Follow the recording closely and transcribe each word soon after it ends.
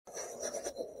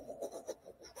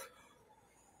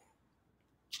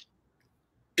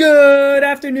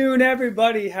afternoon,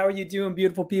 everybody. How are you doing,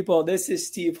 beautiful people? This is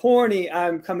Steve Horney.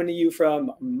 I'm coming to you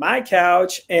from my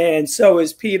couch, and so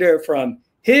is Peter from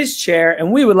his chair.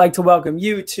 And we would like to welcome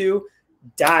you to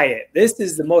Diet. This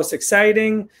is the most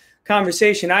exciting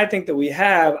conversation I think that we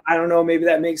have. I don't know, maybe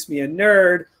that makes me a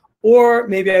nerd, or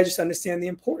maybe I just understand the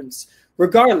importance.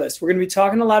 Regardless, we're going to be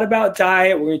talking a lot about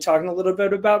diet. We're going to be talking a little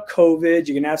bit about COVID.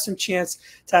 You're going to have some chance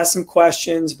to ask some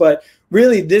questions, but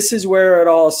really, this is where it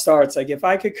all starts. Like, if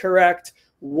I could correct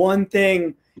one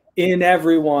thing in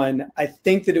everyone, I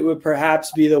think that it would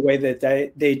perhaps be the way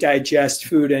that they digest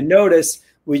food. And notice,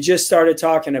 we just started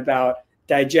talking about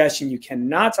digestion. You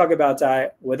cannot talk about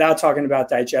diet without talking about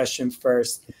digestion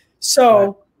first.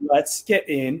 So let's get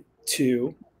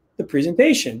into the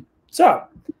presentation. So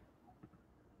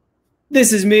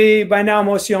this is me. By now,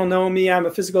 most of y'all know me. I'm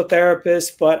a physical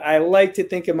therapist, but I like to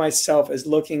think of myself as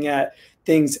looking at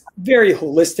things very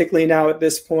holistically now at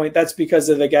this point. That's because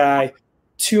of the guy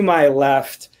to my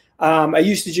left. I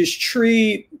used to just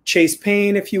chase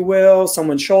pain, if you will.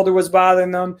 Someone's shoulder was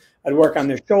bothering them. I'd work on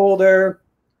their shoulder.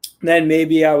 Then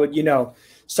maybe I would,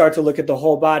 start to look at the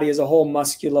whole body as a whole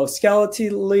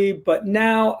musculoskeletally. But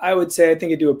now I would say I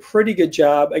think I do a pretty good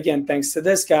job, again, thanks to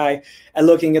this guy, at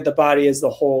looking at the body as the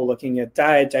whole, looking at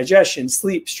diet, digestion,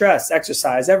 sleep, stress,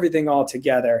 exercise, everything all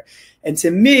together. And to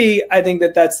me, I think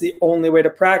that that's the only way to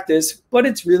practice, but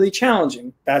it's really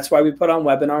challenging. That's why we put on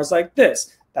webinars like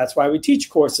this. That's why we teach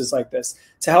courses like this,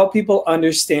 to help people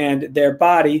understand their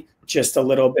body just a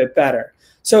little bit better.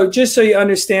 So just so you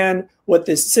understand what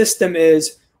this system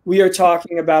is, we are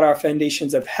talking about our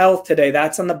foundations of health today.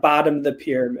 That's on the bottom of the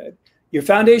pyramid. Your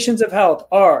foundations of health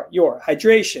are your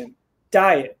hydration,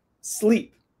 diet,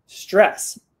 sleep,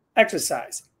 stress,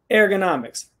 exercise,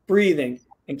 ergonomics, breathing,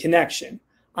 and connection.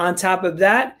 On top of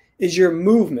that is your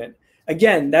movement.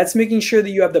 Again, that's making sure that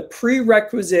you have the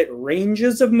prerequisite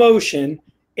ranges of motion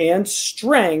and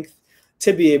strength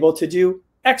to be able to do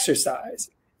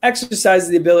exercise. Exercise is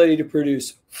the ability to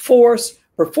produce force.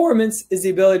 Performance is the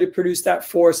ability to produce that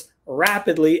force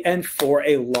rapidly and for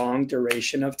a long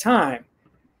duration of time.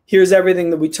 Here's everything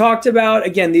that we talked about.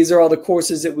 Again, these are all the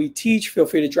courses that we teach. Feel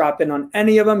free to drop in on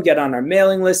any of them. Get on our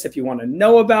mailing list if you want to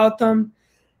know about them.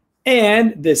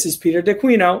 And this is Peter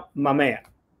D'Aquino, my man.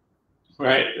 All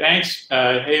right, thanks.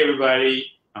 Hey, everybody.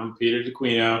 I'm Peter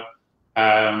D'Aquino.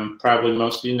 Probably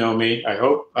most of you know me, I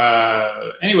hope.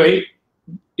 Anyway,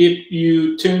 if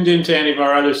you tuned into any of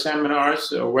our other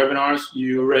seminars or webinars,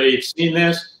 you already have seen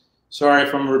this. Sorry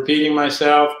if I'm repeating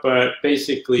myself, but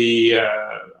basically,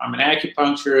 I'm an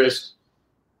acupuncturist.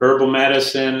 Herbal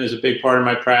medicine is a big part of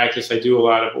my practice. I do a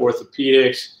lot of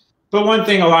orthopedics. But one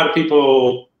thing a lot of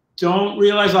people don't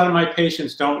realize, a lot of my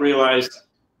patients don't realize,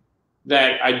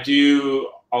 that I do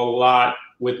a lot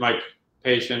with my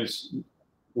patients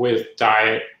with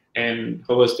diet and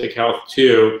holistic health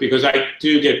too, because I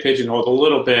do get pigeonholed a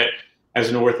little bit as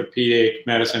an orthopedic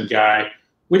medicine guy,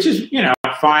 which is,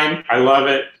 fine. I love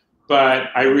it, but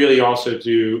I really also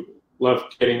do love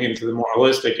getting into the more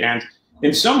holistic. And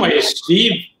in some ways,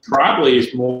 Steve probably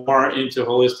is more into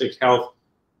holistic health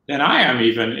than I am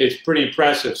even. It's pretty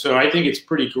impressive. So I think it's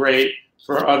pretty great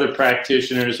for other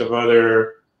practitioners of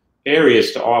other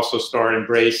areas to also start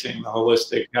embracing the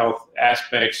holistic health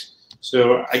aspects.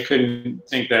 So I couldn't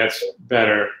think that's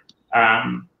better.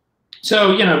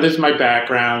 So, this is my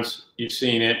background. You've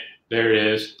seen it. There it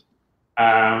is.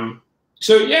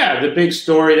 So, yeah, the big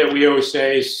story that we always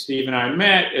say is Steve and I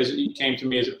met as he came to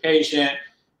me as a patient,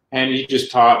 and he just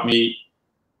taught me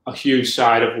a huge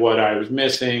side of what I was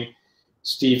missing.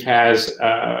 Steve has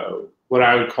what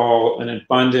I would call an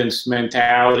abundance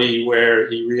mentality, where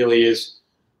he really is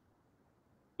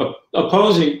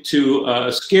opposing to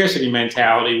a scarcity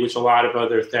mentality, which a lot of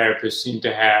other therapists seem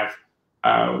to have,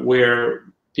 where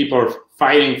people are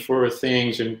fighting for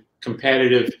things and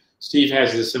competitive. Steve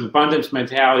has this abundance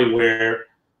mentality where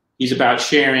he's about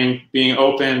sharing, being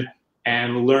open,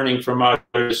 and learning from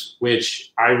others,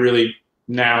 which I really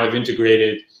now have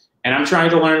integrated. And I'm trying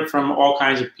to learn from all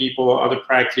kinds of people, other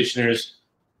practitioners,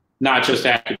 not just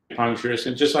acupuncturists,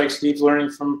 and just like Steve's learning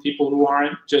from people who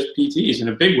aren't just PTs in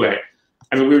a big way.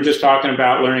 I mean, we were just talking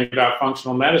about learning about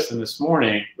functional medicine this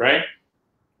morning, right?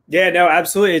 Yeah, no,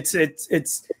 absolutely. It's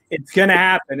going to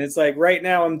happen. It's like right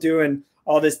now I'm doing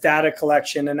all this data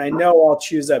collection, and I know I'll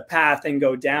choose a path and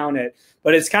go down it.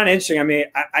 But it's kind of interesting. I mean,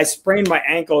 I sprained my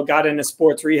ankle, got into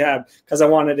sports rehab because I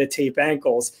wanted to tape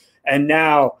ankles. And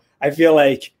now I feel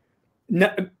like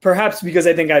perhaps because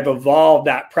I think I've evolved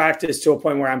that practice to a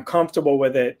point where I'm comfortable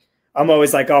with it, I'm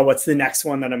always like, oh, what's the next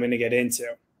one that I'm going to get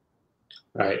into?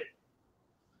 Right.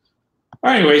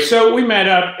 Anyway, so we met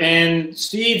up, and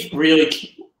Steve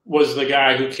really was the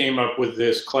guy who came up with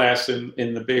this class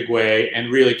in the big way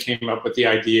and really came up with the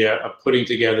idea of putting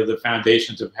together the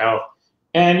foundations of health.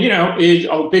 And,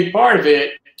 a big part of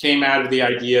it came out of the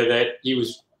idea that he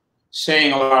was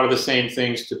saying a lot of the same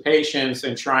things to patients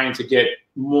and trying to get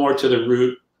more to the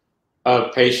root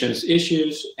of patients'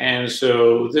 issues. And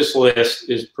so this list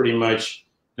is pretty much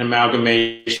an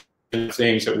amalgamation of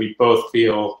things that we both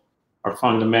feel are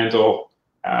fundamental.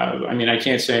 I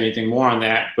can't say anything more on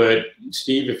that, but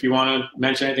Steve, if you want to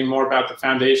mention anything more about the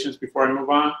foundations before I move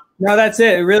on. No, that's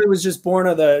it. It really was just born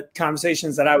of the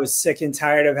conversations that I was sick and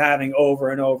tired of having over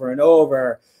and over and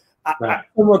over. Right.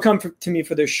 Someone would come to me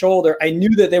for their shoulder. I knew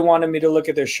that they wanted me to look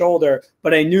at their shoulder,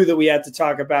 but I knew that we had to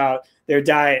talk about their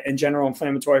diet and general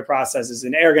inflammatory processes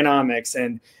and ergonomics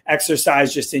and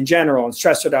exercise just in general and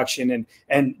stress reduction.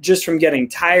 And just from getting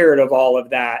tired of all of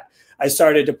that, I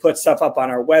started to put stuff up on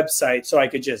our website so I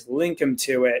could just link them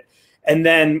to it. And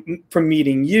then from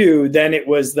meeting you, then it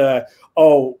was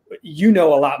you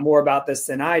know a lot more about this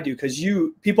than I do because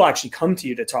people actually come to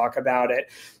you to talk about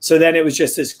it. So then it was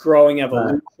just this growing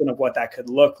evolution of what that could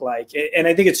look like. And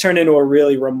I think it's turned into a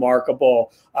really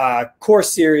remarkable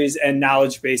course series and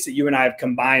knowledge base that you and I have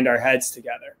combined our heads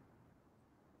together.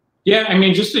 Yeah,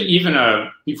 just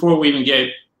before we even get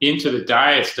into the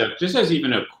diet stuff, just as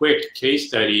even a quick case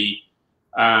study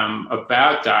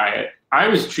about diet, I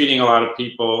was treating a lot of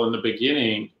people in the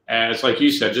beginning as, like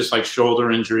you said, just like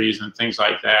shoulder injuries and things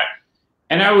like that.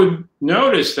 And I would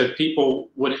notice that people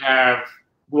would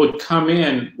come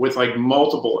in with like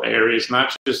multiple areas,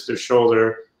 not just their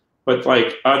shoulder, but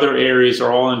like other areas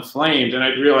are all inflamed. And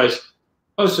I'd realize,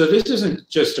 so this isn't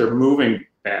just they're moving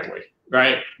badly,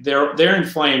 right? They're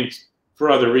inflamed for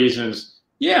other reasons.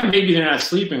 Yeah, maybe they're not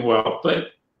sleeping well,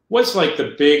 but what's like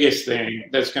the biggest thing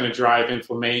that's going to drive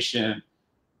inflammation?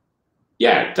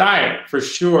 Yeah, diet for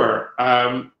sure.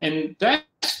 And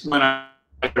that's when I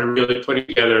really put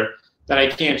together that I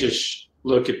can't just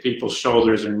look at people's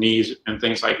shoulders or knees and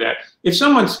things like that. If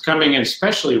someone's coming in,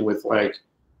 especially with like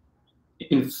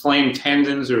inflamed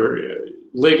tendons or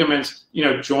ligaments,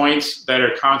 joints that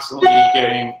are constantly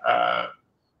getting,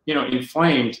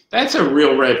 inflamed, that's a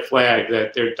real red flag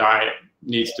that their diet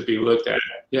needs to be looked at.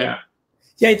 Yeah.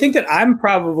 Yeah, I think that I'm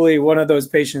probably one of those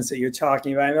patients that you're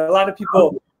talking about. A lot of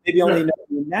people maybe only know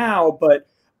me now, but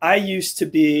I used to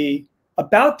be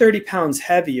about 30 pounds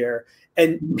heavier.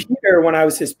 And Peter, when I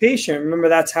was his patient, remember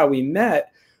that's how we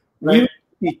met, we would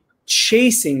be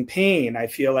chasing pain, I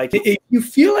feel like. If you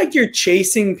feel like you're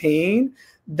chasing pain,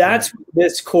 that's what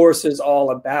this course is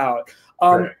all about.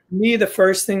 Me, the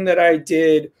first thing that I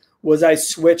did was I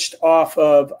switched off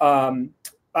of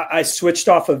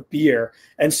beer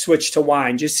and switched to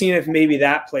wine, just seeing if maybe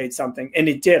that played something. And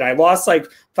it did. I lost like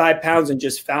 5 pounds and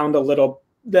just found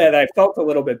that I felt a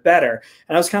little bit better.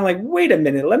 And I was kind of like, wait a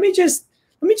minute, let me just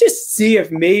see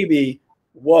if maybe,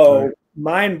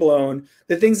 mind blown,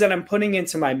 the things that I'm putting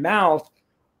into my mouth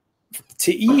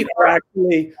to eat are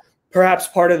actually perhaps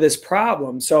part of this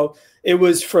problem. So it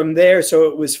was from there. So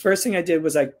it was first thing I did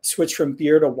was I switched from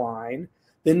beer to wine.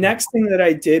 The next thing that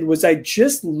I did was I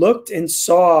just looked and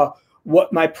saw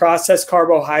what my processed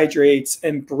carbohydrates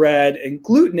and bread and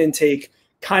gluten intake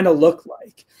kind of looked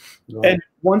like. Right. And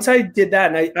once I did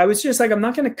that, and I was just like, I'm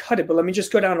not going to cut it, but let me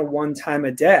just go down to 1 time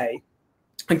a day.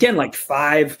 Again, like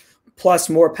 5+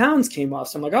 more pounds came off.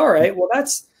 So I'm like, all right, well,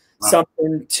 that's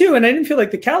something too. And I didn't feel like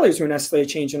the calories were necessarily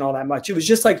changing all that much. It was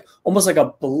just like almost like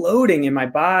a bloating in my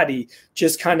body,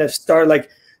 just kind of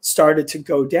started to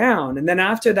go down. And then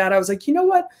after that, I was like, you know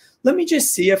what? Let me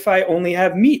just see if I only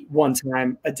have meat 1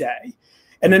 time a day.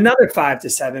 And another 5 to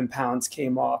 7 pounds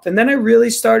came off. And then I really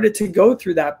started to go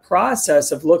through that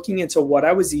process of looking into what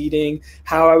I was eating,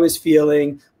 how I was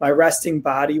feeling, my resting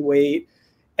body weight,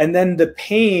 and then the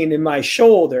pain in my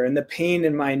shoulder and the pain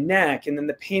in my neck and then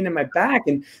the pain in my back.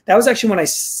 And that was actually when I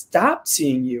stopped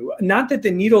seeing you. Not that the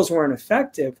needles weren't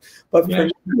effective, but for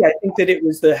me, I think that it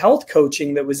was the health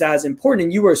coaching that was as important.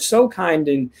 And you were so kind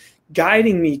in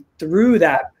guiding me through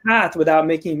that path without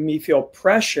making me feel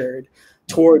pressured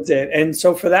towards it. And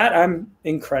so for that, I'm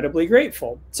incredibly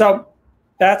grateful. So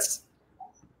that's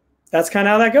kind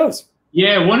of how that goes.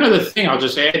 Yeah. One other thing I'll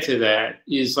just add to that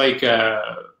is like,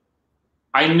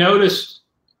 I noticed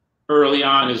early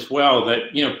on as well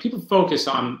that, people focus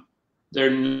on their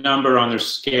number on their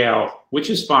scale, which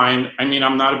is fine. I mean,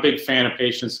 I'm not a big fan of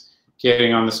patients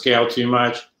getting on the scale too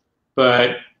much,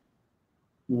 but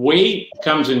weight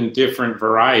comes in different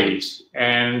varieties.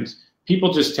 And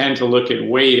people just tend to look at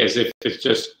weight as if it's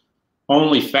just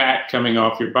only fat coming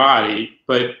off your body.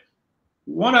 But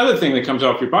one other thing that comes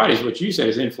off your body is what you said,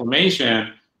 is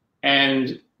inflammation.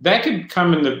 And that could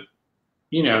come in the,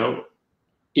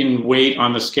 in weight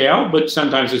on the scale, but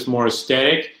sometimes it's more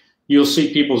aesthetic. You'll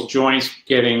see people's joints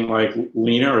getting like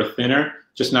leaner or thinner,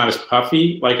 just not as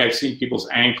puffy. Like I've seen people's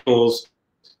ankles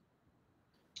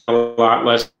a lot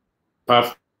less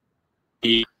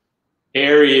puffy.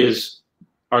 Areas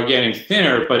are getting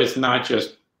thinner, but it's not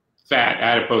just fat,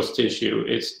 adipose tissue.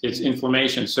 It's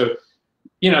inflammation. So,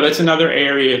 that's another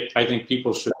area I think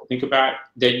people should think about,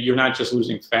 that you're not just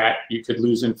losing fat, you could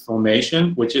lose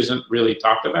inflammation, which isn't really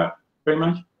talked about very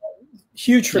much.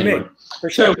 Huge for me, for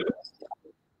sure. So,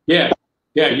 yeah,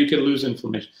 you could lose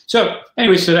inflammation. So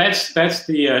anyway, so that's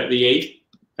the 8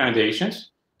 foundations.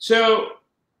 So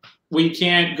we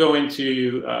can't go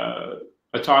into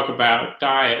a talk about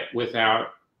diet without,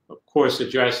 of course,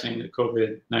 addressing the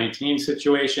COVID-19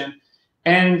 situation.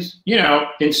 And,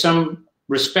 in some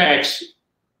respects,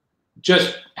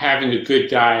 just having a good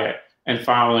diet and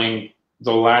following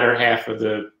the latter half of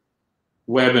the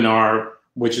webinar,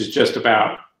 which is just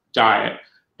about diet,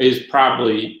 is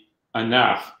probably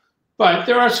enough. But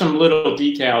there are some little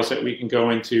details that we can go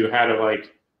into how to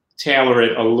tailor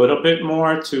it a little bit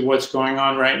more to what's going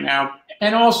on right now.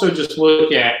 And also just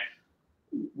look at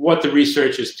what the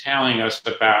research is telling us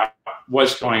about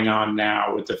what's going on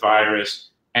now with the virus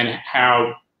and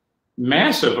how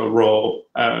massive a role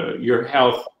your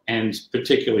health and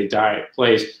particularly diet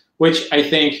plays, which I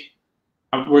think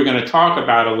we're going to talk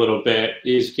about a little bit,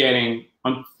 is getting,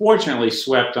 unfortunately,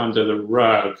 swept under the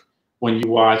rug when you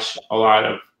watch a lot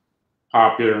of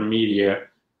popular media.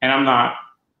 And I'm not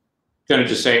going to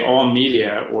just say all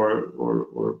media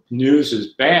or news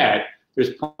is bad.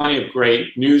 There's plenty of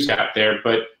great news out there,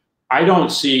 but I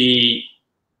don't see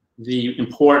the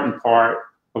important part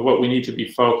of what we need to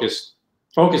be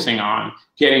focusing on,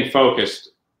 getting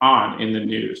focused on in the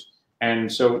news.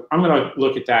 And so I'm going to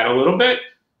look at that a little bit.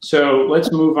 So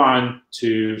let's move on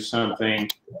to something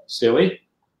silly.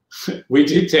 We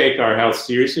do take our health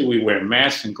seriously. We wear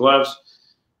masks and gloves.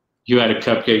 You had a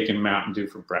cupcake and Mountain Dew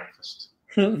for breakfast.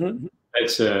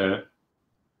 That's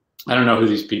I don't know who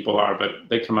these people are, but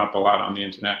they come up a lot on the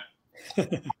internet.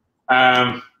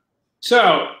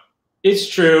 So it's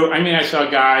true. I mean, I saw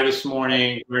a guy this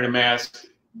morning wearing a mask,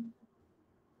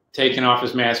 taking off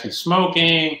his mask and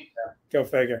smoking. Yeah, go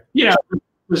figure.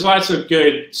 There's lots of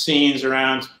good scenes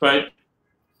around, but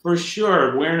for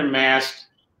sure, wearing a mask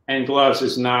and gloves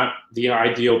is not the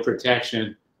ideal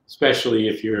protection, especially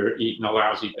if you're eating a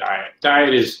lousy diet.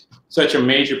 Diet is such a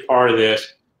major part of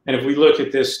this. And if we look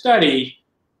at this study,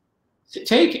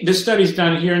 the studies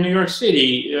done here in New York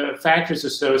City, factors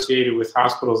associated with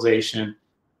hospitalization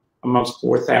amongst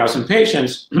 4,000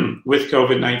 patients with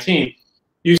COVID-19.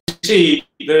 You see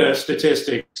the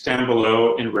statistics down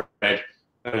below in red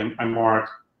that I mark.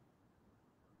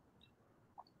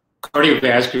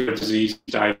 Cardiovascular disease,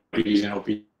 diabetes, and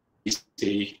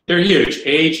obesity, they're huge.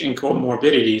 Age and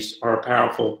comorbidities are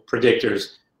powerful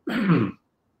predictors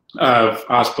of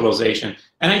hospitalization.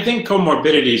 And I think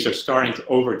comorbidities are starting to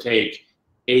overtake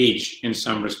age in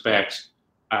some respects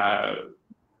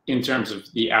in terms of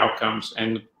the outcomes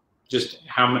and just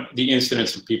the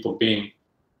incidence of people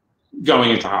going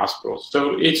into hospitals.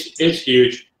 So it's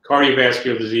huge.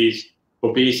 Cardiovascular disease,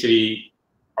 obesity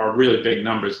are really big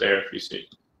numbers there if you see.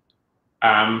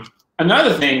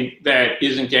 Another thing that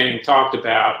isn't getting talked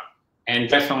about and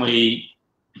definitely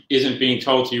isn't being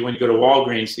told to you when you go to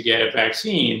Walgreens to get a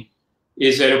vaccine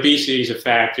is that obesity is a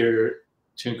factor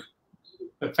to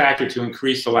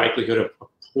increase the likelihood of a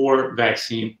poor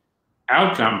vaccine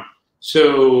outcome.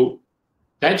 So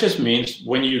that just means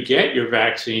when you get your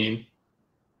vaccine,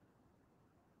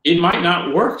 it might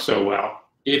not work so well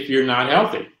if you're not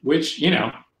healthy, which,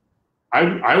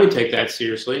 I would take that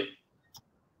seriously.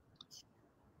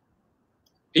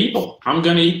 People, I'm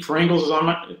going to eat Pringles on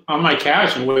my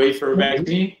couch and wait for a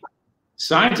vaccine.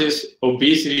 Scientists,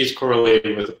 obesity is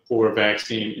correlated with a poor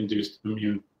vaccine-induced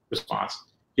immune response.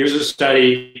 Here's a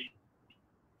study.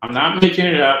 I'm not making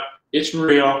it up. It's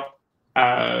real.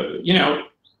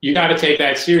 You got to take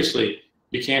that seriously.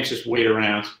 You can't just wait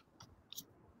around.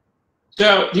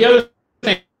 So the other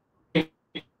thing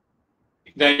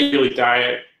that is really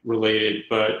diet related,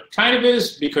 but kind of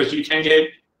is, because you can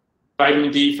get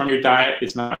vitamin D from your diet.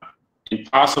 It's not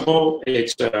impossible.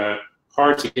 It's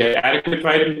hard to get adequate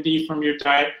vitamin D from your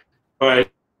diet, but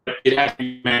it has to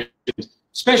be mentioned,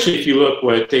 especially if you look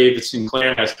what David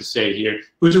Sinclair has to say here,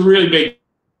 who's a really big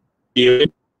deal,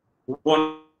 one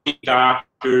of the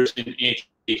doctors in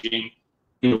anti-aging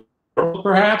in the world,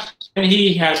 perhaps, and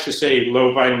he has to say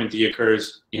low vitamin D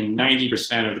occurs in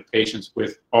 90% of the patients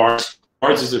with ARDS.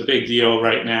 ARDS is a big deal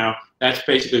right now. That's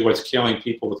basically what's killing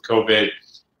people with COVID.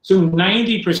 So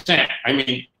 90%, I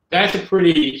mean, that's a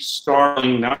pretty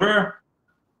startling number.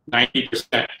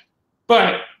 90%.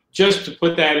 But just to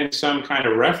put that in some kind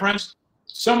of reference,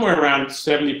 somewhere around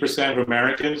 70% of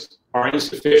Americans are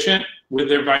insufficient with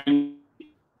their vitamin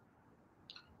D.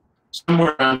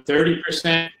 Somewhere around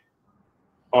 30%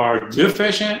 are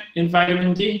deficient in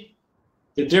vitamin D.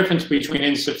 The difference between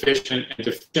insufficient and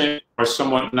deficient are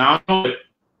somewhat nominal, but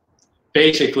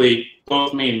basically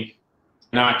both mean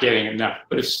not getting enough.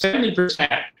 But if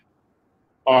 70%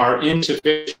 are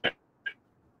insufficient,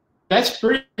 that's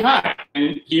pretty high.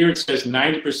 And here it says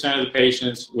 90% of the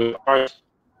patients with heart.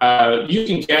 You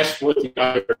can guess what the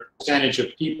other percentage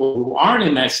of people who aren't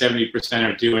in that 70%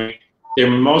 are doing. They're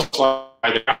most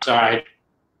likely outside,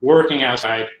 working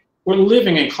outside, or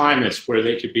living in climates where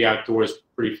they could be outdoors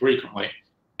pretty frequently.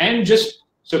 And just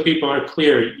so people are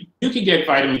clear, you can get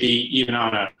vitamin D even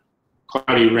on a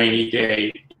cloudy, rainy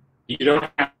day. You don't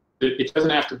have to, it doesn't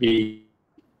have to be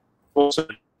full sun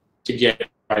to get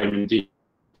vitamin D.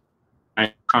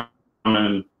 I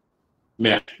common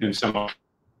myth in some of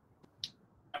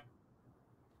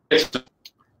it's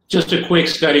just a quick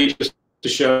study just to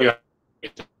show you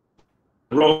the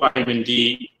role of vitamin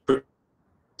D,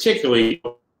 particularly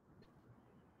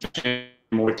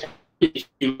mortality. If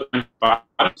you look at the bottom,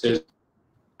 it says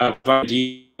vitamin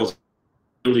D is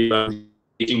really low in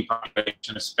the aging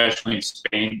population, especially in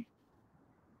Spain,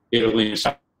 Italy, and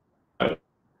South.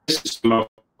 This is the most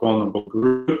vulnerable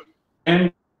group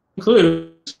and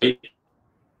includes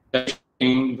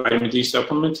vitamin D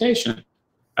supplementation.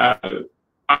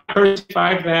 I heard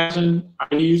 5,000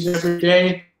 IUs every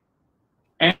day,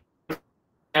 and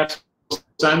have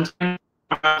suntan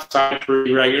outside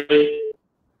pretty regularly.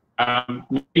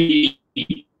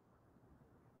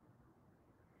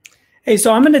 Hey,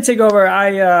 so I'm going to take over.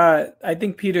 I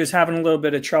think Peter's having a little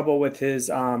bit of trouble with his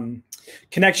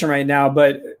connection right now,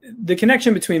 but the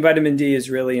connection between vitamin D is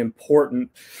really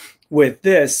important with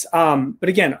this. But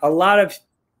again, a lot of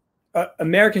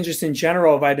Americans just in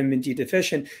general are vitamin D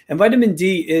deficient, and vitamin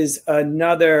D is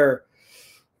another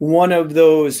one of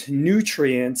those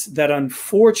nutrients that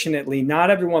unfortunately not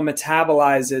everyone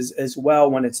metabolizes as well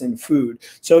when it's in food.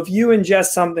 So if you ingest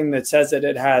something that says that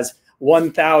it has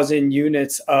 1,000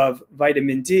 units of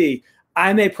vitamin D,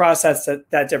 I may process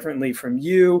that differently from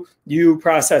you. You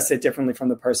process it differently from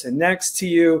the person next to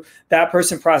you. That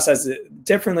person processes it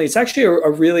differently. It's actually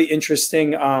a really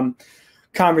interesting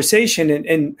conversation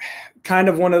and kind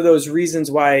of one of those reasons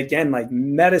why, again, like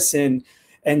medicine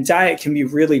and diet can be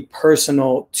really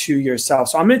personal to yourself.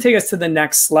 So I'm going to take us to the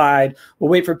next slide. We'll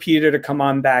wait for Peter to come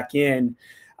on back in.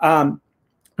 The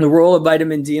role of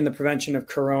vitamin D in the prevention of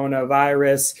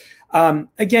coronavirus.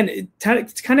 Again, to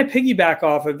kind of piggyback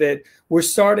off of it, we're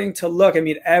starting to look, I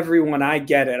mean, everyone, I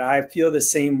get it. I feel the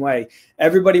same way.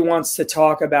 Everybody wants to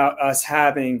talk about us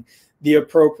having the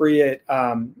appropriate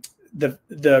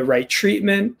the right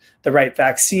treatment, the right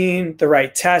vaccine, the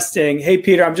right testing. Hey,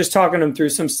 Peter, I'm just talking them through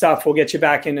some stuff. We'll get you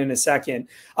back in a second.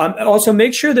 Also,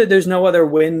 make sure that there's no other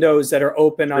windows that are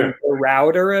open on your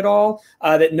router at all,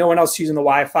 that no one else using the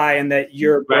Wi-Fi, and that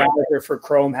your browser for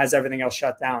Chrome has everything else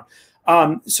shut down.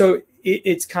 So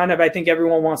it's kind of, I think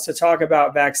everyone wants to talk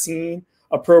about vaccine,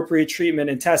 appropriate treatment,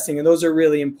 and testing, and those are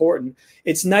really important.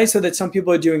 It's nice so that some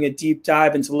people are doing a deep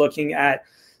dive into looking at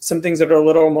some things that are a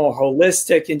little more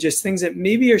holistic and just things that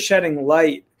maybe are shedding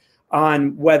light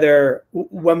on whether,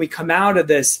 when we come out of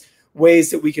this, ways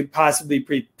that we could possibly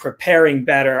be preparing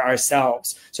better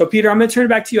ourselves. So Peter, I'm going to turn it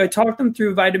back to you. I talked them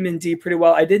through vitamin D pretty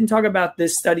well. I didn't talk about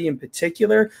this study in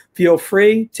particular. Feel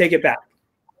free, take it back.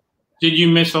 Did you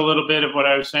miss a little bit of what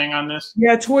I was saying on this?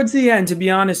 Yeah, towards the end, to be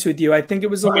honest with you, I think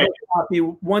it was a little choppy.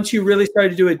 Once you really started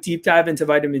to do a deep dive into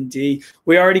vitamin D,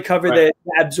 we already covered that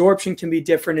absorption can be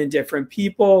different in different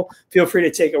people. Feel free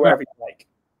to take it wherever you like.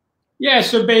 Yeah,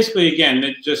 so basically, again,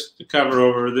 just to cover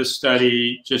over, this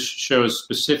study just shows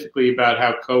specifically about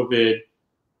how COVID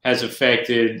has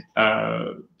affected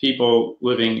people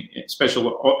living,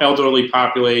 especially elderly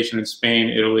population in Spain,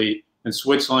 Italy, and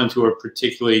Switzerland, who are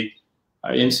particularly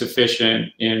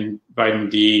insufficient in vitamin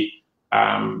D.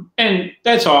 And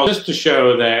that's all just to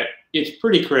show that it's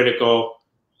pretty critical,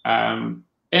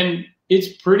 and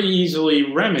it's pretty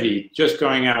easily remedied just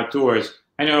going outdoors.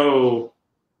 I know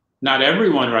not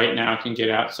everyone right now can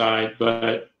get outside,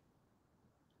 but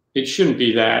it shouldn't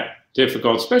be that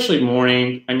difficult, especially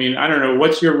morning. I mean, I don't know,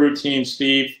 what's your routine,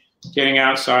 Steve, getting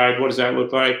outside? What does that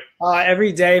look like?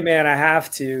 Every day, man, I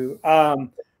have to.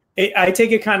 I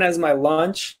take it kind of as my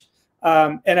lunch.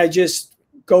 And I just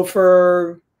go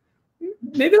for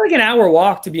maybe like an hour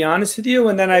walk, to be honest with you.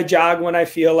 And then I jog when I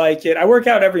feel like it. I work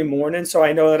out every morning, so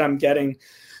I know that I'm getting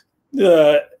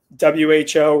the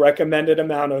WHO recommended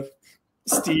amount of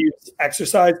Steve's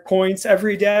exercise points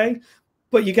every day.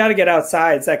 but you got to get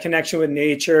outside. It's that connection with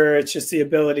nature. It's just the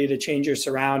ability to change your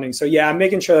surroundings. So yeah, I'm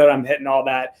making sure that I'm hitting all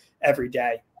that every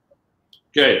day.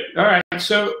 Good. All right.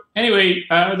 So anyway,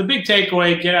 the big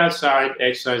takeaway, get outside,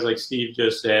 exercise like Steve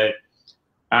just said.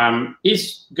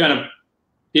 It's gonna,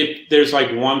 if there's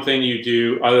like one thing you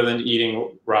do other than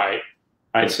eating right,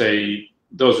 I'd say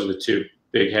those are the two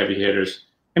big heavy hitters.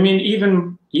 I mean,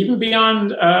 even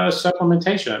beyond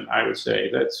supplementation, I would say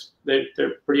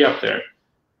they're pretty up there.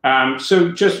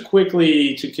 So just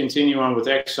quickly to continue on with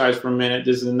exercise for a minute,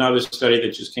 this is another study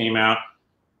that just came out.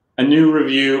 A new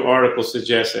review article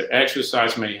suggests that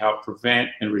exercise may help prevent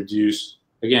and reduce,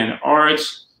 again,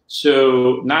 ARDS.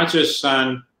 So not just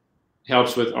sun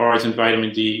helps with ARDS and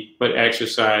vitamin D, but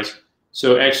exercise.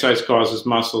 So exercise causes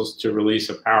muscles to release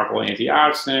a powerful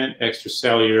antioxidant,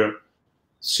 extracellular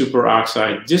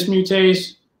superoxide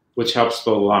dismutase, which helps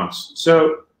the lungs.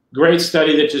 So great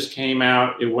study that just came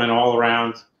out. It went all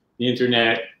around the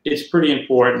internet. It's pretty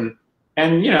important.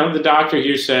 And, you know, the doctor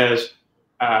here says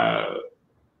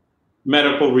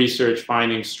medical research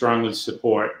findings strongly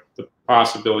support the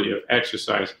possibility of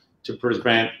exercise to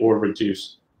prevent or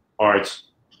reduce ARDS.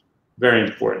 Very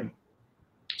important.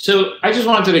 So I just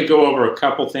wanted to go over a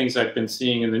couple things I've been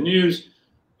seeing in the news.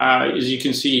 As you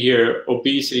can see here,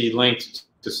 obesity linked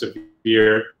to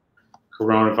severe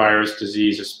coronavirus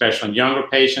disease, especially in younger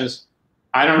patients.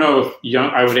 I don't know if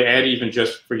I would add even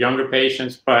just for younger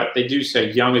patients, but they do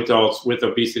say young adults with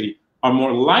obesity are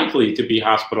more likely to be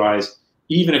hospitalized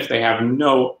even if they have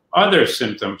no other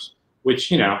symptoms, which,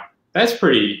 you know, that's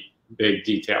pretty big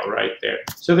detail right there.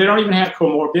 So they don't even have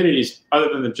comorbidities other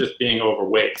than them just being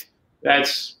overweight. That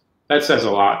says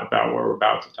a lot about what we're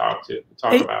about to talk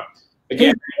about.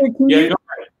 Again, go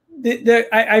ahead.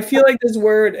 I feel like this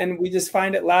word, and we just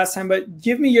find it last time, but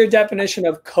give me your definition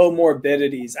of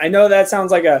comorbidities. I know that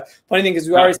sounds like a funny thing because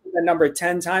we already said that number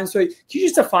 10 times. So can you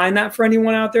just define that for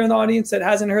anyone out there in the audience that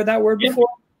hasn't heard that word before?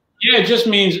 Yeah, it just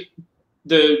means,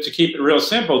 to keep it real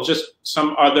simple, just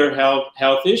some other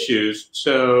health issues.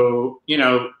 So, you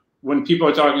know, when people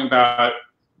are talking about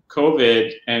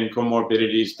COVID and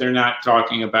comorbidities, they're not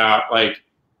talking about like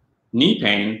knee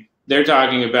pain. They're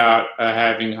talking about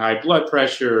having high blood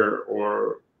pressure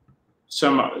or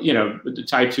some, you know,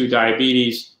 type 2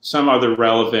 diabetes, some other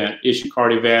relevant issue,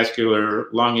 cardiovascular,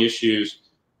 lung issues.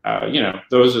 You know,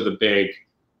 those are the big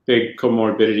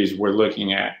comorbidities we're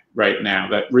looking at right now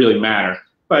that really matter.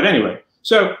 But anyway,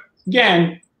 so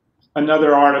again,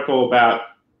 another article about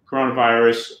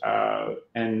coronavirus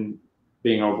and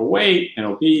being overweight and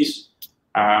obese.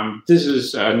 This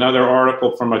is another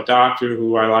article from a doctor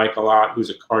who I like a lot, who's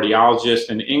a cardiologist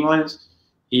in England.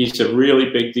 He's a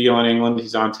really big deal in England.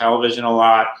 He's on television a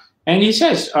lot. And he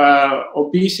says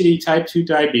obesity, type 2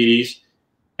 diabetes,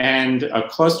 and a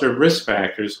cluster of risk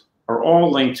factors are all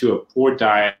linked to a poor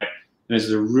diet and is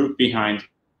the root behind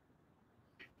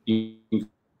increased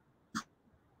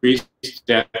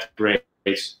death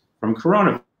rates from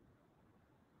coronavirus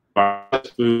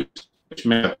foods, which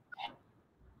may.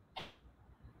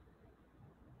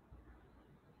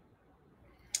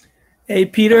 Hey,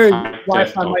 Peter,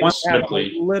 Wi-Fi might have a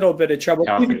little bit of trouble.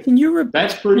 Peter, can you repeat?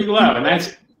 That's pretty low, and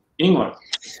that's England.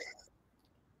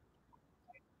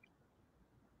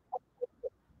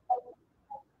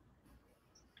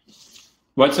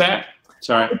 What's that?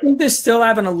 Sorry. I think they're still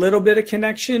having a little bit of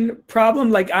connection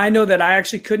problem. Like, I know that I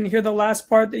actually couldn't hear the last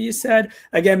part that you said.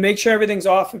 Again, make sure everything's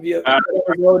off of you.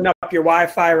 Loading up your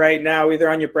Wi-Fi right now, either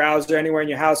on your browser or anywhere in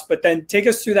your house. But then take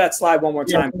us through that slide one more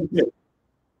time.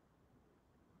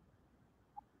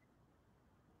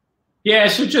 Yeah,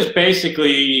 so just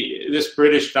basically this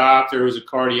British doctor who's a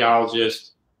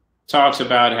cardiologist talks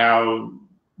about how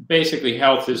basically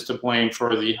health is to blame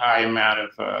for the high amount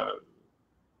of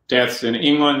deaths in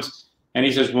England. And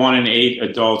he says 1 in 8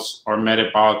 adults are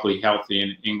metabolically healthy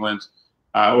in England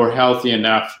or healthy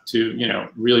enough to, you know,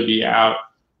 really be out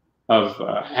of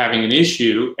having an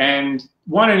issue. And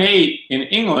 1 in 8 in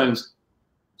England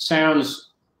sounds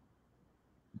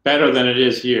better than it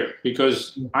is here,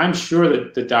 because I'm sure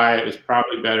that the diet is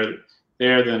probably better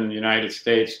there than the United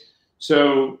States.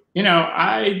 So, you know,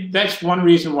 that's one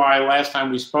reason why last time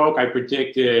we spoke, I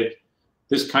predicted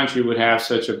this country would have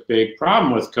such a big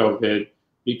problem with COVID,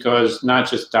 because not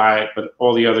just diet, but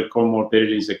all the other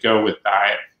comorbidities that go with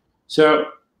diet. So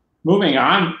moving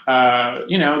on,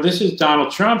 you know, this is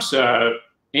Donald Trump's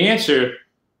answer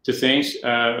to things.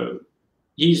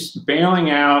 He's bailing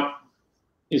out,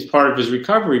 as part of his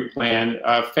recovery plan,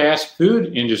 fast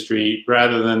food industry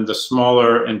rather than the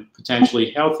smaller and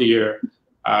potentially healthier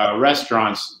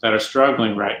restaurants that are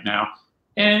struggling right now.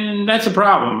 And that's a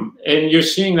problem. And you're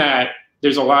seeing that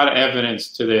there's a lot of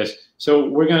evidence to this. So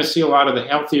we're going to see a lot of the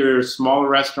healthier, smaller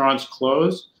restaurants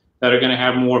close that are going to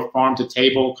have more farm to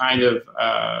table kind of,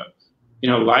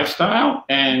 lifestyle,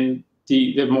 and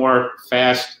the more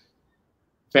fast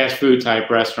food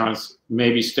type restaurants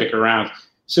maybe stick around.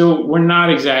 So we're not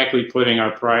exactly putting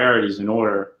our priorities in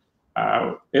order,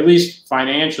 at least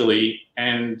financially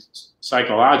and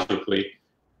psychologically.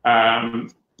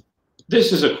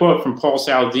 This is a quote from Paul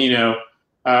Saladino,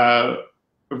 a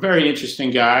very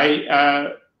interesting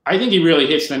guy. I think he really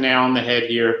hits the nail on the head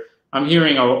here. I'm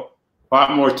hearing a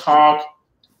lot more talk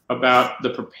about the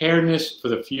preparedness for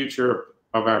the future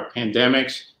of our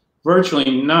pandemics,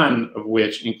 virtually none of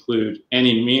which include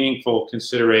any meaningful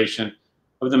consideration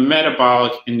of the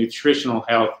metabolic and nutritional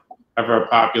health of our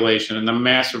population and the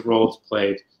massive role it's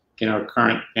played in our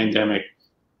current pandemic.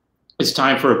 It's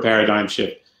time for a paradigm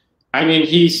shift. I mean,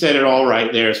 he said it all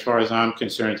right there as far as I'm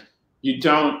concerned. You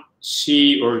don't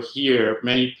see or hear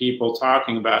many people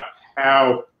talking about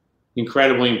how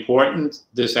incredibly important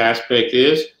this aspect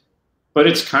is, but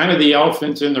it's kind of the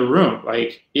elephant in the room.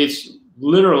 Like, it's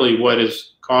literally what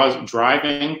is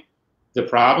driving the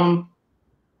problem.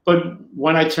 But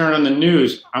when I turn on the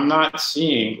news, I'm not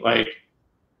seeing like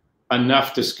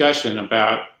enough discussion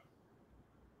about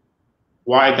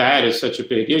why that is such a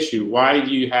big issue. Why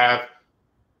do you have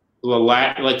the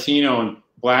Latino and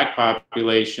Black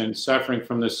population suffering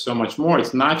from this so much more?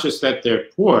 It's not just that they're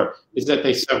poor, it's that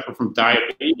they suffer from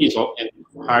diabetes and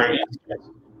higher incidence.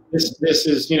 This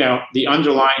is, the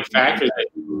underlying factor that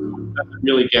doesn't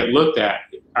really get looked at.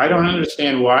 I don't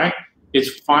understand why.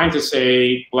 It's fine to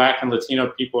say Black and Latino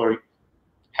people are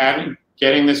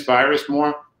getting this virus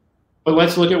more, but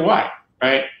let's look at why,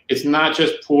 right? It's not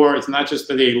just poor. It's not just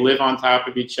that they live on top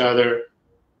of each other.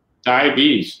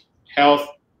 Diabetes, health,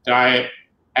 diet,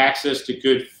 access to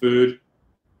good food.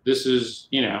 This is,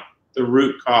 the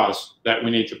root cause that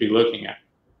we need to be looking at.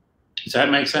 Does that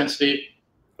make sense, Steve?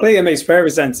 I think it makes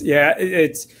perfect sense. Yeah,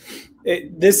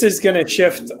 this is going to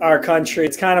shift our country.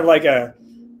 It's kind of like a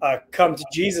come to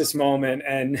Jesus moment,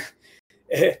 and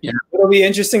it'll be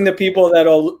interesting to people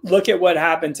that'll look at what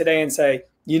happened today and say,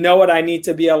 you know what, I need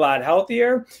to be a lot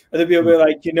healthier, or the people be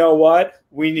like, you know what,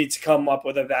 we need to come up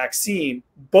with a vaccine.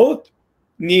 Both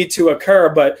need to occur,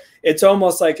 but it's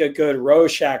almost like a good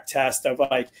Rorschach test of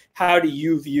like, how do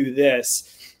you view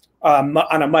this on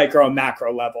a micro and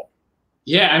macro level?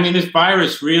 Yeah, I mean, this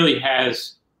virus really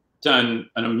has done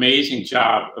an amazing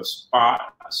job of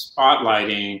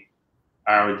spotlighting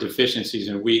our deficiencies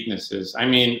and weaknesses. I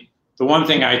mean, the one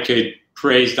thing I could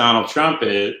praise Donald Trump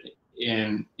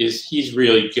in is he's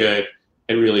really good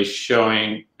at really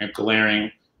showing and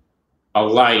glaring a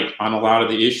light on a lot of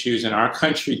the issues in our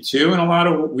country too, in a lot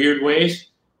of weird ways.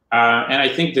 And I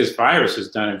think this virus has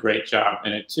done a great job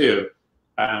in it too.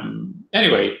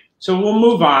 Anyway, so we'll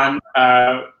move on.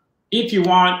 If you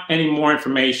want any more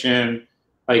information,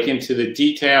 like into the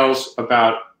details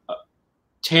about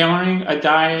tailoring a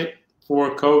diet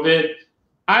for COVID,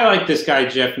 I like this guy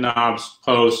Jeff Nobbs'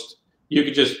 post. You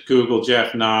could just Google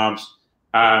Jeff Nobbs.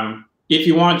 If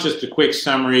you want just a quick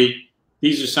summary,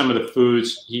 these are some of the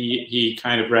foods he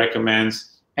kind of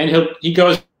recommends, and he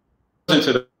goes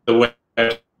into the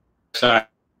website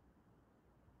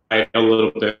a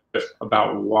little bit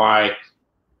about why.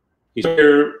 He's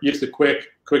here, use the quick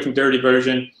and dirty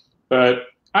version, but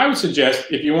I would suggest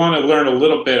if you want to learn a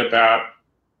little bit about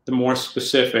the more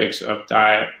specifics of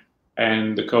diet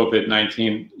and the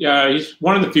COVID-19, he's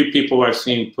one of the few people I've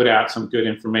seen put out some good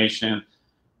information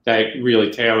that really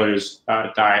tailors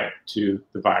diet to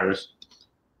the virus.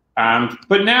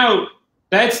 But now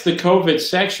that's the COVID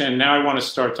section. Now I want to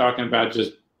start talking about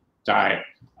just diet.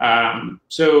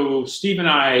 So Steve and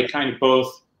I kind of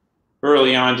both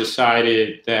early on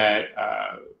decided that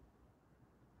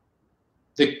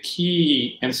the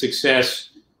key and success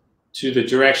to the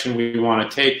direction we want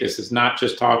to take this is not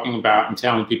just talking about and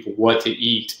telling people what to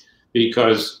eat,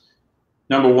 because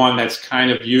number one, that's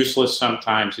kind of useless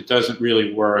sometimes. It doesn't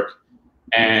really work,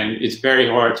 and it's very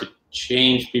hard to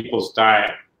change people's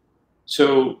diet.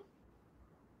 So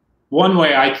one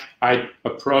way I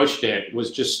approached it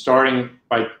was just starting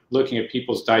by looking at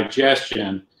people's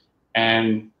digestion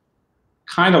and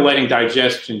kind of letting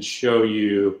digestion show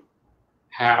you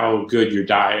how good your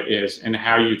diet is and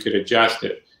how you could adjust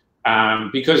it.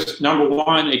 Because number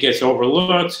one, it gets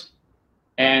overlooked,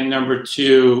 and number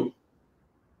two,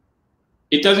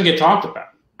 it doesn't get talked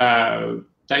about.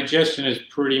 Digestion is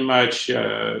pretty much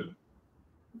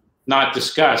not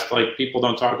discussed. Like, people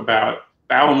don't talk about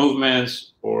bowel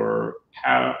movements or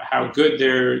how good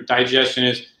their digestion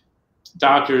is.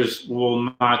 Doctors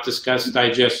will not discuss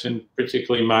digestion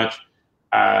particularly much.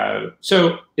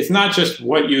 So it's not just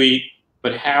what you eat,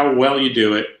 but how well you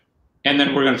do it. And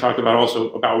then we're going to talk about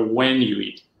also about when you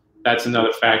eat. That's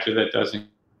another factor that doesn't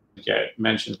get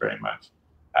mentioned very much.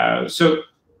 So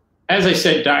as I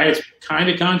said, diet's kind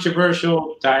of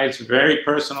controversial. Diet's very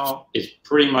personal. It's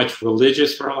pretty much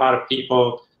religious for a lot of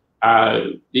people.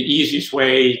 The easiest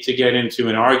way to get into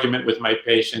an argument with my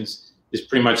patients is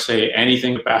pretty much say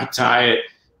anything about diet.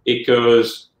 It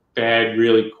goes bad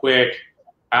really quick.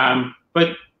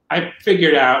 But I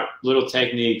figured out little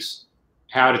techniques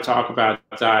how to talk about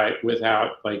diet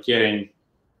without like getting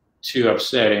too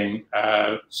upsetting.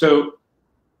 So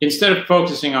instead of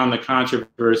focusing on the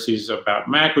controversies about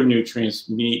macronutrients,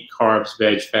 meat, carbs,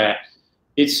 veg, fat,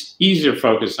 it's easier to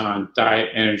focus on diet,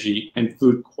 energy, and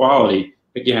food quality.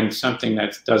 Again, something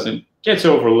that gets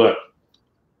overlooked,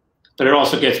 but it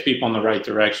also gets people in the right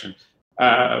direction.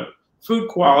 Food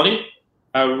quality,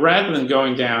 rather than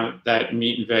going down that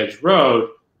meat and veg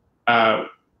road,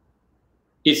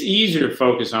 it's easier to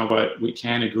focus on what we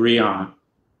can agree on.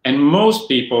 And most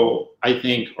people, I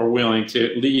think, are willing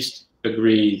to at least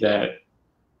agree that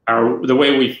the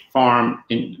way we farm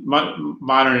in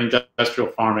modern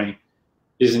industrial farming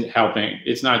isn't helping.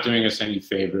 It's not doing us any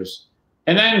favors.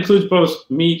 And that includes both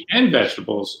meat and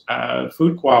vegetables.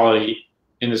 Food quality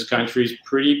in this country is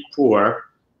pretty poor.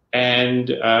 And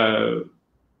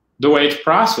the way it's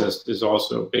processed is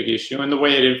also a big issue. And the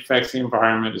way it affects the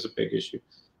environment is a big issue.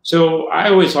 So I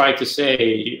always like to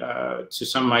say to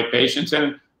some of my patients,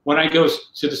 and when I go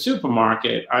to the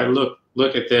supermarket, I look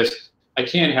at this. I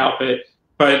can't help it,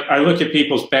 but I look at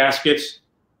people's baskets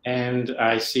and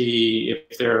I see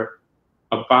if they're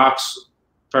a box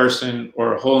person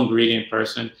or a whole ingredient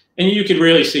person. And you could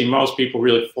really see most people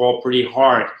really fall pretty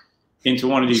hard into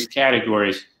one of these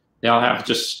categories. They'll have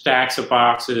just stacks of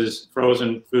boxes,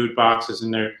 frozen food boxes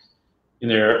in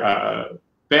their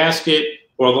basket,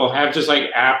 or they'll have just like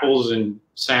apples and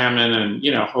salmon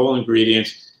and, whole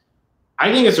ingredients.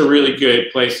 I think it's a really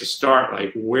good place to start.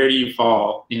 Like, where do you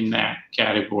fall in that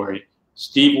category?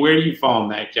 Steve, where do you fall in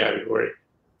that category?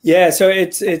 Yeah, so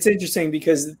it's interesting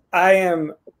because I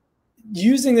am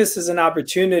using this as an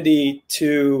opportunity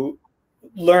to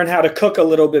learn how to cook a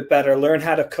little bit better, learn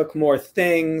how to cook more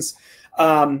things.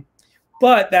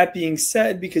 But that being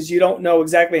said, because you don't know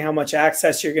exactly how much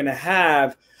access you're going to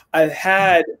have, I've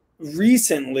had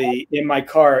recently in my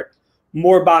cart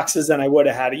more boxes than I would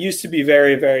have had. It used to be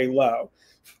very, very low.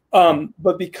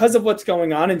 But because of what's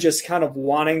going on and just kind of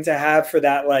wanting to have for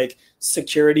that like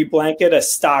security blanket, a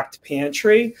stocked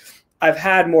pantry, I've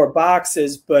had more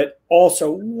boxes, but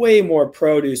also way more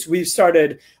produce. We've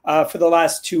started for the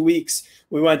last 2 weeks,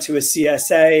 we went to a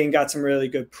CSA and got some really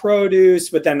good produce,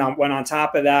 but then went on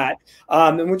top of that.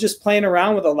 And we're just playing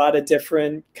around with a lot of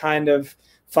different kind of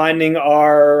finding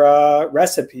our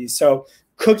recipes. So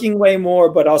cooking way more,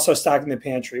 but also stocking the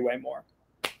pantry way more.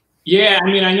 Yeah, I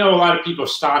mean, I know a lot of people are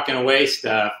stocking away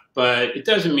stuff, but it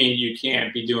doesn't mean you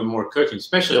can't be doing more cooking,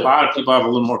 especially a lot of people have a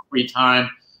little more free time.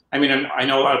 I mean, I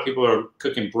know a lot of people are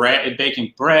cooking bread and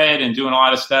baking bread and doing a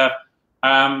lot of stuff,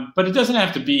 but it doesn't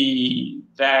have to be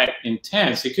that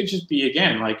intense. It could just be,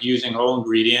 again, like using whole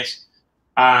ingredients.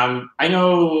 I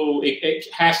know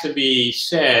it has to be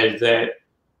said that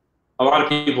a lot of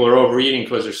people are overeating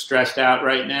because they're stressed out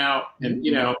right now. And,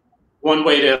 one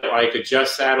way to like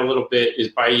adjust that a little bit is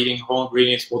by eating whole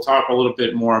ingredients. We'll talk a little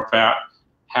bit more about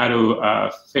how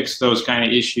to fix those kind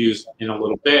of issues in a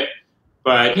little bit.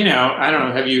 But, I don't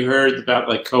know, have you heard about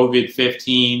like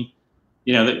COVID-15?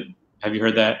 Have you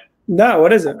heard that? No,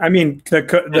 what is it? I mean, the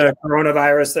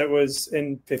coronavirus that was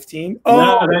in 15?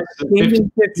 Oh, no, that's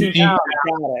 15 pounds.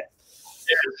 Got it.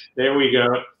 There we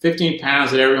go. 15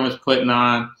 pounds that everyone was putting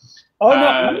on. Oh, no,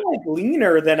 I'm like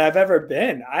leaner than I've ever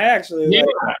been. I actually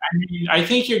I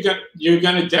think you're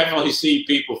gonna definitely see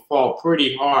people fall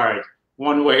pretty hard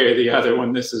one way or the other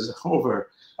when this is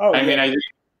over. Oh, I mean, I think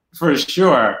for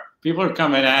sure people are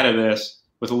coming out of this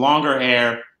with longer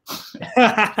hair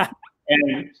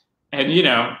and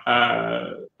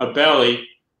a belly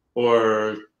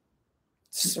or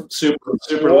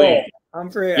super lean.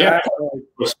 I'm free. Yeah,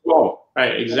 swole.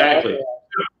 Right, exactly.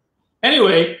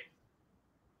 Anyway.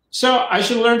 So I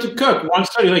should learn to cook. One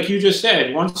study, like you just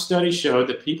said, one study showed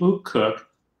that people who cook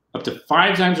up to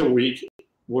 5 times a week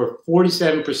were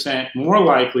 47% more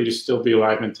likely to still be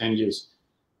alive in 10 years.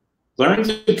 Learning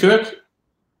to cook,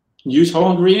 use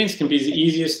whole ingredients can be the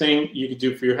easiest thing you could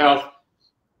do for your health.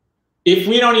 If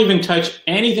we don't even touch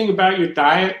anything about your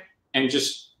diet and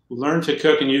just learn to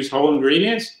cook and use whole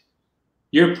ingredients,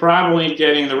 you're probably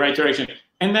getting in the right direction.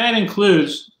 And that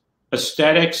includes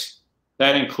aesthetics,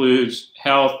 that includes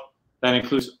health, that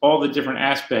includes all the different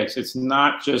aspects. It's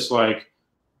not just like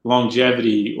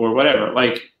longevity or whatever.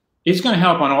 Like it's going to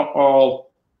help on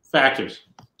all factors.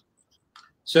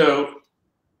 So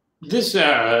this,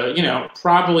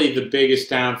 probably the biggest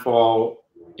downfall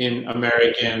in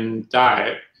American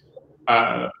diet,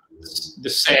 the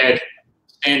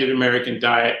standard American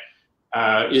diet,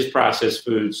 is processed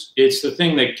foods. It's the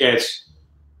thing that gets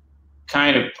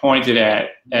kind of pointed at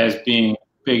as being the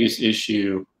biggest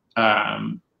issue.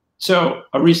 So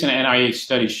a recent NIH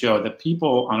study showed that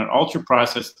people on an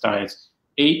ultra-processed diet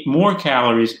ate more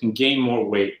calories and gained more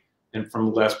weight than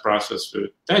from less processed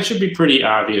food. That should be pretty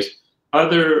obvious.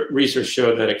 Other research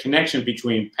showed that a connection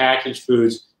between packaged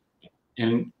foods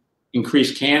and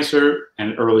increased cancer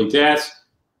and early deaths.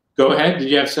 Go ahead. Did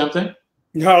you have something?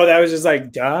 No, that was just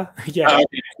like, duh. Yeah.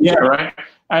 Yeah, right.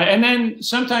 And then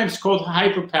sometimes called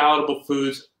hyperpalatable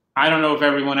foods. I don't know if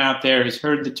everyone out there has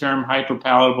heard the term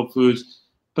hyperpalatable foods,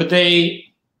 but they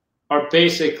are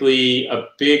basically a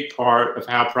big part of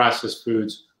how processed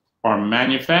foods are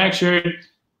manufactured,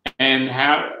 and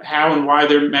how and why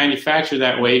they're manufactured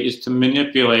that way is to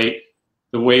manipulate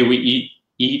the way we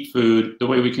eat food, the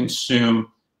way we consume,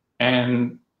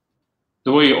 and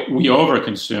the way we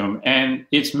overconsume. And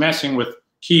it's messing with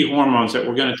key hormones that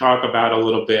we're going to talk about a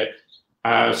little bit.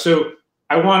 So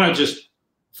I want to just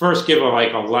first give a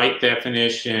light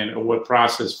definition of what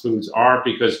processed foods are,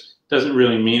 because it doesn't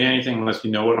really mean anything unless you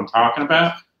know what I'm talking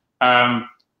about.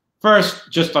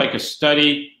 First, just like a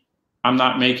study, I'm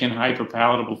not making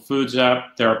hyperpalatable foods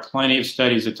up. There are plenty of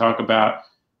studies that talk about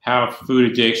how food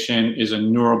addiction is a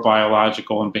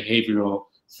neurobiological and behavioral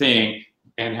thing,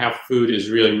 and how food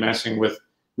is really messing with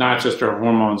not just our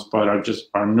hormones, but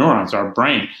our neurons, our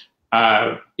brain.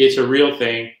 It's a real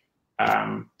thing.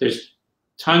 There's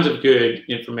tons of good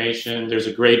information. There's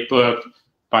a great book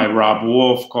by Rob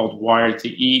Wolf called Wired to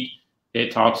Eat.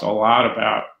 It talks a lot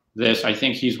about this. I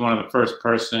think he's one of the first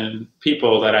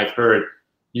people that I've heard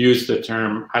use the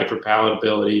term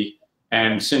hyperpalatability.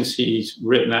 And since he's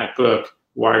written that book,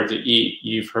 Wired to Eat,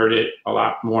 you've heard it a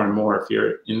lot more and more if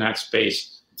you're in that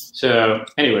space. So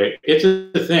anyway, it's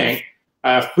a thing.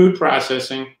 Food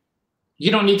processing, you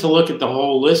don't need to look at the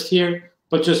whole list here,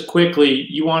 but just quickly,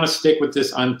 you want to stick with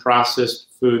this unprocessed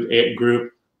food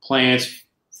group: plants,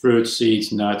 fruits,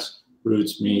 seeds, nuts,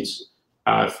 roots, meats,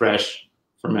 fresh,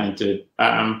 fermented.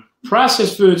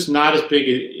 Processed foods, not as big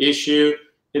an issue.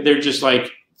 They're just like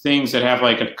things that have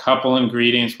like a couple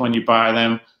ingredients when you buy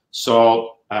them: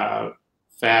 salt,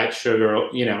 fat, sugar.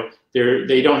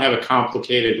 They don't have a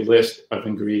complicated list of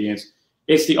ingredients.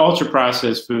 It's the ultra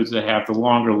processed foods that have the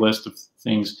longer list of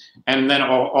things, and then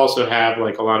also have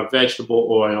like a lot of vegetable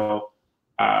oil,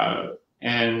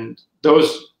 and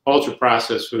those ultra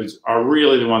processed foods are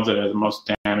really the ones that are the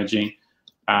most damaging.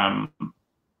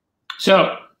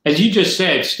 So as you just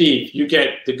said, Steve, you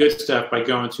get the good stuff by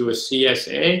going to a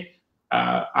CSA.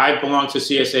 I belonged to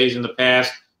CSAs in the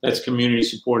past. That's community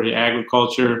supported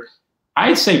agriculture.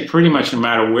 I'd say pretty much no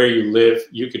matter where you live,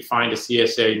 you could find a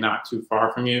CSA not too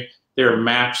far from you. There are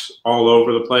maps all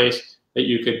over the place that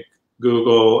you could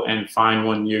Google and find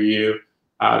one near you.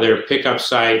 There are pickup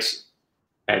sites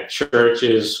at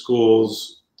churches,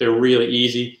 schools. They're really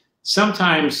easy.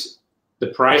 Sometimes the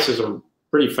prices are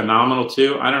pretty phenomenal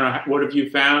too. I don't know. What have you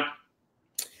found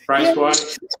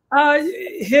price-wise?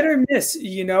 Hit or miss,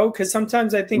 because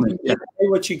sometimes I think you pay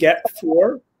what you get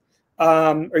for,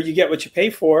 or you get what you pay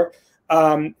for,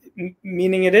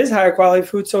 meaning it is higher quality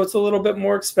food, so it's a little bit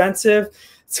more expensive.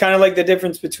 It's kind of like the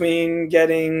difference between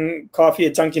getting coffee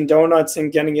at Dunkin' Donuts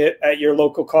and getting it at your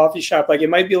local coffee shop. Like, it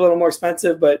might be a little more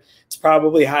expensive, but it's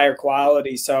probably higher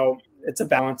quality. So it's a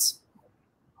balance.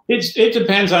 It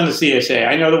depends on the CSA.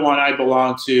 I know the one I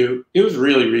belong to, it was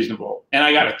really reasonable. And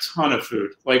I got a ton of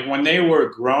food. Like when they were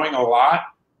growing a lot,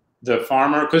 the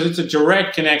farmer, because it's a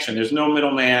direct connection. There's no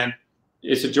middleman.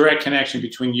 It's a direct connection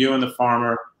between you and the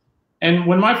farmer. And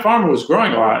when my farmer was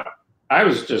growing a lot, I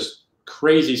was just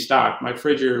crazy stocked. My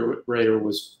refrigerator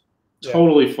was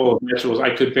totally full of vegetables.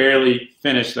 I could barely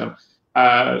finish them.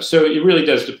 So it really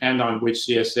does depend on which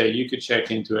CSA. You could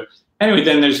check into it. Anyway,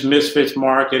 then there's Misfits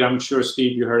Market. I'm sure,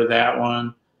 Steve, you heard of that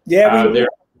one. Yeah, we have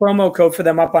a promo code for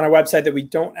them up on our website that we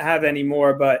don't have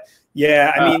anymore. But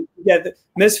the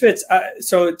Misfits.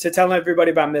 So to tell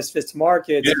everybody about Misfits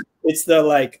Market, it's the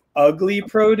like ugly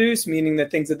produce, meaning the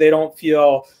things that they don't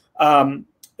feel food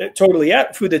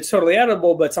that's totally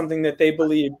edible, but something that they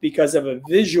believe because of a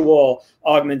visual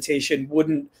augmentation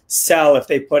wouldn't sell if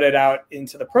they put it out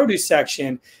into the produce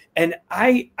section. And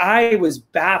I was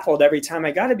baffled every time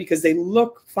I got it because they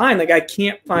look fine. Like I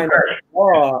can't find a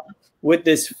flaw with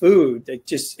this food.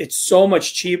 It's so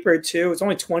much cheaper too. It's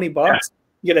only $20.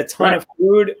 You get a ton of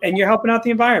food and you're helping out the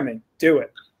environment. Do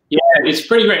it. Yeah, it's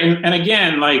pretty great. And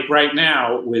again, like right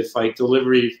now with like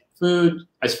delivery food,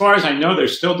 as far as I know, they're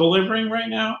still delivering right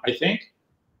now, I think.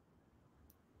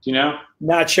 Do you know?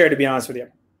 Not sure, to be honest with you.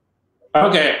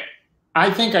 Okay. I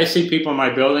think I see people in my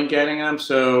building getting them,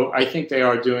 so I think they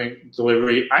are doing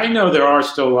delivery. I know there are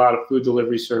still a lot of food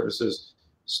delivery services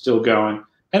still going.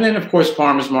 And then, of course,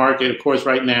 farmers market. Of course,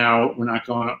 right now we're not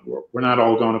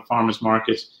all going to farmers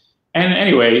markets. And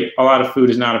anyway, a lot of food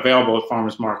is not available at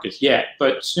farmers markets yet,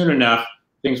 but soon enough,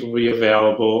 things will be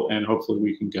available, and hopefully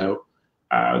we can go.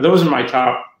 Those are my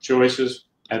top choices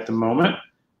at the moment.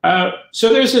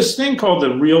 So there's this thing called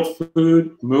the real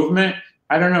food movement.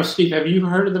 I don't know, Steve, have you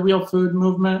heard of the real food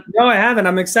movement? No, I haven't.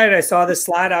 I'm excited. I saw this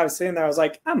slide. I was sitting there. I was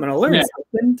like, I'm going to learn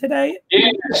something today.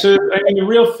 Yeah, so I mean, the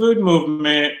real food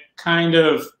movement kind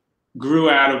of grew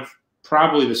out of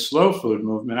probably the slow food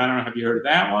movement. I don't know, have you heard of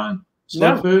that one?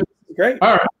 Slow food? Great.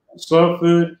 All right, slow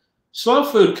food. Slow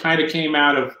food kind of came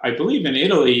out of, I believe, in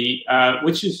Italy,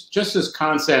 which is just this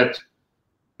concept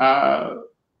of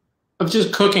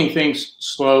just cooking things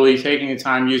slowly, taking the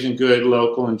time, using good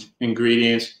local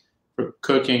ingredients for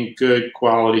cooking good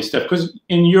quality stuff. Because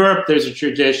in Europe, there's a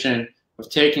tradition of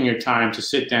taking your time to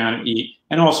sit down and eat,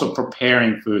 and also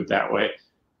preparing food that way.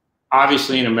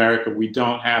 Obviously, in America, we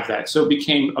don't have that. So it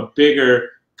became a bigger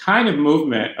kind of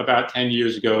movement about 10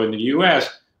 years ago in the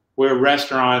US, where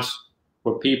restaurants,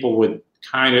 where people would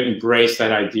kind of embrace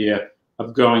that idea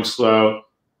of going slow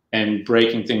and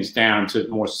breaking things down to a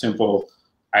more simple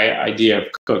idea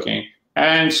of cooking.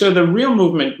 And so the real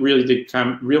movement really did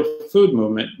come, real food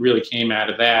movement really came out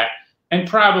of that. And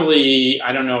probably,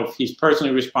 I don't know if he's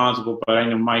personally responsible, but I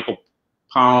know Michael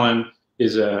Pollan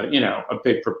is a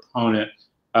big proponent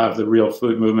of the real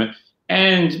food movement.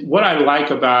 And what I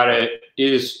like about it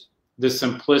is the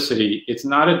simplicity. It's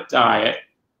not a diet,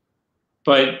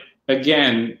 but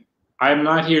again, I'm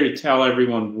not here to tell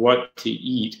everyone what to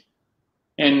eat.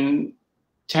 And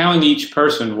telling each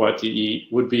person what to eat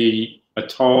would be a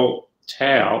tall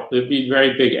tale. It'd be a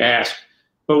very big ask.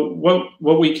 But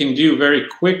what we can do very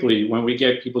quickly when we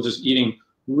get people just eating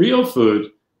real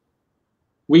food,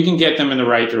 we can get them in the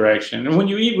right direction. And when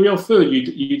you eat real food,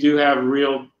 you do have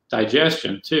real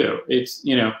digestion too. It's,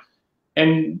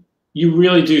 and you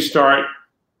really do start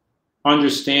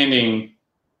understanding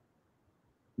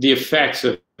the effects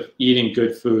of eating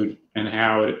good food and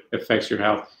how it affects your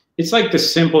health. It's like the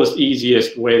simplest,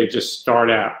 easiest way to just start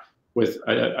out with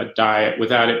a diet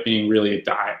without it being really a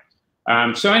diet.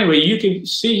 So anyway, you can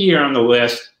see here on the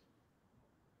list,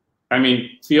 I mean,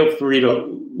 feel free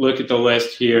to look at the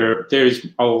list here. There's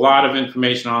a lot of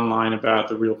information online about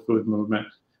the real food movement,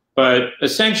 but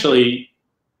essentially,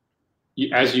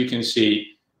 as you can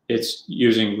see, it's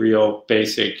using real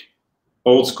basic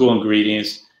old school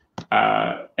ingredients.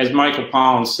 As Michael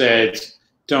Pollan said,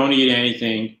 don't eat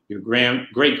anything your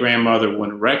great-grandmother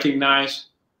wouldn't recognize.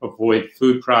 Avoid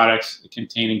food products that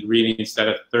contain ingredients that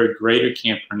a third grader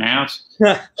can't pronounce.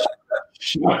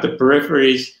 Shop the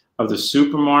peripheries of the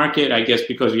supermarket, I guess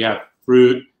because you have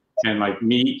fruit and like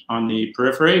meat on the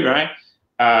periphery, right?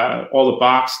 All the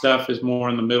box stuff is more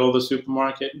in the middle of the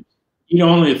supermarket. Eat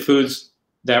only the foods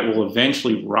that will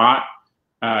eventually rot.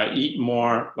 Eat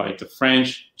more like the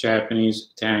French, Japanese,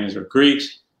 Italians, or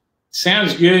Greeks.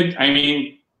 Sounds good. I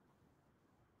mean,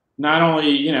 not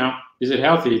only, is it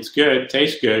healthy, it's good,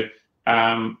 tastes good.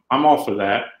 I'm all for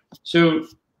that. So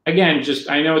again,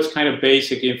 I know it's kind of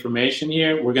basic information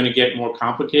here. We're going to get more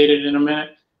complicated in a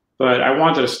minute, but I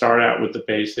wanted to start out with the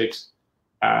basics.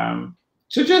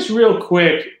 So just real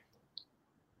quick,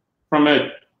 from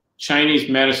a Chinese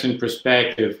medicine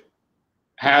perspective,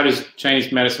 how does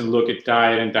Chinese medicine look at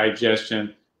diet and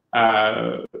digestion?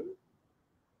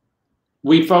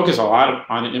 We focus a lot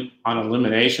on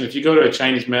elimination. If you go to a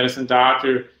Chinese medicine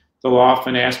doctor, they'll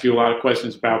often ask you a lot of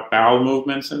questions about bowel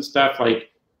movements and stuff. Like,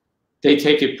 they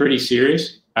take it pretty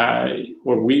serious,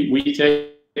 or we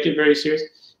take it very serious.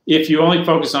 If you only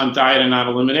focus on diet and not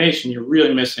elimination, you're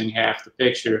really missing half the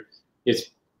picture. It's a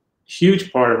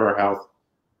huge part of our health.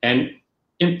 And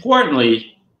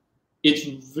importantly,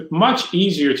 it's much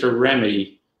easier to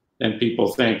remedy than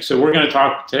people think. So we're going to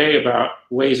talk today about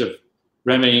ways of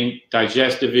remedying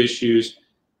digestive issues.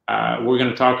 We're going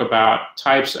to talk about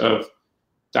types of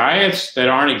diets that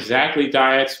aren't exactly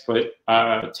diets, but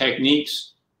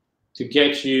techniques to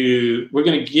get you. We're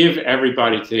going to give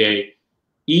everybody today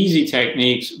easy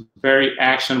techniques, very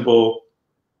actionable,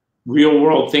 real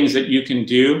world things that you can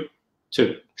do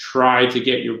to try to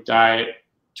get your diet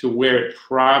to where it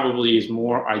probably is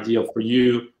more ideal for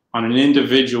you on an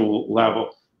individual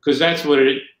level. Because that's what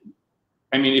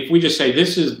if we just say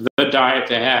this is the diet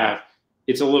to have,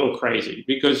 it's a little crazy,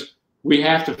 because we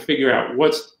have to figure out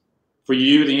what's for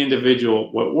you, the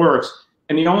individual, what works.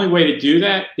 And the only way to do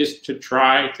that is to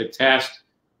try to test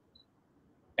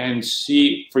and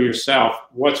see for yourself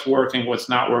what's working, what's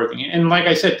not working. And like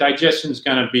I said, digestion is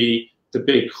going to be the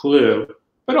big clue,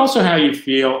 but also how you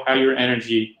feel, how your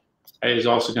energy is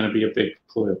also going to be a big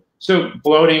clue. So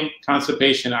bloating,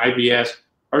 constipation, IBS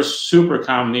are super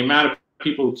common. The amount of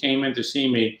people who came in to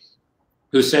see me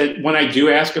who said, when I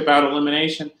do ask about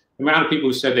elimination, the amount of people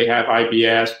who said they have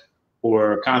IBS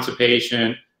or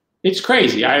constipation, it's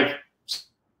crazy. I have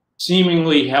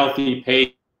seemingly healthy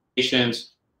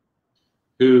patients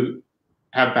who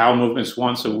have bowel movements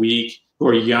once a week, who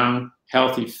are young,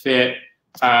 healthy, fit,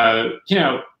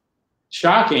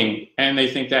 shocking, and they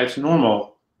think that's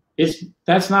normal.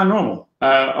 That's not normal.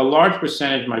 A large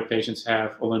percentage of my patients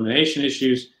have elimination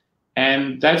issues,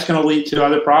 and that's going to lead to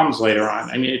other problems later on.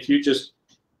 I mean, if you just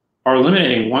are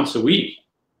eliminating once a week,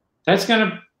 that's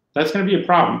going to be a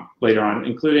problem later on,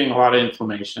 including a lot of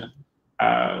inflammation.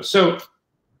 So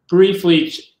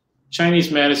briefly,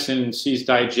 Chinese medicine sees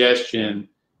digestion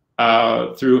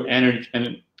through energy,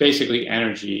 and basically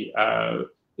energy.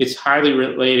 It's highly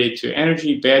related to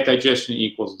energy. Bad digestion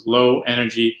equals low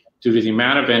energy due to the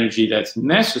amount of energy that's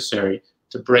necessary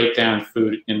to break down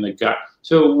food in the gut.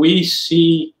 So we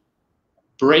see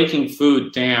breaking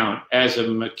food down as a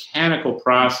mechanical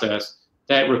process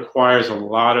that requires a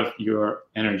lot of your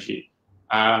energy.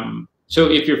 So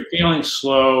if you're feeling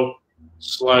slow,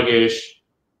 sluggish,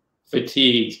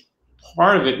 fatigued,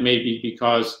 part of it may be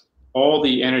because all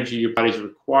the energy your body's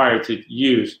required to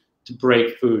use to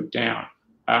break food down.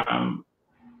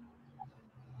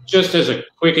 Just as a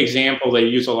quick example, they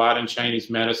use a lot in Chinese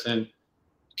medicine.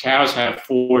 Cows have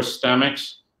 4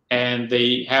 stomachs, and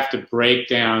they have to break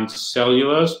down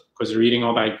cellulose because they're eating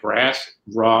all that grass,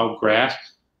 raw grass.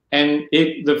 And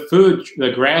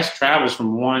the grass travels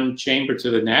from one chamber to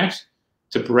the next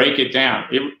to break it down.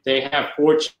 They have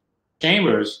 4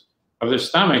 chambers of their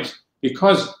stomachs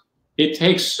because it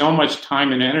takes so much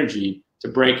time and energy to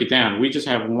break it down. We just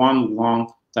have one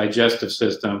long digestive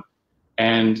system,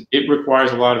 and it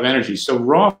requires a lot of energy. So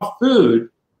raw food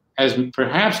has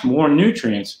perhaps more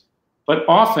nutrients, but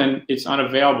often it's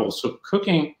unavailable. So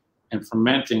cooking and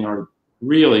fermenting are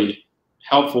really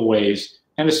helpful ways.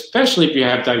 And especially if you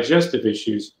have digestive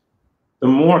issues, the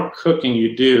more cooking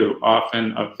you do,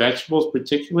 often of vegetables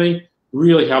particularly,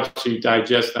 really helps you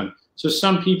digest them. So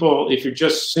some people, if you're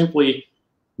just simply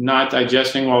not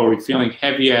digesting well, or you're feeling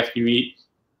heavy after you eat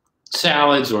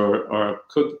salads or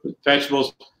cooked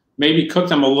vegetables, maybe cook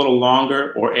them a little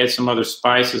longer or add some other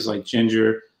spices like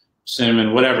ginger,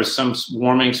 cinnamon, whatever, some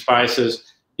warming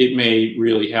spices. It may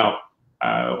really help.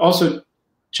 Also,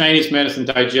 Chinese medicine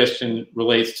digestion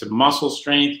relates to muscle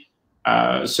strength.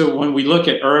 So when we look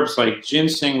at herbs like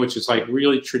ginseng, which is like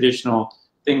really traditional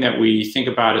thing that we think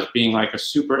about as being like a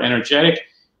super energetic,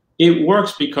 it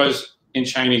works because in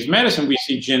Chinese medicine, we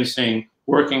see ginseng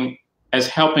working as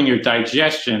helping your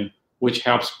digestion, which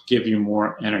helps give you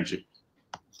more energy.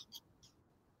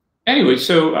 Anyway,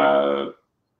 so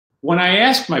when I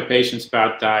ask my patients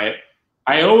about diet,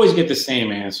 I always get the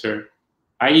same answer.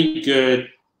 I eat good,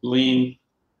 lean,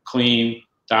 clean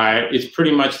diet. It's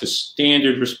pretty much the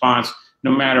standard response,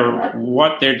 no matter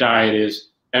what their diet is.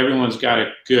 Everyone's got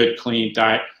a good, clean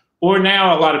diet. Or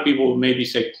now a lot of people maybe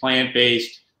say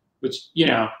plant-based, which,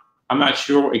 I'm not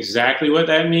sure exactly what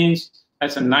that means.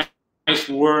 That's a nice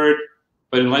word,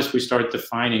 but unless we start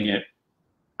defining it,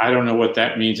 I don't know what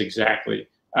that means exactly.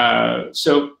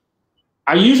 So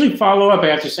I usually follow up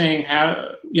after saying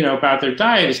how, about their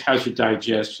diet is how's your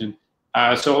digestion.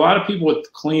 So a lot of people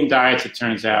with clean diets, it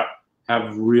turns out,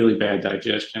 have really bad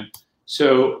digestion.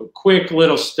 So quick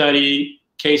little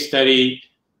case study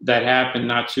that happened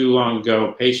not too long ago.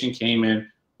 A patient came in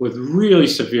with really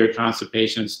severe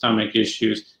constipation and stomach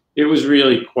issues. It was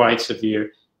really quite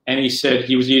severe. And he said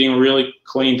he was eating a really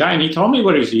clean diet. And he told me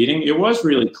what he was eating. It was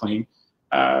really clean,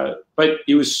 but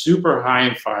it was super high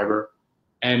in fiber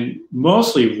and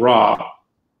mostly raw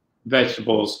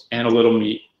vegetables and a little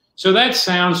meat. So that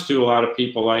sounds to a lot of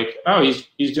people like, oh,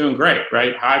 he's doing great,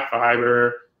 right? High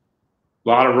fiber, a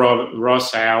lot of raw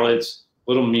salads,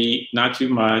 little meat, not too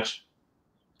much.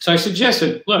 So I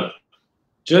suggested, look,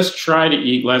 just try to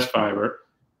eat less fiber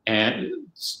and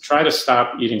try to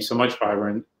stop eating so much fiber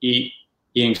and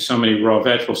eating so many raw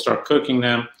vegetables, start cooking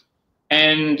them.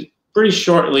 And pretty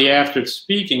shortly after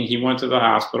speaking, he went to the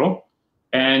hospital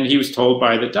and he was told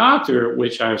by the doctor,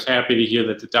 which I was happy to hear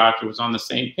that the doctor was on the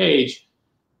same page,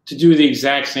 to do the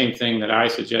exact same thing that I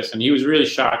suggested. And he was really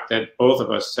shocked that both of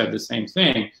us said the same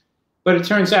thing. But it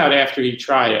turns out after he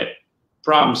tried it,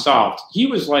 problem solved. He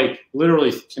was like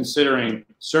literally considering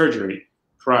surgery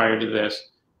prior to this.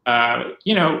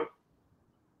 you know,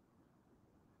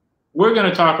 we're going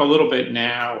to talk a little bit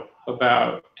now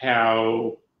about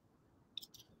how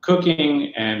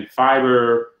cooking and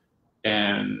fiber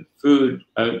and food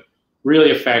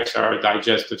really affects our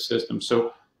digestive system.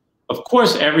 So, of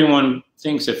course, everyone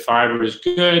thinks that fiber is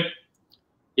good.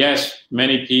 Yes,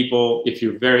 many people, if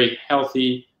you're very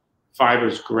healthy, fiber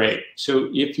is great. So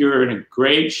if you're in a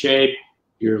great shape,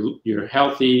 you're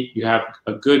healthy, you have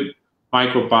a good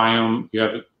microbiome, you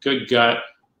have a good gut,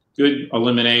 good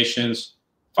eliminations,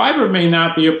 fiber may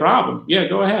not be a problem. Yeah,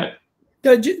 go ahead.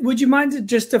 Would you mind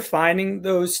just defining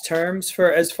those terms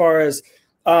for as far as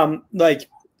like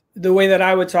the way that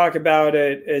I would talk about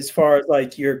it, as far as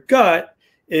like your gut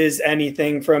is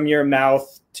anything from your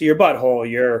mouth to your butthole,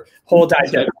 your whole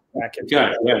digestive tract.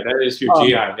 Yeah, that is your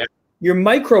GI. Yeah. Your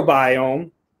microbiome,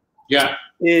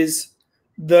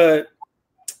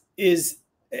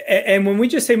 and when we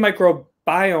just say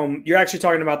microbiome, you're actually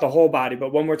talking about the whole body.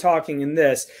 But when we're talking in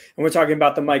this, and we're talking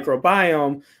about the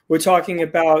microbiome, we're talking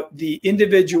about the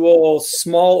individual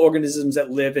small organisms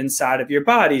that live inside of your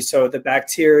body. So the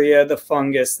bacteria, the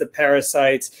fungus, the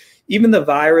parasites, even the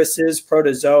viruses,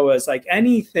 protozoas, like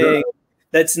anything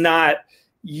that's not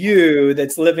you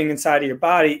that's living inside of your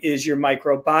body is your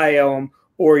microbiome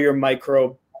or your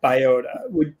microbiota.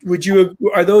 Would you,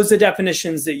 are those the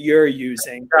definitions that you're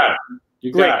using?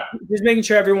 You got it. Just making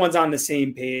sure everyone's on the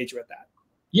same page with that.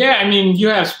 Yeah, I mean, you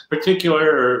have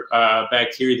particular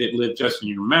bacteria that live just in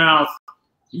your mouth.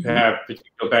 You have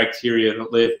particular bacteria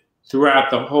that live throughout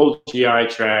the whole GI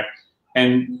tract.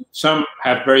 And some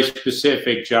have very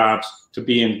specific jobs to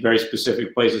be in very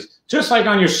specific places. Just like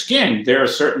on your skin, there are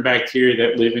certain bacteria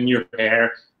that live in your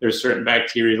hair. There's certain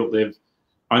bacteria that live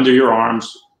under your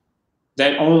arms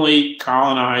that only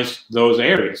colonize those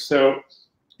areas. So,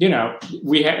 you know,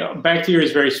 bacteria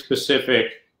is very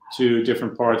specific to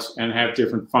different parts and have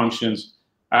different functions.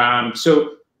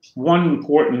 So one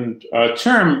important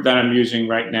term that I'm using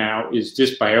right now is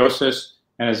dysbiosis.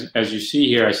 And as you see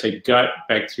here, I say gut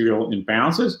bacterial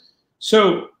imbalances.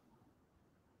 So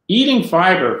eating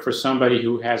fiber for somebody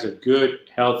who has a good,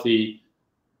 healthy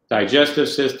digestive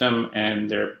system and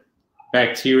their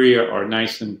bacteria are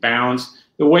nice and balanced,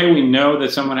 the way we know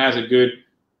that someone has a good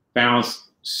balanced,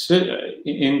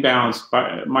 imbalanced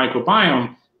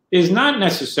microbiome is not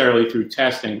necessarily through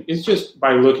testing. It's just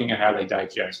by looking at how they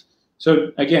digest.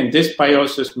 So again,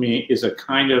 dysbiosis is a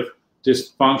kind of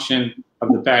dysfunction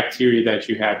of the bacteria that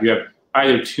you have. You have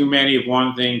either too many of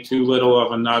one thing, too little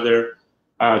of another,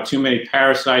 too many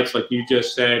parasites, like you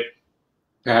just said,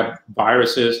 perhaps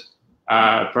viruses,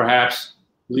 perhaps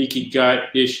leaky gut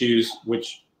issues,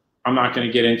 which I'm not going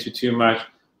to get into too much.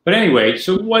 But anyway,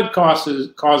 so what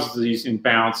causes these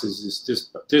imbalances is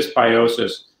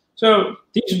dysbiosis. So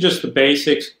these are just the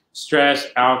basics: stress,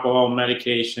 alcohol,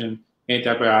 medication,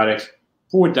 antibiotics,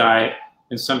 poor diet,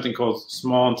 and something called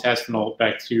small intestinal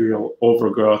bacterial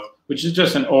overgrowth, which is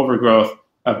just an overgrowth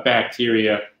of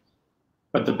bacteria,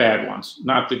 but the bad ones,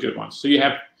 not the good ones. So you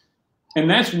have, and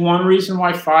that's one reason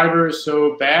why fiber is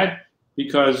so bad,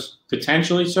 because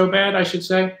potentially so bad, I should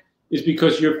say, is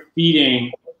because you're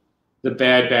feeding the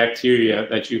bad bacteria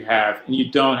that you have, and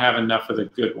you don't have enough of the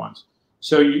good ones.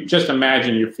 So you just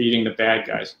imagine you're feeding the bad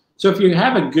guys. So if you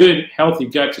have a good, healthy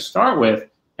gut to start with,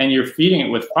 and you're feeding it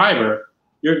with fiber,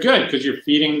 you're good because you're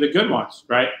feeding the good ones,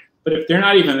 right? But if they're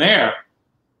not even there,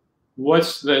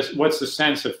 what's the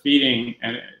sense of feeding?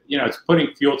 And you know, it's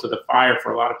putting fuel to the fire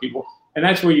for a lot of people. And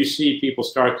that's where you see people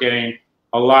start getting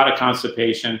a lot of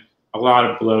constipation, a lot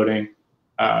of bloating.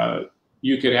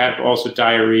 You could have also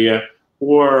diarrhea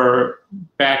or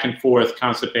back and forth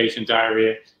constipation,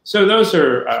 diarrhea. So those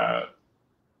are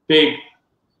big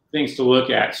things to look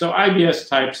at. So IBS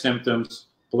type symptoms,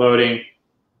 bloating,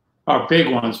 are big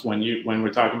ones when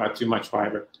we're talking about too much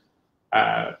fiber.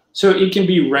 So it can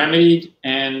be remedied,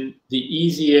 and the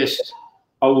easiest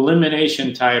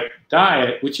elimination type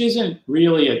diet, which isn't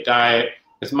really a diet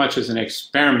as much as an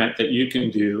experiment that you can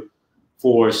do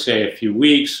for, say, a few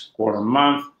weeks or a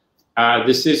month.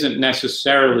 This isn't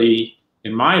necessarily,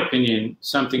 in my opinion,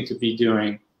 something to be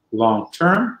doing long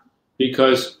term,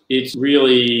 because it's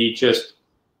really just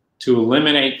to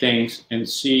eliminate things and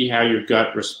see how your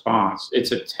gut responds.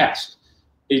 It's a test.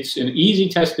 It's an easy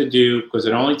test to do because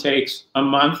it only takes a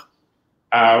month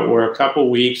or a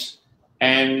couple weeks.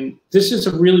 And this is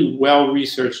a really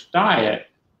well-researched diet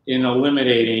in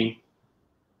eliminating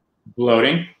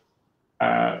bloating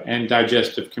and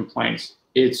digestive complaints.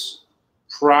 It's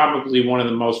probably one of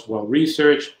the most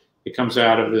well-researched. It comes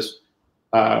out of this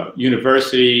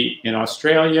university in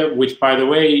Australia, which, by the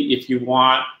way, if you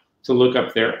want to look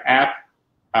up their app,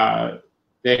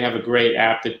 they have a great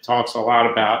app that talks a lot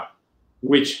about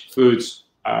which foods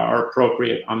are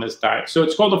appropriate on this diet. So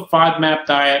it's called a FODMAP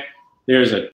diet.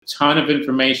 There's a ton of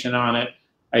information on it.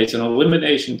 It's an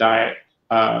elimination diet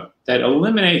that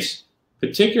eliminates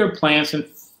particular plants and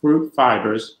fruit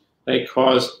fibers that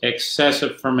cause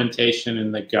excessive fermentation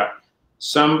in the gut.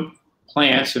 Some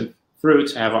plants and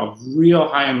fruits have a real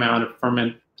high amount of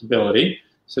fermentability,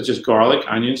 such as garlic,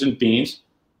 onions, and beans.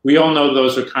 We all know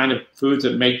those are kind of foods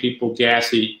that make people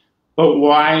gassy. But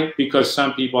why? Because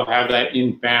some people have that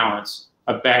imbalance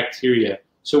of bacteria.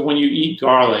 So when you eat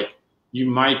garlic, you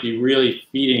might be really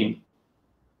feeding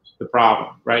the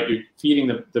problem, right? You're feeding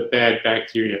the bad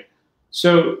bacteria.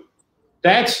 So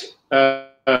that's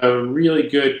a really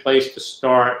good place to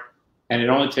start, and it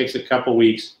only takes a couple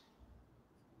weeks.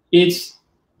 It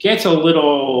gets a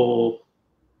little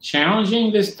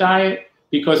challenging, this diet,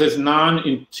 because it's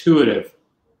non-intuitive.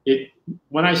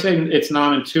 When I say it's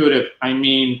non-intuitive, I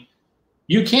mean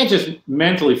you can't just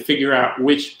mentally figure out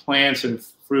which plants and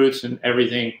fruits and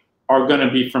everything are going to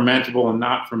be fermentable and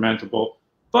not fermentable.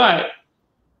 But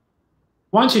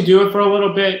once you do it for a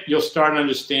little bit, you'll start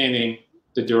understanding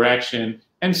the direction.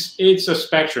 And it's a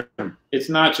spectrum. It's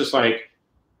not just like,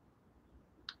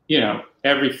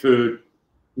 every food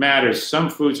matters. Some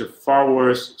foods are far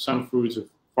worse. Some foods are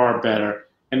far better.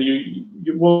 And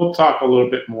we'll talk a little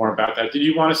bit more about that. Did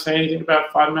you want to say anything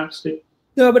about FODMAP, Steve?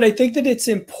 No, but I think that it's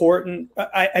important.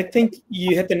 I think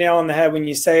you hit the nail on the head when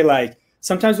you say, like,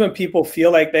 sometimes when people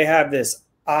feel like they have this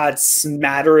odd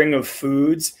smattering of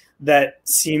foods that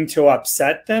seem to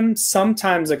upset them,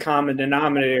 sometimes a common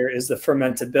denominator is the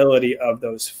fermentability of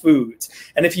those foods.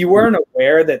 And if you weren't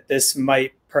aware that this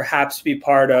might perhaps be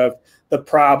part of the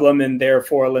problem and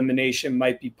therefore elimination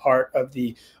might be part of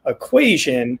the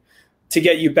equation to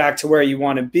get you back to where you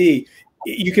want to be,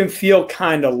 you can feel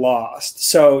kind of lost.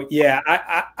 So yeah,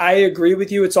 I agree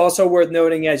with you. It's also worth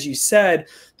noting, as you said,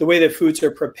 the way that foods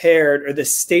are prepared or the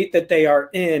state that they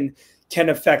are in can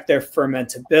affect their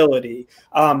fermentability.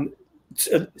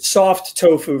 Soft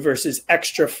tofu versus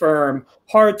extra firm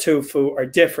hard tofu are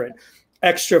different.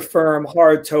 Extra firm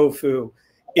hard tofu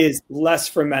is less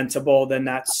fermentable than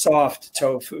that soft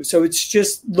tofu. So it's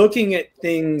just looking at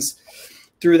things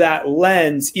through that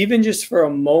lens, even just for a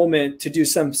moment, to do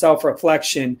some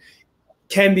self-reflection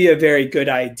can be a very good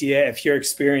idea if you're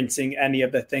experiencing any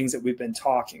of the things that we've been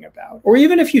talking about. Or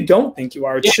even if you don't think you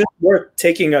are, it's just worth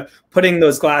putting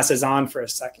those glasses on for a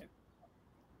second.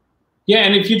 Yeah,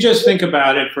 and if you just think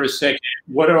about it for a second,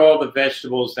 what are all the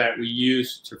vegetables that we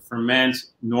use to ferment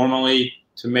normally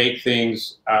to make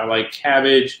things like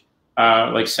cabbage,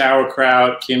 like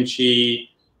sauerkraut, kimchi?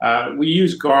 We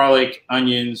use garlic,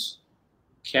 onions,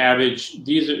 cabbage.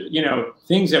 These are,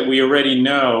 things that we already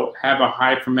know have a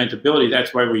high fermentability.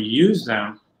 That's why we use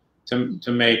them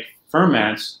to make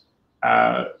ferments.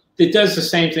 It does the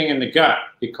same thing in the gut,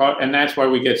 and that's why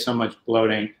we get so much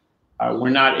bloating.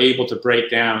 We're not able to break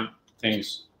down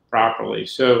things properly.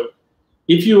 So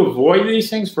if you avoid these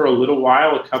things for a little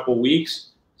while, a couple weeks,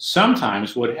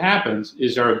 sometimes what happens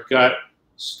is our gut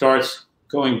starts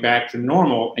going back to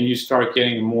normal and you start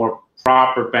getting a more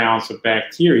proper balance of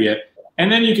bacteria.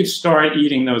 And then you can start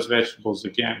eating those vegetables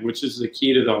again, which is the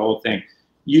key to the whole thing.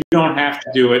 You don't have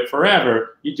to do it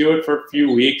forever. You do it for a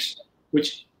few weeks,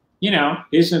 which,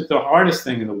 isn't the hardest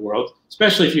thing in the world,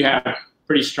 especially if you have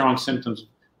pretty strong symptoms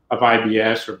of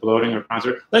IBS or bloating or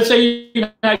constipation. Let's say you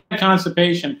had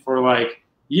constipation for like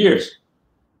years.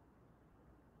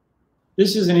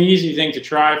 This is an easy thing to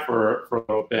try for a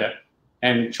little bit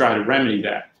and try to remedy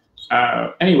that.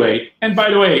 Anyway, and by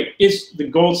the way, it's the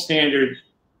gold standard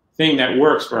thing that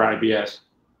works for IBS.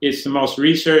 It's the most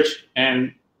researched,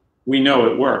 and we know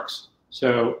it works.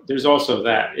 So there's also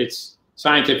that. It's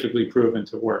scientifically proven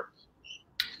to work.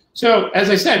 So as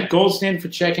I said, gold standard for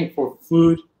checking for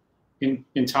food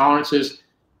intolerances,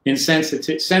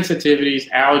 sensitivities,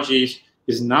 allergies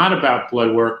is not about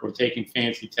blood work or taking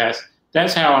fancy tests.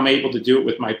 That's how I'm able to do it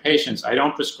with my patients. I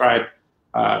don't prescribe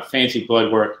fancy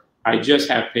blood work. I just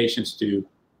have patients do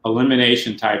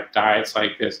elimination type diets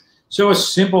like this. So a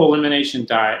simple elimination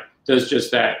diet does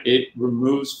just that. It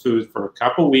removes food for a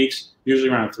couple weeks, usually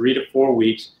around 3 to 4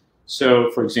 weeks. So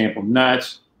for example,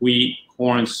 nuts, wheat,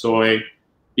 corn, soy,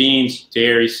 beans,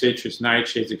 dairy, citrus,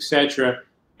 nightshades, etc.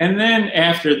 And then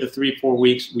after the 3-4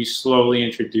 weeks, we slowly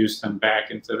introduce them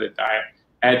back into the diet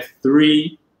at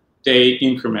 3-day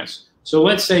increments. So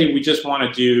let's say we just want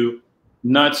to do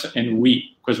nuts and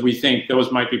wheat because we think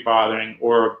those might be bothering,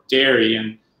 or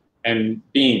dairy and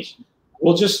beans.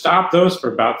 We'll just stop those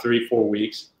for about 3-4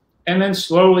 weeks and then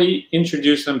slowly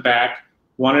introduce them back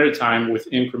one at a time with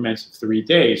increments of 3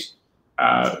 days.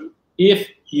 If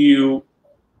you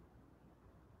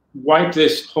wipe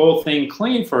this whole thing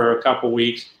clean for a couple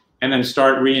weeks and then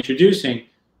start reintroducing,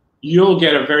 you'll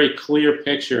get a very clear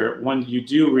picture when you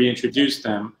do reintroduce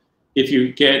them. If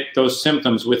you get those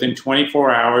symptoms within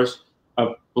 24 hours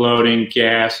of bloating,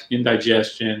 gas,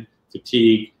 indigestion,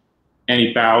 fatigue,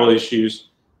 any bowel issues,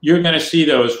 you're going to see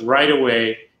those right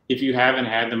away if you haven't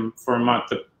had them for a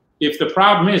month. If the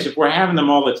problem is, if we're having them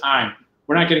all the time,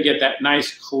 we're not going to get that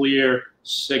nice, clear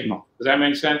signal. Does that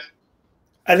make sense?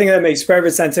 I think that makes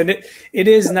perfect sense. And it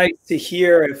is nice to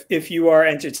hear if you are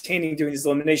entertaining doing these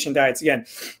elimination diets. Again,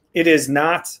 it is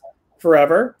not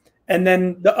forever. And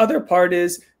then the other part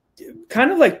is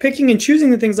kind of like picking and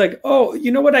choosing the things like, oh,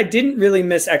 you know what? I didn't really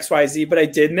miss XYZ, but I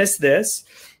did miss this.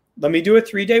 Let me do a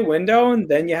 3-day window, and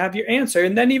then you have your answer.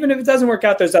 And then even if it doesn't work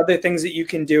out, there's other things that you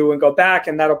can do and go back,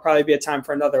 and that'll probably be a time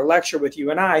for another lecture with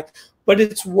you and I. But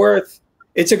it's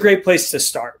a great place to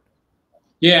start.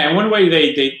 Yeah, and one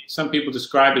way some people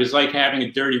describe it is like having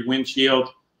a dirty windshield.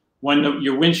 When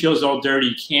your windshield's all dirty,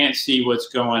 you can't see what's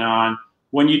going on.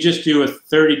 When you just do a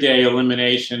 30-day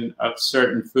elimination of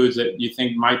certain foods that you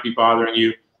think might be bothering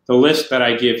you, the list that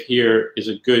I give here is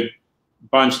a good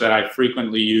bunch that I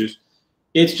frequently use.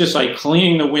 It's just like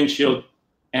cleaning the windshield,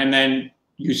 and then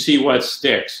you see what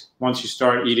sticks once you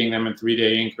start eating them in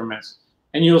 3-day increments.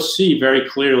 And you'll see very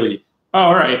clearly, oh,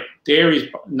 all right,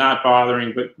 dairy's not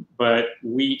bothering, but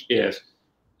wheat is.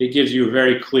 It gives you a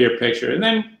very clear picture. And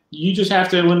then you just have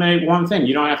to eliminate one thing.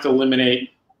 You don't have to eliminate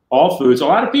all foods. A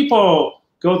lot of people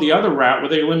go the other route where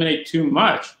they eliminate too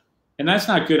much, and that's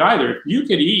not good either. If you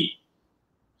could eat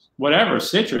whatever,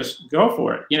 citrus, go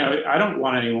for it. You know, I don't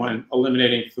want anyone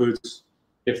eliminating foods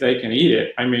if they can eat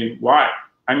it. I mean, why?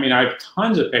 I mean, I have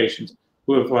tons of patients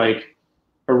who have like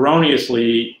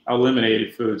erroneously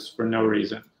eliminated foods for no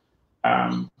reason.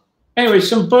 Anyway,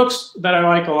 some books that I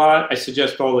like a lot, I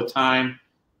suggest all the time.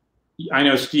 I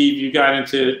know, Steve, you got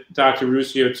into Dr.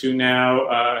 Ruscio too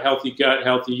now, Healthy Gut,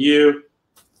 Healthy You.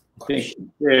 I think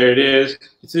there it is.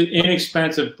 It's an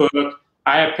inexpensive book.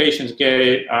 I have patients get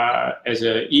it as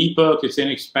an ebook. It's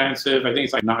inexpensive. I think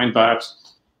it's like $9.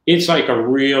 It's like a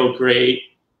real great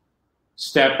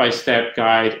step-by-step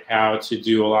guide how to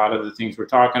do a lot of the things we're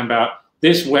talking about.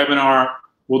 This webinar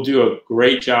will do a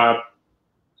great job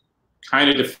kind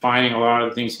of defining a lot of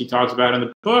the things he talks about in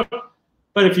the book.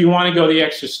 But if you want to go the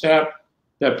extra step,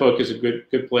 that book is a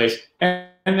good place. And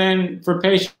then for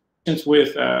patients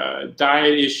with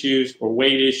diet issues or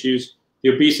weight issues, The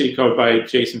Obesity Code by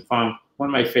Jason Fung, one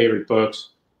of my favorite books.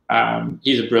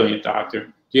 He's a brilliant doctor.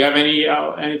 Do you have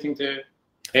anything to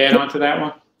add on to that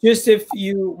one? Just if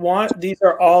you want, these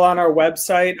are all on our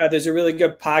website. There's a really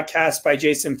good podcast by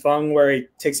Jason Fung where he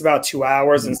takes about 2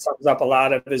 hours and sums up a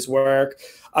lot of his work.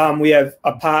 We have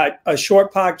a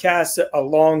short podcast, a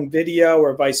long video,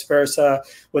 or vice versa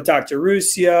with Dr.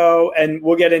 Ruscio, and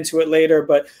we'll get into it later.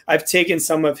 But I've taken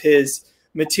some of his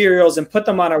materials and put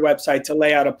them on our website to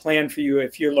lay out a plan for you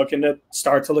if you're looking to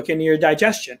start to look into your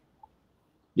digestion.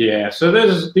 Yeah, so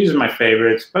these are my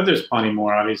favorites, but there's plenty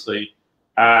more, obviously.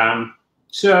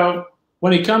 So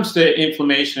when it comes to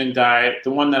inflammation and diet,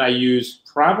 the one that I use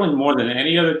probably more than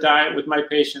any other diet with my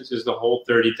patients is the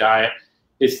Whole30 diet.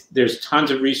 There's tons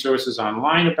of resources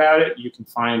online about it. You can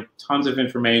find tons of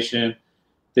information.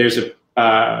 There's plenty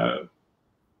of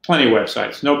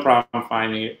websites, no problem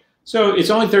finding it. So it's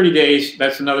only 30 days.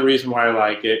 That's another reason why I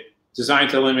like it.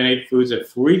 Designed to eliminate foods that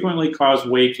frequently cause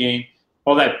weight gain,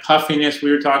 all that puffiness we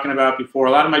were talking about before.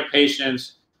 A lot of my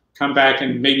patients come back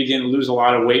and maybe didn't lose a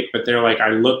lot of weight, but they're like, I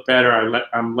look better,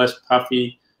 I'm less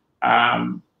puffy.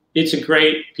 It's a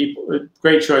great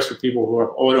choice for people who have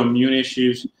autoimmune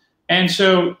issues. And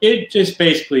so it just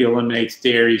basically eliminates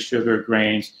dairy, sugar,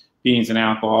 grains, beans, and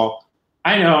alcohol.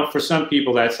 I know for some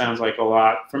people that sounds like a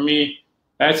lot. For me,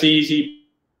 that's easy,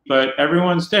 but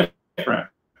everyone's different.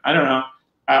 I don't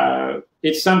know.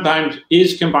 It sometimes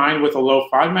is combined with a low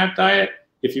FODMAP diet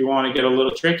if you want to get a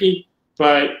little tricky.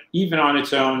 But even on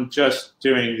its own, just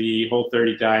doing the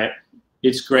Whole30 diet,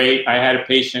 it's great. I had a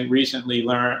patient recently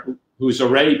who's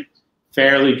already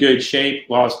fairly good shape,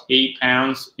 lost 8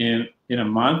 pounds in a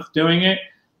month doing it.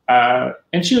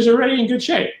 And she was already in good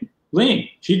shape, lean.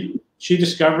 She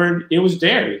discovered it was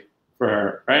dairy for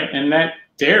her, right? And that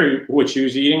dairy, which she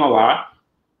was eating a lot,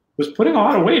 was putting a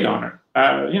lot of weight on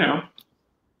her.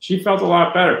 She felt a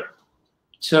lot better.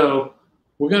 So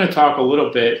we're going to talk a little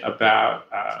bit about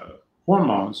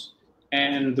hormones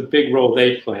and the big role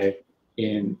they play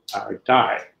in our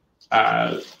diet.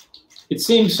 It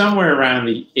seems somewhere around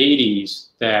the 80s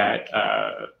that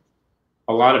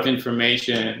a lot of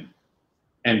information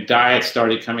and diets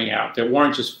started coming out that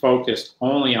weren't just focused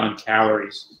only on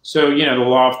calories. So, the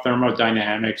law of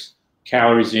thermodynamics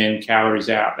calories in, calories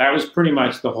out. That was pretty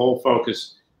much the whole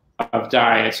focus of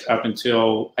diets up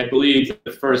until, I believe,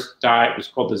 the first diet was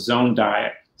called the Zone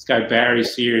Diet. This guy, Barry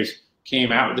Sears,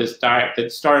 came out with this diet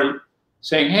that started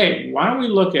saying, hey, why don't we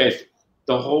look at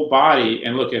the whole body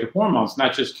and look at hormones,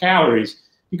 not just calories?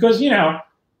 Because,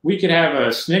 we could have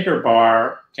a Snicker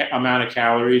bar amount of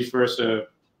calories versus a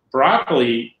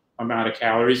broccoli amount of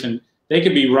calories, and they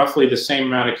could be roughly the same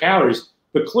amount of calories,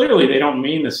 but clearly they don't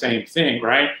mean the same thing,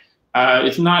 right?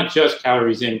 It's not just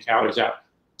calories in, calories out.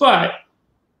 But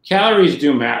calories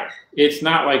do matter. It's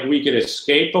not like we could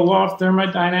escape the law of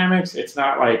thermodynamics. It's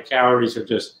not like calories are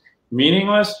just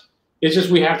meaningless. It's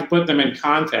just we have to put them in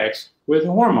context with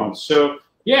hormones. So,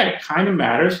 yeah, it kind of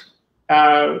matters.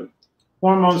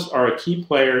 Hormones are a key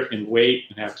player in weight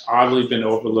and have oddly been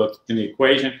overlooked in the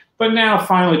equation. But now,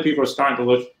 finally, people are starting to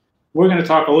look. We're going to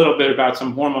talk a little bit about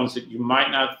some hormones that you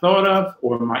might not have thought of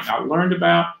or might not learned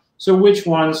about. So which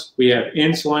ones? We have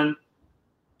insulin.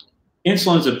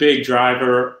 Insulin's a big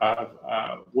driver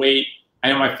of weight. I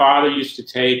know my father used to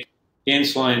take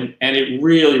insulin, and it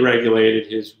really regulated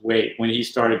his weight. When he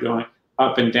started going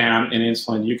up and down in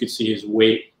insulin, you could see his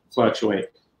weight fluctuate.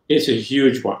 It's a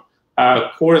huge one.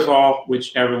 Cortisol,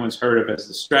 which everyone's heard of as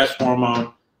the stress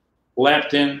hormone.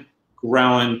 Leptin,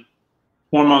 ghrelin,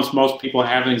 hormones most people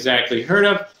haven't exactly heard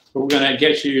of, but we're going to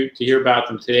get you to hear about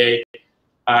them today.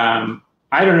 I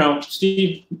don't know,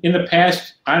 Steve, in the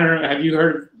past, I don't know, have you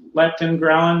heard of leptin,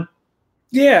 ghrelin?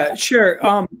 Yeah, sure.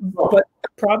 But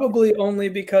probably only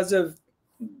because of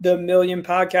the million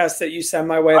podcasts that you send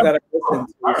my way that I listened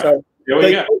to. Right. So, Here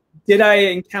we go. Did I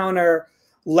encounter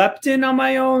leptin on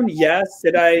my own? Yes.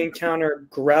 Did I encounter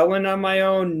ghrelin on my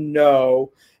own?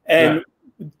 No. And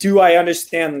do I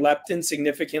understand leptin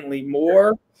significantly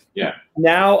more? Yeah.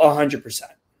 Now, 100%.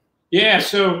 Yeah,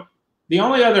 so the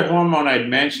only other hormone I'd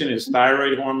mention is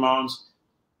thyroid hormones.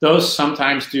 Those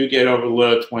sometimes do get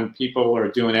overlooked when people are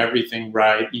doing everything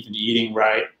right, even eating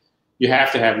right. You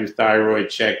have to have your thyroid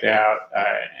checked out.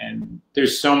 And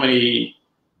there's so many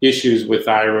issues with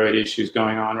thyroid issues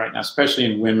going on right now, especially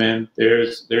in women.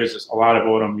 There's a lot of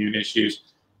autoimmune issues.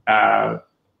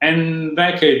 And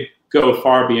that could go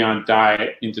far beyond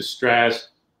diet into stress,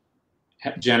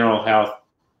 general health.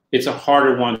 It's a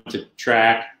harder one to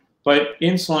track. But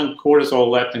insulin, cortisol,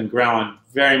 leptin, ghrelin,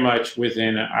 very much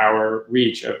within our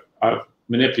reach of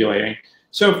manipulating.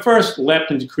 So first,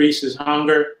 leptin decreases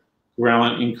hunger,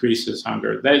 ghrelin increases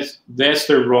hunger. That's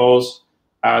their roles.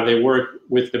 They work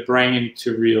with the brain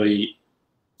to really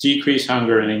decrease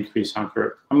hunger and increase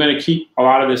hunger. I'm going to keep a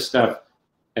lot of this stuff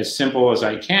as simple as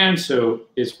I can, so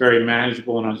it's very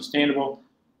manageable and understandable.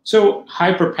 So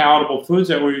hyperpalatable foods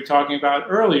that we were talking about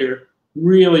earlier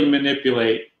really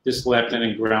manipulate this leptin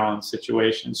and ghrelin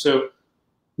situation. So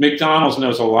McDonald's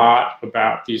knows a lot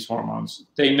about these hormones.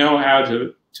 They know how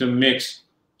to mix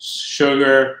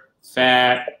sugar,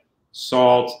 fat,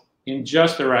 salt in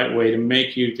just the right way to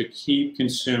make you to keep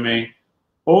consuming,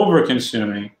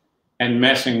 over-consuming, and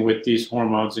messing with these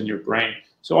hormones in your brain.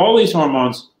 So all these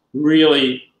hormones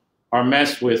really are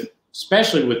messed with,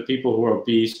 especially with people who are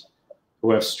obese,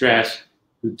 who have stress,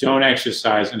 who don't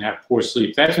exercise, and have poor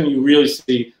sleep. That's when you really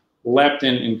see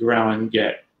leptin and ghrelin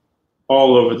get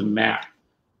all over the map.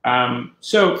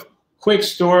 So quick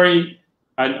story.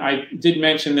 I did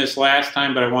mention this last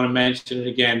time, but I want to mention it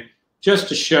again just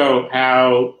to show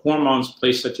how hormones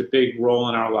play such a big role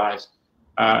in our lives.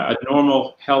 A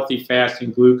normal, healthy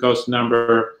fasting glucose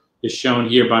number is shown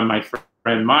here by my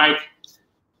friend Mike.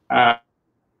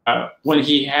 When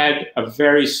he had a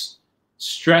very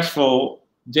stressful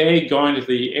day going to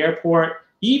the airport,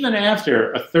 even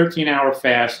after a 13-hour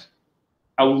fast,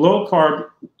 a low-carb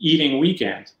eating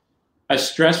weekend, a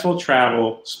stressful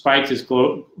travel spiked his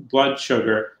blood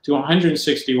sugar to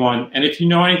 161. And if you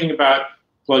know anything about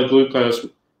blood glucose,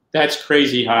 that's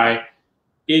crazy high.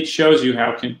 It shows you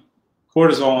how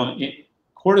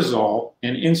cortisol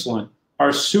and insulin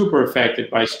are super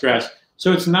affected by stress.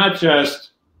 So it's not just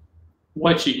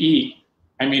what you eat.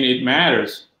 I mean, it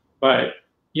matters, but,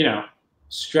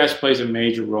 stress plays a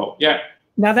major role. Yeah.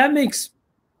 Now that makes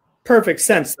perfect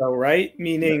sense though, right?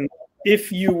 Meaning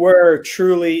if you were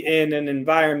truly in an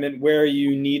environment where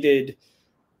you needed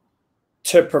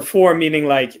to perform, meaning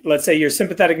like, let's say your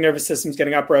sympathetic nervous system's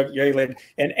getting upregulated,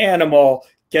 an animal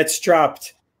gets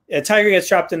dropped, a tiger gets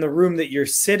dropped in the room that you're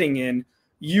sitting in,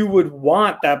 you would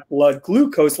want that blood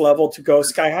glucose level to go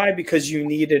sky high because you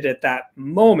need it at that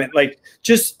moment. Like,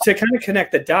 just to kind of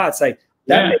connect the dots, like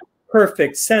that makes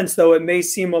perfect sense, though it may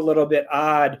seem a little bit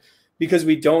odd because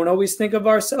we don't always think of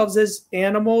ourselves as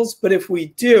animals. But if we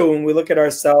do, and we look at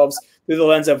ourselves through the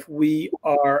lens of we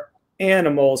are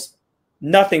animals,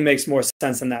 nothing makes more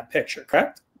sense in that picture,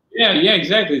 correct? Yeah,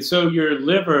 exactly. So your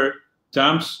liver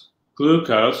dumps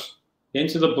glucose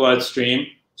into the bloodstream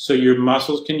so your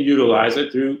muscles can utilize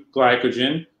it through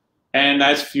glycogen, and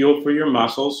that's fuel for your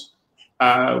muscles.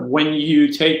 When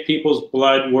you take people's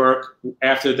blood work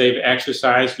after they've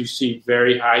exercised, you see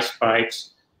very high spikes.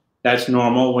 That's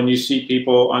normal. When you see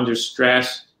people under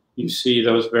stress, you see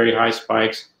those very high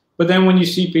spikes. But then when you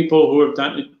see people who have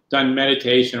done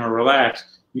meditation or relaxed,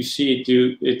 you see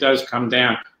it does come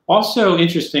down. Also,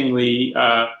 interestingly,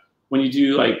 when you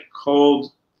do like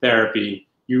cold therapy,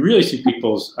 you really see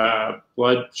people's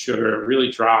blood sugar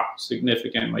really drop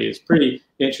significantly. It's pretty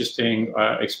interesting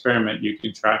experiment you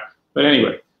can try. But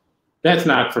anyway, that's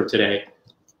not for today.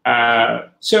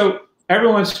 So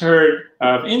everyone's heard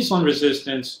of insulin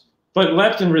resistance, but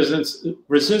leptin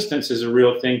resistance is a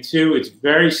real thing too. It's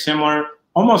very similar,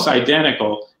 almost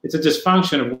identical. It's a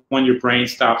dysfunction of when your brain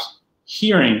stops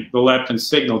hearing the leptin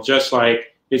signal, just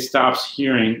like it stops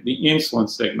hearing the insulin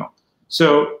signal.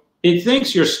 So it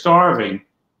thinks you're starving,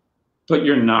 but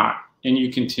you're not, and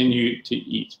you continue to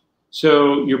eat.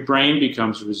 So your brain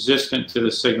becomes resistant to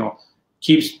the signal,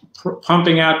 keeps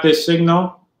pumping out this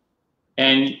signal,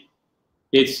 and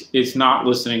it's not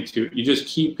listening to it. You just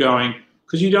keep going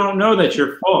because you don't know that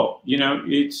you're full. You know,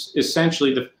 it's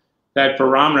essentially that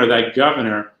barometer, that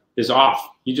governor is off.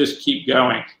 You just keep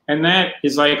going. And that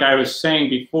is, like I was saying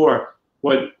before,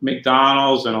 what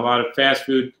McDonald's and a lot of fast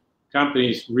food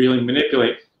companies really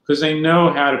manipulate, because they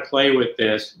know how to play with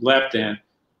this leptin,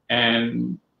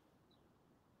 and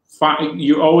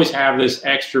you always have this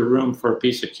extra room for a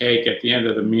piece of cake at the end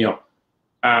of the meal.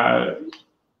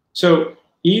 So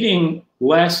eating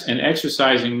less and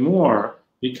exercising more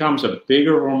becomes a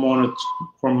bigger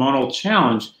hormonal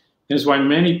challenge, and is why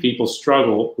many people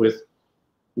struggle with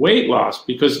weight loss,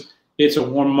 because it's a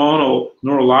hormonal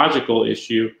neurological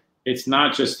issue. It's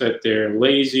not just that they're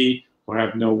lazy or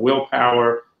have no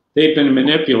willpower. They've been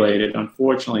manipulated,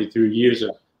 unfortunately, through years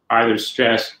of either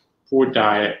stress, poor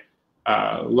diet,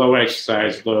 low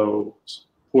exercise,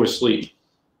 poor sleep.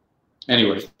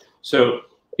 Anyway, so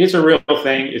it's a real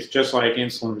thing. It's just like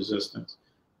insulin resistance.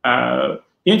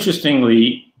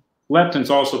 Interestingly, leptins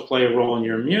also play a role in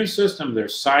your immune system. They're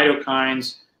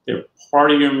cytokines. They're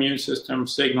part of your immune system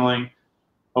signaling.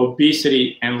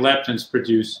 Obesity and leptins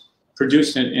produced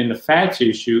in the fat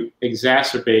tissue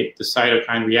exacerbate the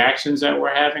cytokine reactions that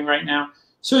we're having right now.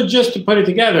 So just to put it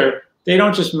together, they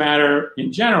don't just matter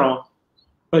in general,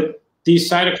 but these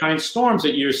cytokine storms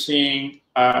that you're seeing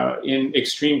in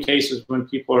extreme cases when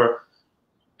people are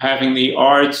having the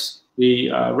ARDS, the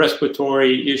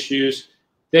respiratory issues,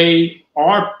 they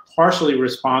are partially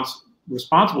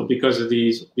responsible because of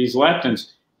these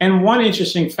leptins. And one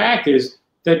interesting fact is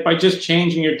that by just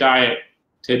changing your diet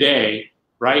today,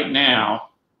 right now,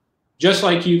 just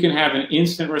like you can have an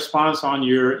instant response on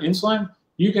your insulin,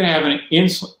 you can have an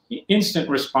instant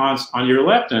response on your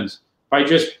leptins by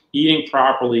just eating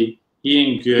properly,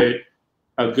 eating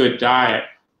a good diet.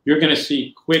 You're going to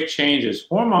see quick changes.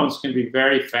 Hormones can be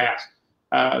very fast.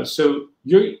 So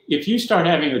if you start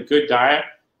having a good diet,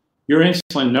 your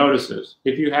insulin notices.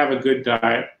 If you have a good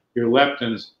diet, your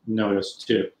leptins notice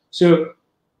too. So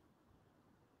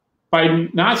by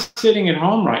not sitting at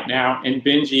home right now and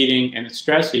binge eating and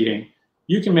stress eating,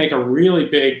 you can make a really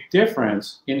big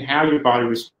difference in how your body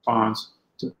responds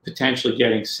to potentially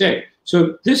getting sick.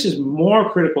 So this is more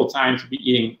critical time to be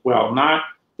eating well, not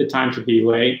the time to be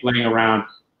laying around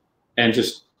and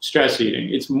just stress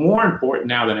eating. It's more important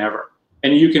now than ever.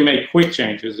 And you can make quick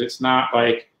changes. It's not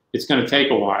like it's going to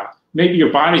take a while. Maybe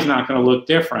your body's not going to look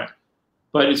different,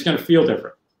 but it's going to feel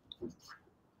different.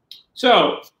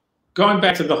 So going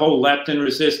back to the whole leptin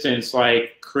resistance,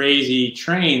 like crazy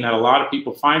train that a lot of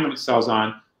people find themselves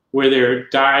on, where they're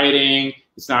dieting,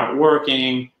 it's not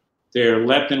working, they're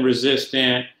leptin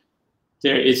resistant,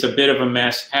 it's a bit of a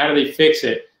mess. How do they fix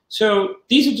it? So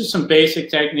these are just some basic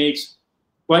techniques.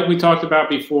 Like we talked about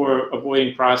before,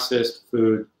 avoiding processed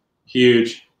food,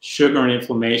 huge. Sugar and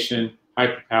inflammation,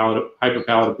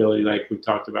 hyperpalatability, like we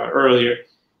talked about earlier.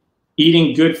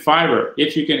 Eating good fiber,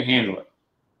 if you can handle it.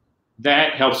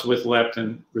 That helps with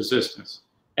leptin resistance.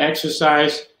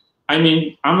 Exercise, I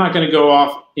mean, I'm not going to go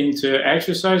off into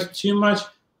exercise too much,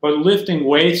 but lifting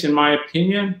weights, in my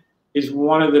opinion, is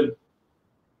one of the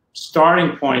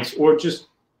starting points, or just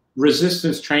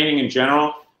resistance training in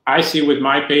general. I see with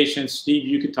my patients, Steve,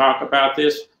 you could talk about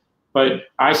this, but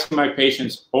I see my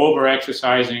patients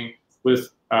over-exercising with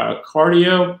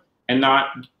cardio and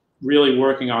not really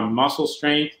working on muscle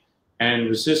strength and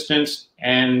resistance,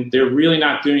 and they're really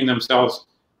not doing themselves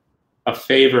a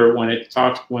favor when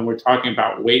we're talking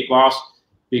about weight loss.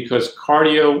 because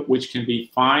cardio, which can be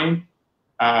fine,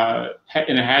 and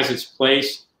it has its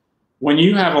place, when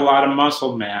you have a lot of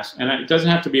muscle mass, and it doesn't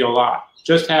have to be a lot,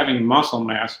 just having muscle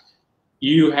mass,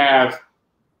 you have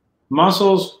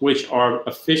muscles which are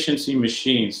efficiency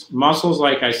machines. Muscles,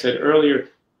 like I said earlier,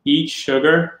 eat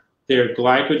sugar. They're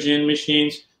glycogen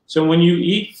machines. So when you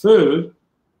eat food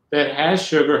that has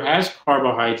sugar, has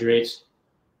carbohydrates,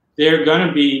 they're going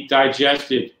to be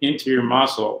digested into your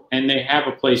muscle, and they have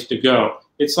a place to go.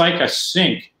 It's like a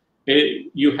sink.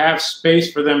 You have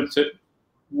space for them to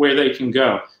where they can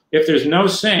go. If there's no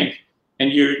sink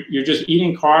and you're just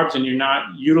eating carbs and you're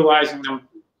not utilizing them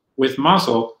with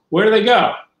muscle, where do they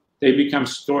go? They become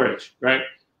storage, right?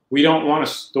 We don't want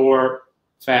to store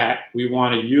fat. We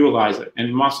want to utilize it.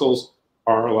 And muscles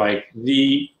are like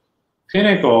the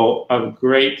pinnacle of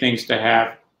great things to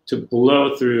have to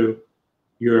blow through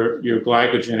your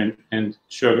glycogen and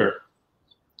sugar.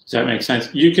 Does that make sense?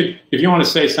 You could, if you want to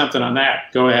say something on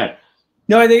that, go ahead.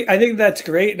 No, I think that's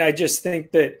great. And I just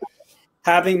think that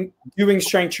doing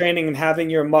strength training and having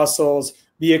your muscles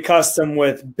be accustomed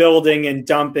with building and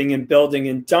dumping and building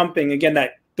and dumping, again,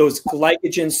 that those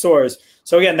glycogen stores.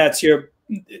 So again,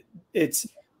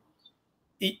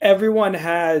 everyone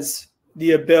has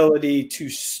the ability to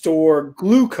store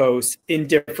glucose in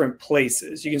different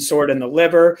places. You can store it in the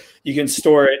liver, you can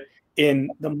store it in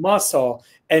the muscle,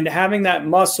 and having that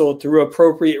muscle through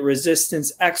appropriate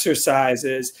resistance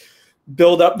exercises,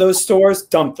 build up those stores,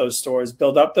 dump those stores,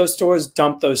 build up those stores,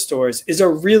 dump those stores, is a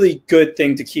really good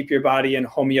thing to keep your body in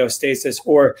homeostasis,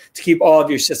 or to keep all of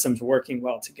your systems working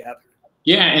well together.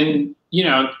 Yeah, and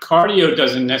cardio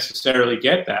doesn't necessarily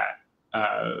get that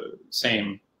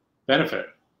same benefit.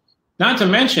 Not to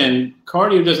mention,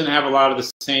 cardio doesn't have a lot of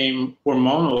the same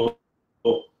hormonal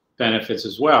benefits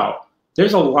as well.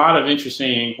 There's a lot of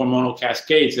interesting hormonal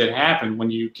cascades that happen when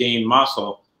you gain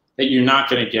muscle that you're not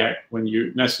going to get when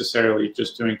you're necessarily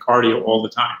just doing cardio all the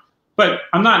time. But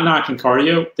I'm not knocking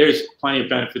cardio. There's plenty of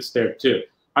benefits there too.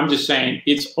 I'm just saying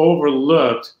it's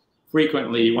overlooked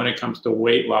frequently when it comes to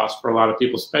weight loss for a lot of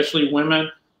people, especially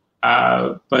women.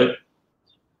 But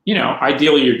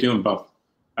ideally you're doing both.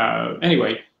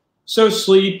 Anyway, so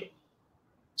sleep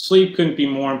couldn't be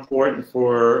more important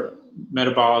for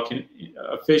metabolic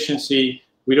efficiency.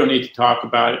 We don't need to talk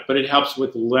about it, but it helps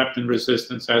with leptin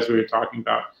resistance, as we were talking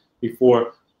about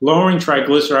before. Lowering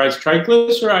triglycerides.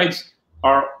 Triglycerides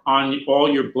are on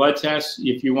all your blood tests.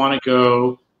 If you want to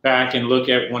go back and look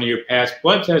at one of your past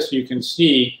blood tests, you can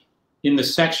see in the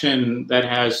section that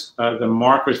has the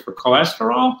markers for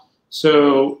cholesterol.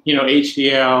 So,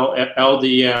 HDL,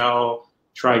 LDL,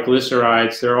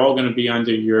 triglycerides, they're all going to be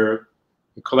under your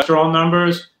cholesterol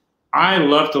numbers. I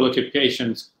love to look at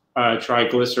patients'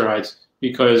 triglycerides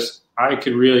because I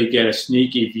could really get a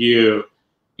sneaky view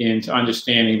into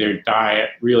understanding their diet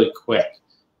really quick.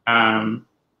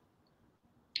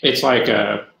 It's like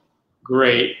a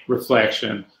great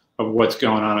reflection of what's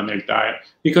going on in their diet,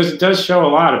 because it does show a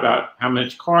lot about how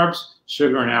much carbs,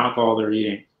 sugar, and alcohol they're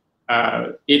eating.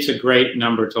 It's a great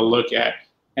number to look at.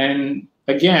 And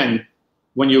again,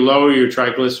 when you lower your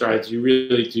triglycerides, you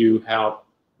really do help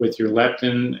with your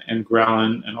leptin and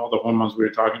ghrelin and all the hormones we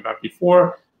were talking about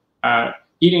before.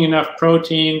 Eating enough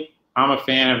protein. I'm a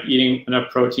fan of eating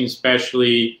enough protein,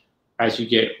 especially as you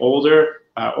get older.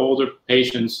 Older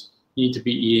patients need to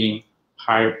be eating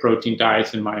higher protein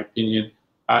diets, in my opinion.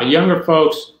 Younger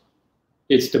folks,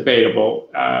 it's debatable.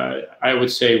 I would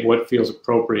say what feels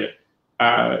appropriate.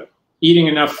 Eating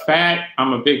enough fat.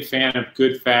 I'm a big fan of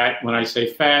good fat. When I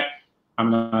say fat,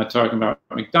 I'm not talking about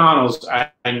McDonald's.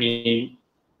 I mean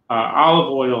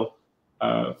olive oil,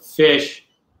 fish,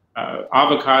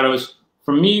 avocados.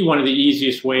 For me, one of the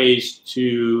easiest ways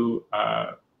to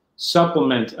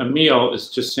supplement a meal is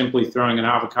just simply throwing an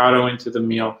avocado into the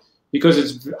meal, because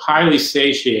it's highly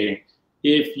satiating.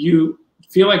 If you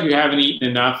feel like you haven't eaten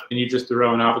enough and you just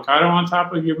throw an avocado on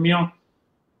top of your meal,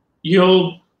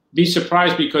 you'll be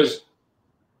surprised, because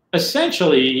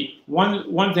essentially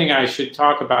one thing I should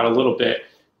talk about a little bit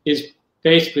is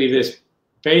basically this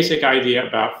basic idea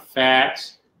about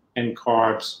fats and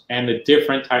carbs and the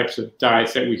different types of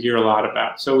diets that we hear a lot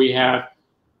about. So we have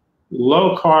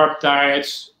low carb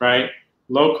diets, right?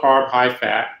 Low carb, high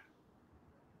fat,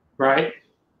 right?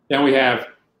 Then we have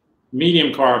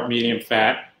medium carb, medium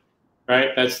fat,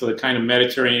 right? That's the kind of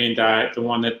Mediterranean diet, the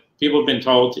one that people have been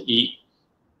told to eat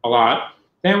a lot.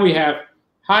 Then we have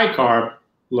high carb,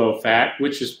 low fat,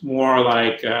 which is more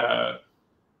like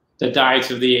the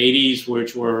diets of the 80s,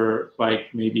 which were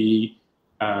like maybe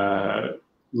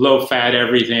low fat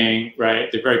everything, right?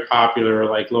 They're very popular,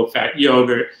 like low fat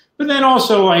yogurt, but then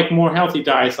also like more healthy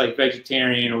diets like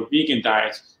vegetarian or vegan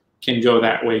diets. can go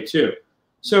that way too.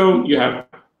 So you have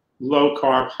low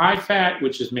carb, high fat,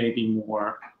 which is maybe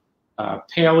more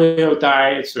paleo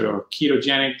diets or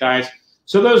ketogenic diets.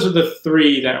 So those are the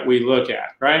three that we look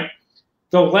at, right?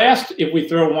 The last, if we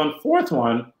throw one fourth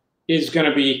one, is going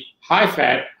to be high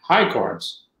fat, high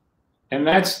carbs. And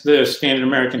that's the standard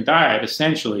American diet,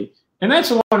 essentially. And that's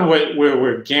the one where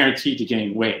we're guaranteed to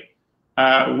gain weight.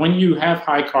 When you have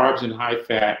high carbs and high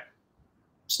fat,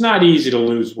 it's not easy to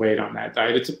lose weight on that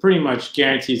diet. It's a pretty much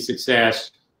guaranteed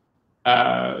success,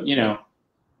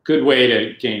 good way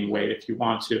to gain weight if you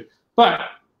want to. But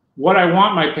what I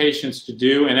want my patients to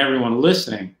do, and everyone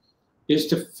listening, is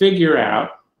to figure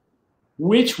out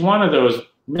which one of those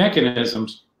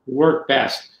mechanisms work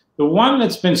best. The one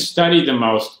that's been studied the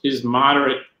most is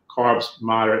moderate carbs,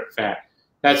 moderate fat.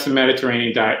 That's the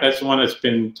Mediterranean diet. That's the one that's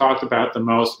been talked about the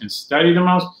most and studied the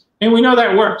most. And we know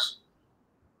that works.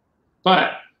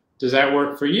 But does that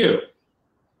work for you?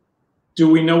 Do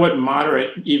we know what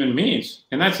moderate even means?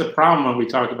 And that's the problem when we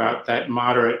talk about that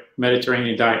moderate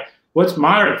Mediterranean diet. What's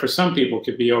moderate for some people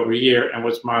could be over here, and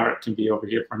what's moderate can be over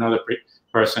here for another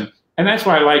person. And that's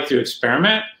why I like to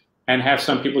experiment and have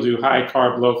some people do high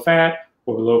carb, low fat,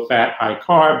 or low fat, high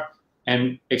carb,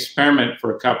 and experiment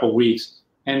for a couple weeks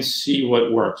and see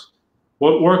what works.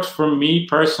 What works for me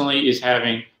personally is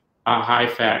having a high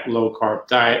fat, low carb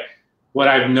diet. What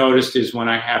I've noticed is when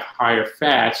I have higher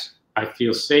fats, I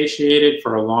feel satiated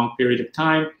for a long period of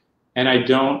time, and I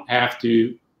don't have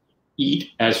to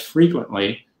eat as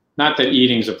frequently. Not that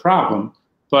eating is a problem,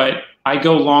 but I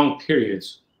go long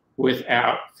periods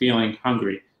without feeling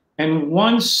hungry. And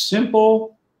one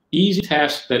simple, easy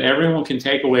test that everyone can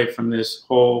take away from this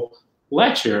whole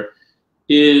lecture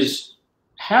is,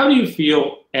 how do you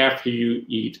feel after you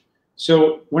eat?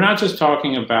 So we're not just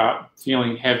talking about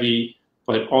feeling heavy,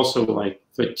 but also like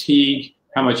fatigue,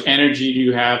 how much energy do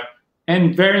you have?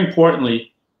 And very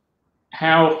importantly,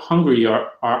 how hungry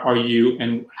are you,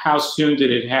 and how soon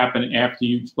did it happen after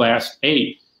you last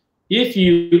ate? If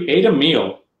you ate a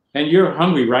meal and you're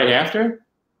hungry right after,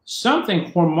 something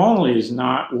hormonally is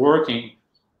not working,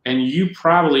 and you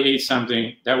probably ate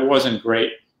something that wasn't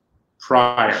great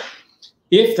prior.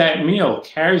 If that meal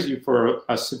carries you for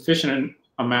a sufficient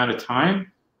amount of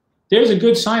time, there's a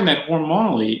good sign that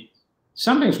hormonally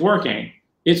something's working.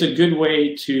 It's a good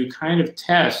way to kind of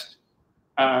test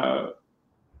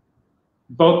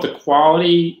both the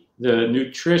quality, the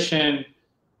nutrition,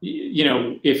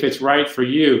 if it's right for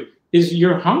you, is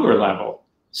your hunger level.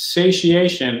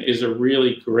 Satiation is a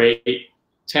really great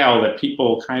tell that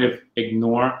people kind of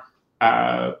ignore.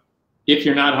 If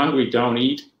you're not hungry, don't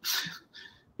eat.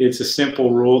 It's a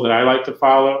simple rule that I like to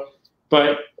follow.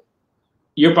 But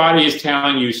your body is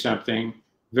telling you something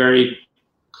very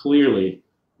clearly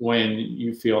when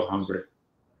you feel hungry.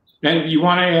 And you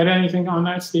want to add anything on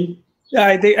that, Steve? Yeah,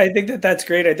 I think that's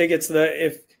great. I think it's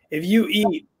if you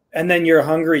eat and then you're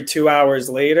hungry 2 hours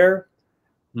later.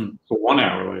 So 1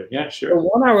 hour later, yeah, sure.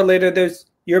 1 hour later,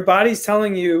 your body's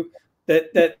telling you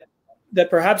that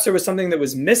perhaps there was something that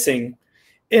was missing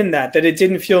in that it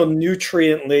didn't feel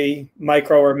nutriently,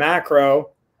 micro or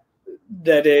macro,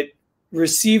 that it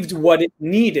received what it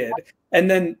needed. And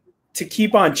then to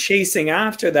keep on chasing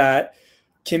after that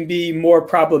can be more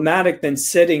problematic than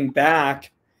sitting back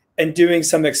and doing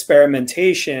some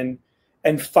experimentation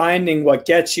and finding what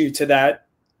gets you to that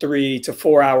 3 to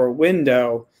 4 hour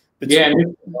window. Yeah,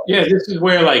 this is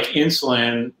where like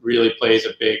insulin really plays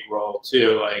a big role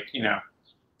too. Like,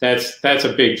 that's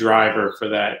a big driver for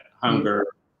that hunger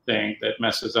thing that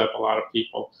messes up a lot of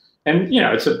people. And,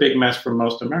 it's a big mess for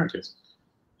most Americans.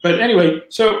 But anyway,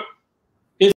 so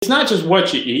it's not just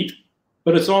what you eat,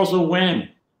 but it's also when.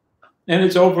 And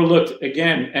it's overlooked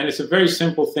again. And it's a very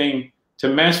simple thing to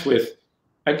mess with.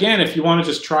 Again, if you want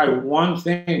to just try one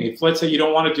thing, if let's say you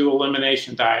don't want to do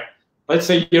elimination diet, let's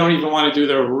say you don't even want to do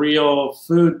the real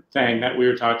food thing that we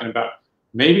were talking about,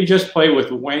 maybe just play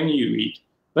with when you eat.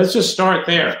 Let's just start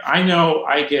there. I know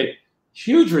I get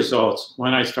huge results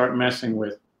when I start messing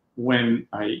with when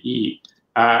I eat.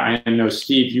 I know,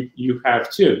 Steve, you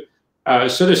have too.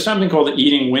 So there's something called the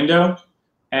eating window.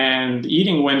 And the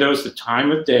eating window is the time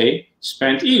of day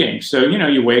spent eating. So,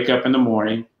 you wake up in the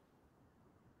morning,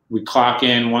 we clock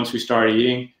in once we start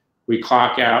eating, we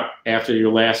clock out after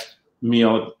your last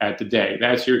meal at the day.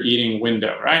 That's your eating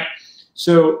window, right?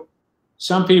 So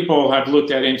some people have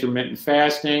looked at intermittent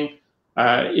fasting.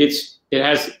 It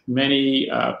has many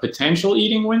potential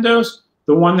eating windows.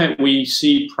 The one that we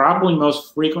see probably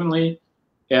most frequently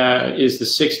is the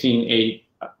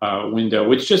 16-8 window,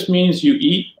 which just means you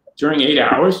eat during 8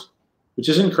 hours, which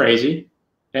isn't crazy,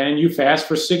 and you fast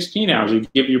for 16 hours. You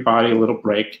give your body a little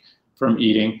break from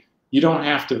eating. You don't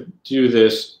have to do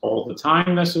this all the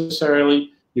time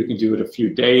necessarily. You can do it a few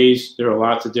days. There are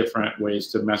lots of different ways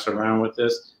to mess around with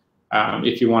this.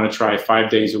 If you want to try 5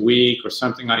 days a week or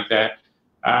something like that,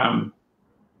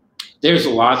 there's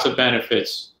lots of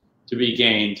benefits to be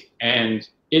gained. And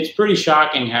it's pretty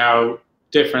shocking how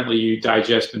differently you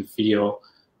digest and feel,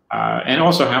 and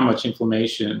also how much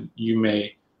inflammation you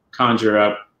may conjure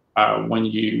up when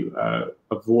you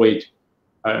avoid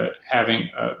having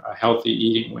a healthy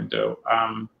eating window.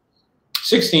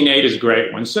 16-8 is a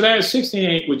great one. So that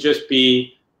 16-8 would just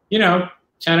be,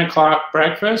 10 o'clock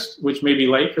breakfast, which may be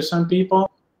late for some people,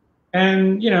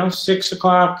 and 6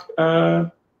 o'clock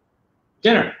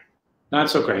dinner. Not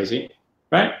so crazy,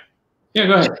 right? Yeah,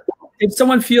 go ahead. If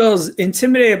someone feels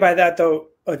intimidated by that, though,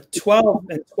 a 12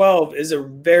 and 12 is a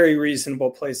very reasonable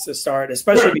place to start,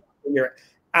 especially when you're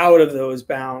out of those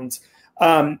bounds.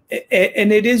 And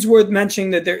it is worth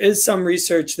mentioning that there is some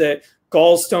research that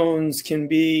gallstones can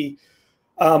be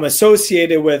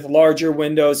associated with larger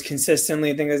windows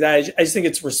consistently, things like that. I just think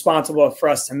it's responsible for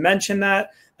us to mention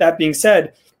that. That being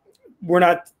said,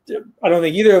 I don't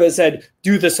think either of us said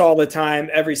do this all the time,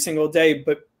 every single day,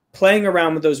 but playing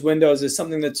around with those windows is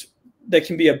something that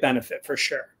can be a benefit for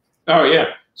sure. Oh, yeah.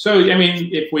 So, I mean,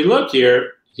 if we look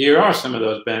here are some of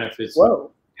those benefits.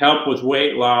 Whoa. Help with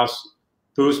weight loss,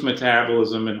 boost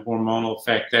metabolism, and hormonal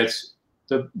effect. That's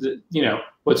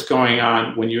what's going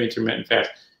on when you intermittent fast.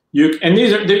 And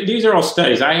these are all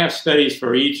studies. I have studies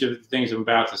for each of the things I'm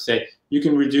about to say. You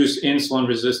can reduce insulin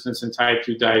resistance and type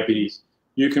 2 diabetes.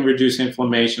 You can reduce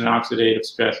inflammation and oxidative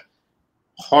stress,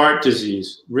 heart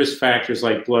disease, risk factors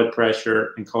like blood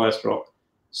pressure and cholesterol,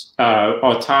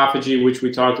 autophagy, which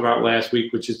we talked about last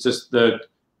week, which is just the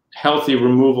healthy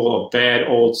removal of bad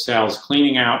old cells,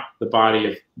 cleaning out the body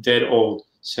of dead old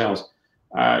cells.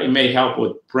 It may help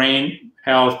with brain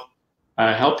health,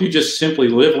 help you just simply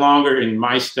live longer. In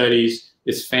my studies,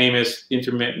 it's famous.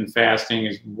 Intermittent fasting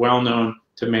is well known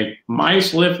to make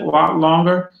mice live a lot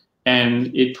longer,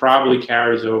 and it probably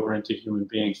carries over into human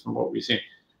beings from what we've seen.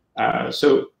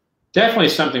 So definitely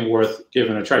something worth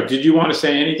giving a try. Did you want to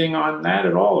say anything on that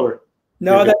at all? Or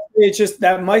no, it's just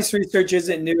that mice research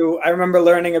isn't new. I remember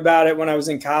learning about it when I was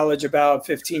in college about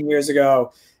 15 years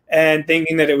ago and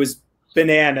thinking that it was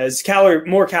bananas,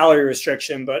 more calorie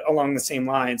restriction, but along the same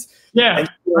lines. Yeah. And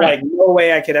like, no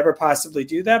way I could ever possibly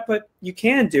do that, but you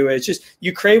can do it. It's just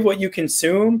you crave what you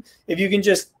consume. If you can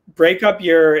just break up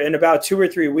in about 2 or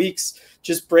 3 weeks,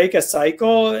 just break a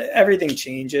cycle, everything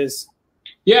changes.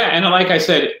 Yeah, and like I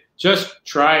said, just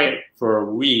try it for a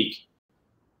week.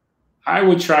 I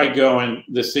would try going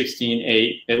the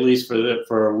 16-8 at least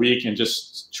for a week and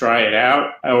just try it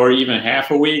out, or even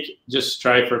half a week. Just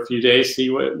try it for a few days,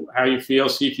 see how you feel,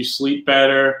 see if you sleep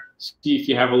better, see if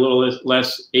you have a little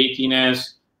less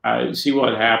achiness, see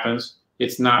what happens.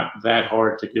 It's not that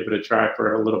hard to give it a try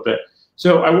for a little bit.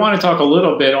 So I want to talk a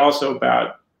little bit also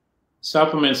about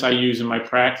supplements I use in my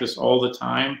practice all the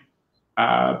time,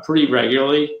 pretty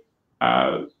regularly.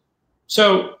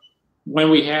 So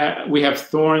when we have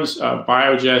Thorne's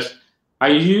Biogest, I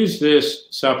use this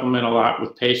supplement a lot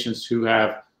with patients who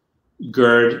have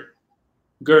GERD.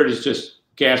 GERD is just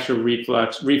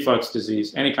reflux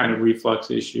disease, any kind of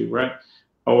reflux issue, right?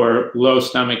 Or low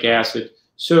stomach acid.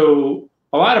 So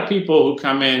a lot of people who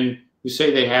come in who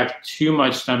say they have too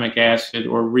much stomach acid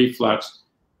or reflux,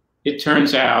 it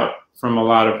turns out from a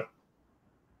lot of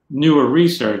newer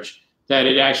research that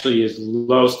it actually is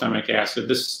low stomach acid.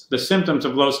 The symptoms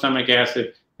of low stomach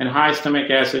acid and high stomach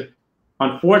acid,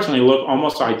 unfortunately, look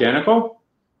almost identical.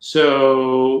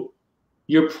 So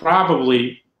you're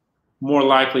probably more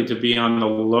likely to be on the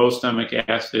low stomach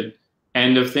acid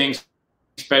end of things,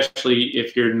 especially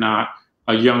if you're not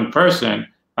a young person.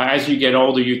 As you get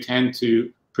older, you tend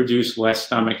to produce less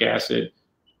stomach acid.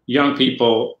 Young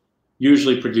people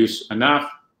usually produce enough.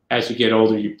 As you get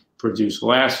older, you produce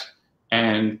less.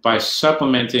 And by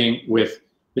supplementing with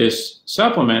this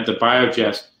supplement, the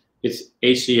Biogest, it's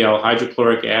HCl,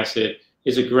 hydrochloric acid,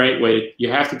 is a great way. You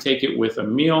have to take it with a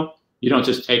meal. You don't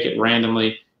just take it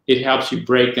randomly. It helps you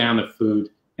break down the food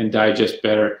and digest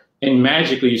better. And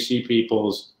magically, you see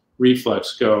people's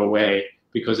reflux go away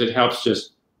because it helps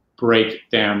just break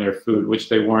down their food, which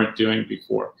they weren't doing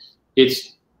before. It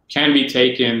can be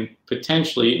taken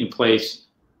potentially in place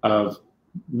of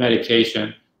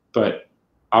medication, but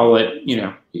I'll let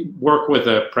work with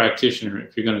a practitioner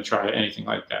if you're going to try anything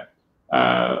like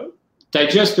that.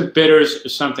 Digestive bitters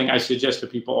is something I suggest to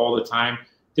people all the time.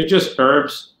 They're just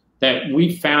herbs that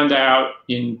we found out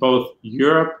in both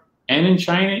Europe and in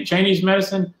Chinese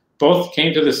medicine. Both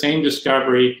came to the same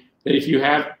discovery that if you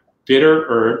have bitter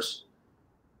herbs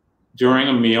during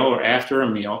a meal or after a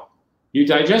meal, you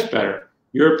digest better.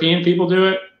 European people do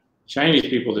it. Chinese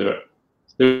people do it.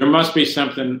 There must be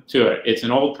something to it. It's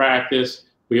an old practice.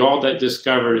 We all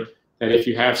discovered that if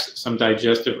you have some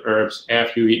digestive herbs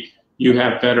after you eat, you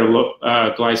have better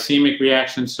glycemic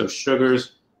reactions, so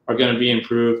sugars are going to be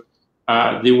improved.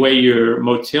 The way your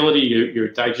motility, your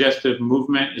digestive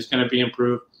movement is going to be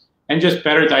improved, and just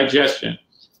better digestion.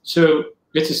 So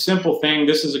it's a simple thing.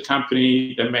 This is a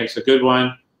company that makes a good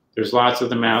one. There's lots of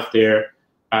them out there.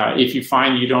 If you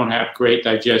find you don't have great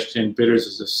digestion, Bitters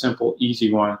is a simple,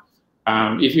 easy one.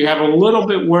 If you have a little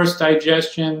bit worse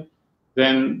digestion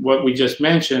than what we just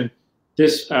mentioned,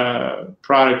 this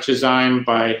product, Chyzyme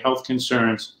by Health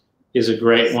Concerns, is a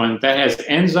great one. That has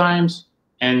enzymes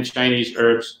and Chinese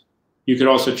herbs. You could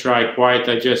also try Quiet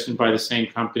Digestion by the same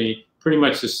company. Pretty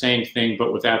much the same thing,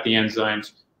 but without the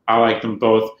enzymes. I like them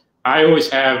both. I always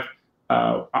have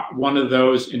one of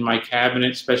those in my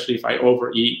cabinet, especially if I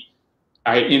overeat.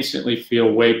 I instantly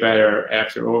feel way better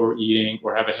after overeating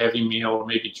or have a heavy meal or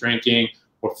maybe drinking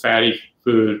or fatty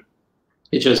food.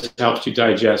 It just helps you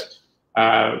digest.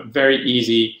 Very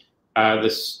easy.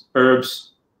 The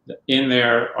herbs in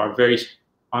there are very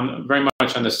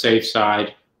much on the safe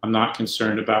side. I'm not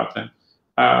concerned about them.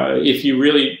 If you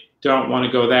really don't want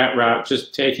to go that route,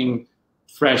 just taking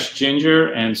fresh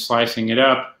ginger and slicing it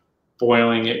up,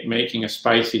 boiling it, making a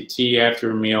spicy tea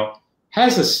after a meal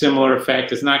has a similar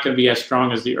effect. It's not going to be as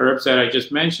strong as the herbs that I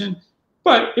just mentioned,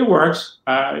 but it works.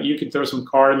 You can throw some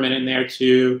cardamom in there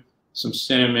too, some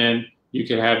cinnamon. You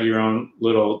could have your own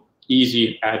little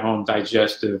easy at-home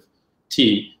digestive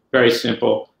tea. Very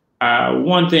simple.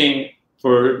 One thing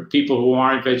for people who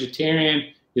aren't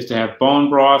vegetarian is to have bone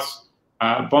broths.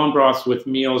 Bone broths with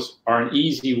meals are an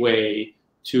easy way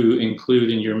to include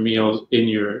in your meals, in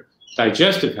your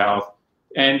digestive health.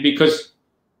 And because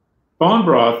bone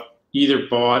broth, either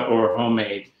bought or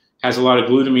homemade, has a lot of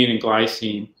glutamine and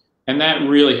glycine, and that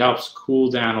really helps cool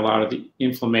down a lot of the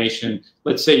inflammation.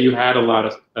 Let's say you had a lot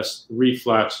of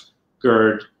reflux,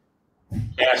 GERD,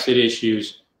 acid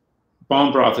issues.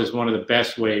 Bone broth is one of the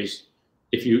best ways,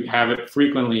 if you have it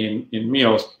frequently in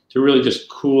meals, to really just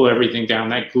cool everything down.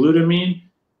 That glutamine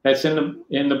that's in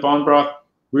the bone broth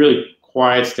really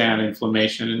quiets down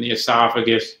inflammation in the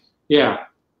esophagus. Yeah.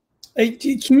 Can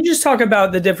you just talk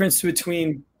about the difference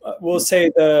between, we'll say,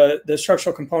 the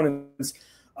structural components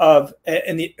of,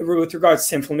 with regards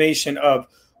to inflammation, of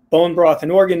bone broth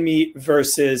and organ meat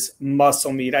versus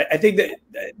muscle meat? I think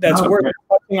that's worth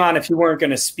touching on if you weren't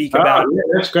going to speak about it. Yeah,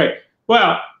 that's great.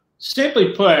 Well,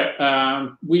 simply put,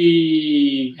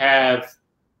 we have,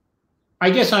 I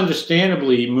guess,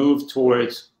 understandably moved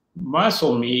towards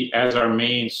muscle meat as our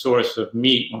main source of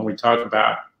meat when we talk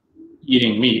about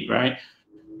eating meat, right?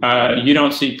 You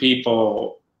don't see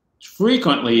people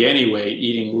frequently anyway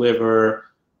eating liver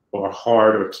or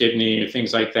heart or kidney or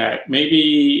things like that.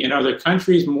 Maybe in other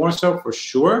countries more so, for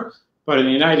sure, but in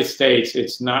the United States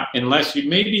it's not, unless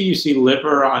you see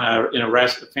liver in a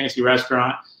fancy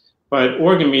restaurant, but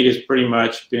organ meat has pretty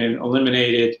much been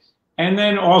eliminated. And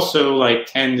then also like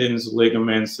tendons,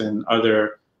 ligaments, and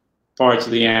other parts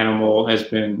of the animal has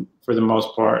been, for the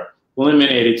most part,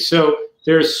 eliminated. So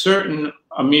there's certain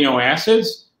amino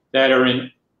acids that are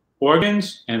in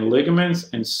organs and ligaments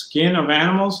and skin of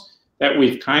animals that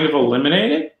we've kind of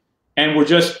eliminated, and we're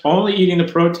just only eating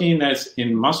the protein that's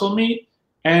in muscle meat.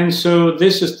 And so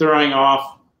this is throwing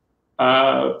off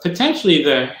potentially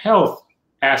the health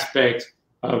aspect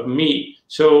of meat.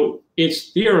 So it's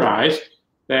theorized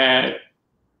that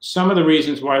some of the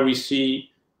reasons why we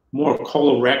see more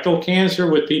colorectal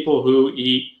cancer with people who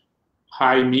eat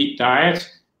high meat diets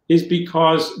is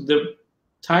because the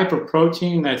type of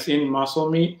protein that's in muscle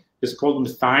meat is called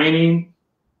methionine,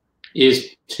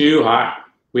 is too high.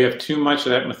 We have too much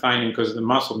of that methionine because of the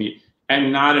muscle meat,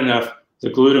 and not enough the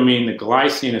glutamine, the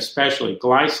glycine especially.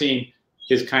 Glycine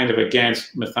is kind of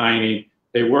against methionine.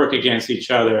 They work against each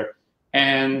other,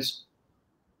 and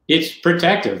it's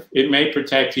protective. It may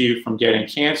protect you from getting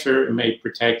cancer. It may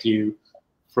protect you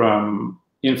from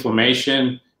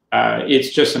inflammation. It's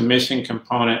just a missing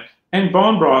component, and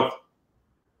bone broth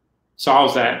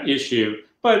solves that issue.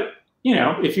 But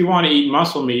if you want to eat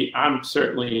muscle meat, I'm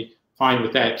certainly fine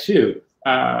with that too.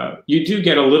 You do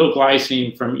get a little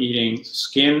glycine from eating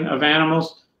skin of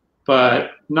animals,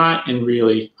 but not in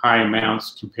really high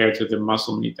amounts compared to the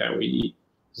muscle meat that we eat.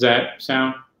 Does that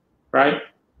sound right?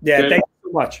 Yeah, thank you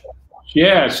so much.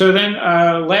 Yeah, so then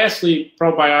lastly,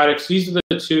 probiotics. These are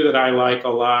the two that I like a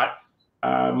lot.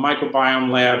 Microbiome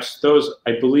Labs, those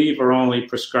I believe are only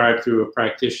prescribed through a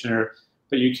practitioner,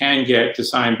 but you can get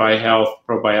Designed by Health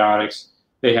probiotics.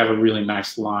 They have a really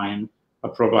nice line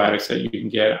of probiotics that you can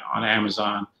get on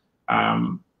Amazon.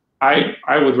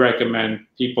 I would recommend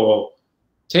people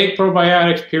take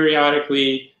probiotics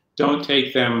periodically. Don't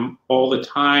take them all the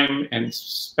time, and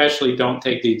especially don't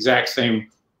take the exact same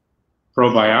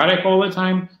probiotic all the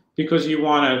time, because you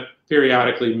want to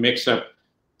periodically mix up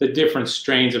the different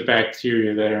strains of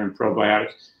bacteria that are in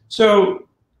probiotics. So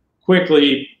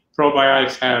quickly,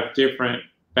 probiotics have different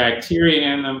bacteria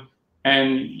in them,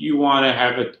 and you want to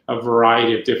have a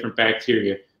variety of different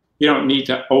bacteria. You don't need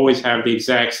to always have the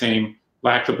exact same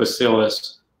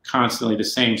lactobacillus, constantly the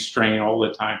same strain all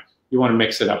the time. You want to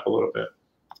mix it up a little bit.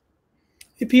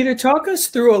 Hey, Peter, talk us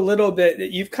through a little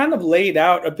bit. You've kind of laid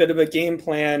out a bit of a game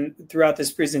plan throughout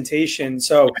this presentation.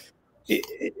 So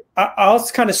I'll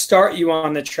kind of start you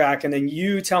on the track, and then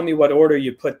you tell me what order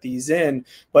you put these in.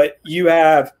 But you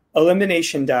have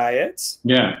elimination diets.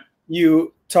 Yeah.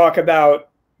 You talk about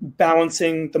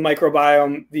balancing the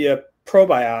microbiome via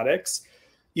probiotics.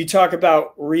 You talk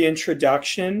about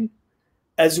reintroduction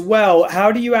as well.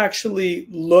 How do you actually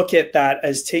look at that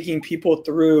as taking people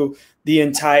through the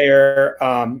entire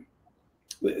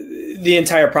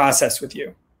process with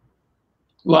you?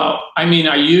 Well, I mean,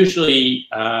 I usually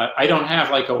I don't have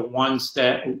like a 1,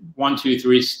 2,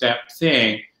 3 step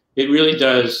thing. It really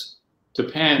does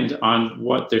depend on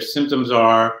what their symptoms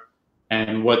are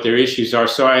and what their issues are.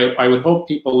 So I would hope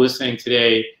people listening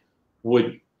today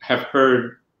would have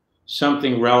heard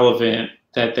something relevant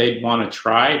that they'd want to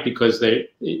try, because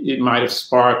it might have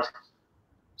sparked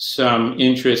some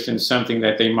interest in something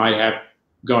that they might have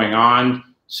going on.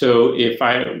 So if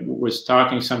I was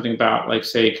talking something about, like,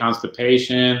 say,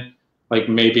 constipation, like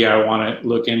maybe I want to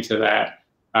look into that.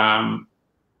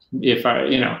 If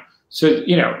I, so,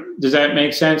 does that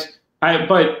make sense?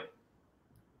 But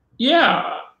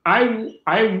yeah,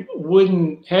 I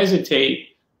wouldn't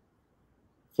hesitate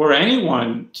for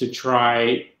anyone to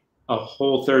try a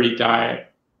Whole30 diet.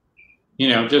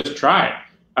 Just try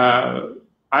it.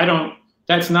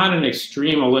 That's not an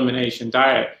extreme elimination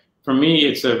diet. For me,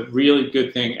 it's a really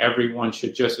good thing everyone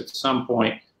should just at some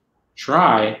point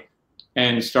try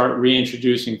and start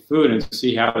reintroducing food and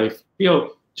see how they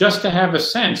feel, just to have a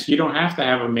sense. You don't have to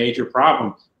have a major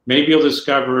problem. Maybe you'll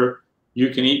discover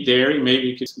you can eat dairy. Maybe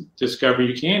you can discover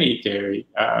you can't eat dairy.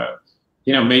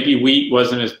 Maybe wheat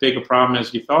wasn't as big a problem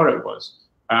as you thought it was.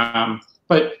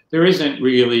 But there isn't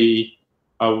really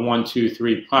a 1, 2,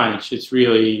 3 punch. It's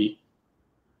really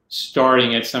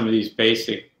starting at some of these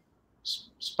basic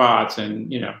spots.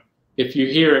 And, if you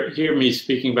hear me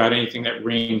speaking about anything that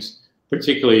rings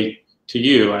particularly to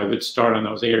you, I would start on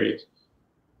those areas.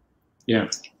 Yeah.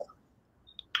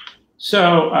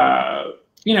 So,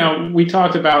 we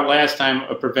talked about last time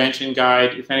a prevention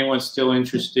guide. If anyone's still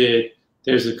interested,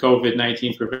 there's a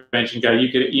COVID-19 prevention guide.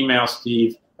 You could email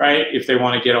Steve, right, if they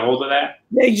want to get a hold of that.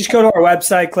 Yeah, you just go to our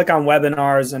website, click on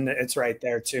webinars, and it's right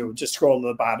there too. Just scroll to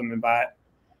the bottom and buy it.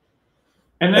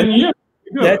 And then,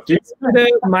 that's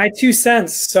my 2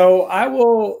 cents. So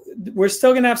we're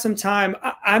still going to have some time.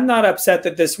 I'm not upset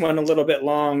that this went a little bit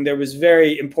long. There was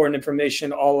very important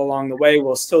information all along the way.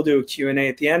 We'll still do a Q&A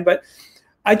at the end, but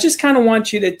I just kind of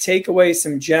want you to take away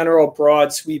some general,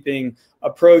 broad, sweeping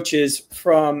approaches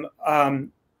from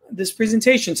this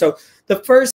presentation. So the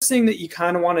first thing that you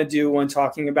kind of want to do when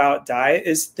talking about diet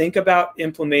is think about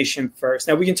inflammation first.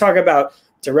 Now, we can talk about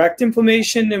direct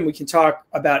inflammation and we can talk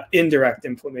about indirect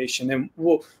inflammation, and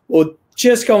we'll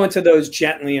just go into those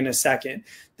gently in a second.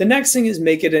 The next thing is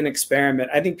make it an experiment.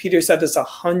 I think Peter said this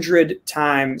 100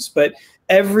 times, but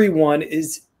everyone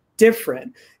is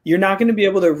different. You're not going to be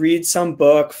able to read some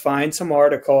book, find some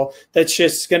article that's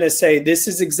just going to say this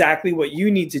is exactly what you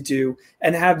need to do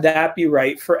and have that be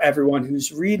right for everyone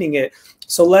who's reading it.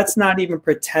 So let's not even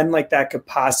pretend like that could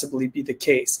possibly be the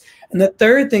case. And the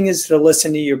third thing is to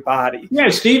listen to your body. Yeah,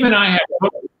 Steve and I have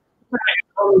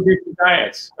totally different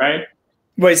diets, right?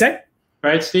 What is that?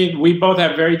 Right, Steve? We both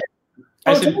have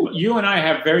I said, you and I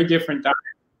have very different diets.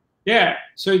 Yeah,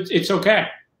 so it's okay.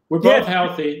 We're both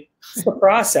healthy. It's the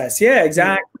process. Yeah,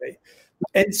 exactly.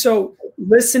 And so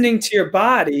listening to your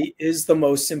body is the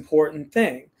most important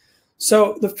thing.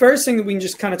 So the first thing that we can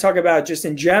just kind of talk about just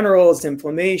in general is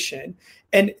inflammation.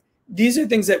 And these are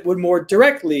things that would more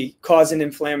directly cause an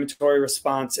inflammatory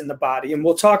response in the body. And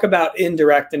we'll talk about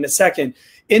indirect in a second.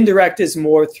 Indirect is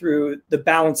more through the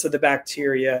balance of the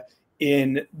bacteria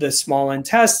in the small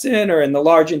intestine or in the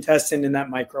large intestine in that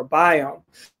microbiome.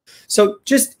 So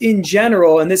just in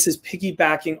general, and this is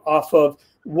piggybacking off of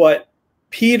what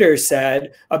Peter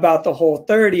said about the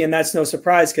Whole30, and that's no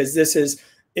surprise because this is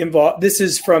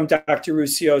from Dr.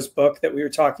 Ruscio's book that we were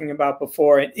talking about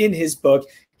before. And in his book,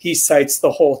 he cites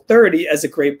the Whole30 as a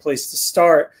great place to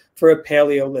start for a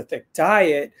Paleolithic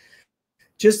diet.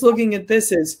 Just looking at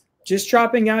this is just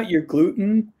dropping out your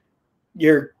gluten,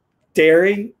 your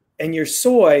dairy, and your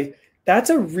soy, that's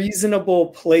a reasonable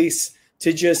place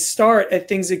to just start at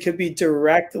things that could be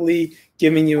directly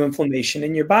giving you inflammation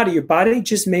in your body. Your body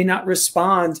just may not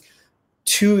respond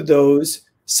to those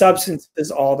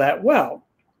substances all that well.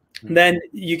 Then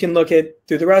you can look at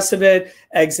through the rest of it,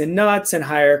 eggs and nuts and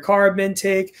higher carb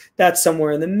intake. That's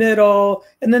somewhere in the middle.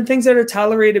 And then things that are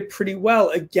tolerated pretty well.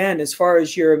 Again, as far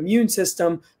as your immune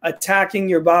system attacking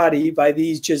your body by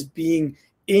these just being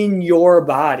in your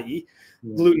body,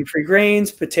 gluten-free grains,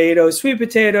 potatoes, sweet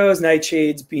potatoes,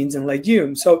 nightshades, beans, and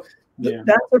legumes. So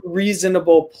that's a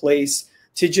reasonable place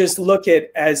to just look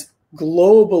at as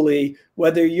globally,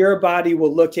 whether your body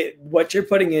will look at what you're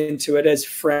putting into it as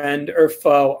friend or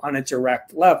foe on a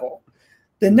direct level.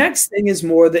 The next thing is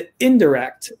more the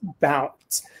indirect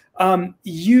balance.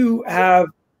 You have,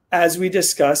 as we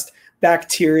discussed,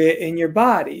 bacteria in your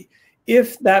body.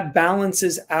 If that balance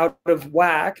is out of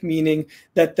whack, meaning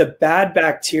that the bad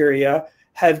bacteria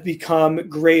have become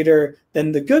greater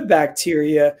than the good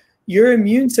bacteria, your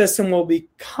immune system will be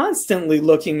constantly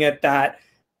looking at that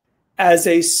as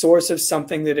a source of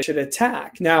something that it should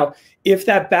attack. Now, if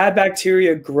that bad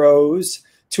bacteria grows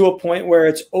to a point where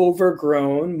it's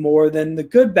overgrown more than the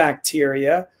good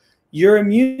bacteria, your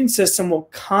immune system will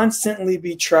constantly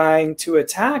be trying to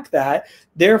attack that.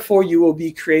 Therefore, you will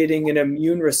be creating an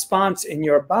immune response in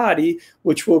your body,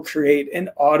 which will create an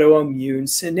autoimmune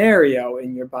scenario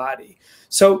in your body.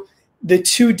 So the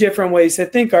two different ways to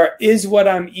think are, is what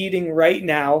I'm eating right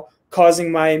now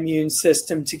causing my immune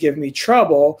system to give me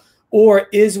trouble? Or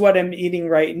is what I'm eating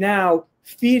right now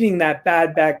feeding that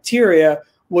bad bacteria,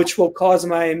 which will cause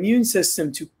my immune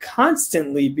system to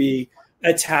constantly be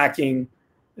attacking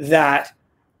that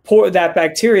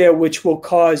bacteria, which will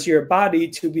cause your body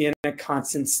to be in a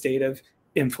constant state of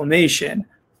inflammation?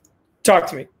 Talk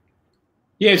to me.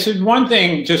 Yeah, so one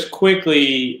thing just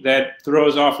quickly that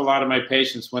throws off a lot of my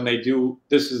patients when they do,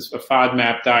 this is a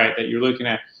FODMAP diet that you're looking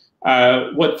at.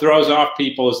 What throws off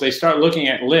people is they start looking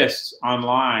at lists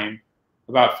online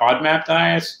about FODMAP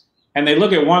diets, and they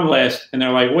look at one list and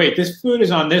they're like, wait, this food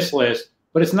is on this list,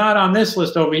 but it's not on this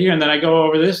list over here. And then I go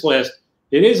over this list,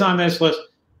 it is on this list.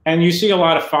 And you see a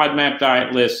lot of FODMAP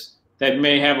diet lists that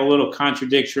may have a little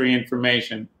contradictory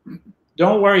information.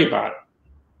 Don't worry about it.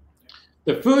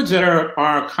 The foods that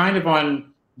are kind of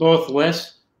on both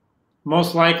lists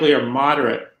most likely are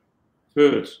moderate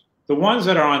foods. The ones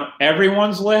that are on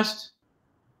everyone's list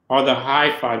are the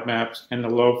high FODMAPs and the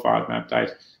low FODMAP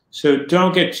diets. So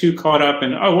don't get too caught up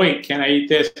in, oh wait, can I eat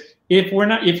this? If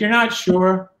you're not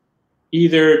sure,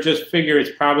 either just figure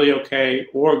it's probably okay,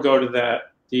 or go to the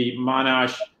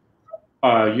Monash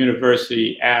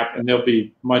University app, and they'll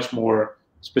be much more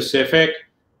specific.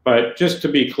 But just to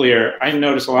be clear, I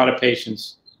notice a lot of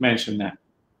patients mention that.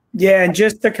 Yeah, and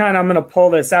just to kind of, I'm going to pull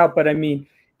this out, but I mean,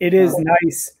 it is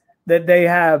nice that they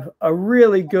have a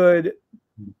really good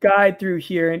guide through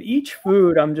here. And each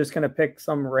food, I'm just going to pick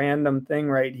some random thing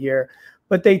right here,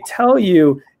 but they tell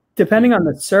you, depending on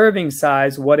the serving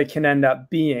size, what it can end up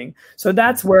being. So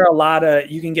that's where a lot of,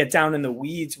 you can get down in the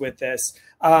weeds with this.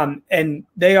 And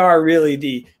they are really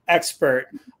the expert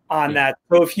on that.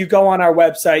 So if you go on our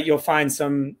website, you'll find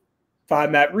some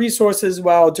FODMAP resources as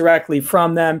well directly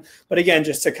from them. But again,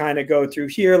 just to kind of go through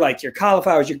here, like your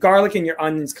cauliflowers, your garlic and your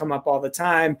onions come up all the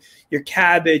time, your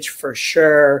cabbage for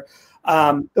sure.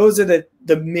 Those are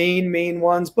the main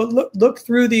ones. But look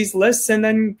through these lists and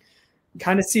then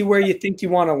kind of see where you think you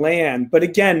want to land. But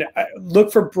again,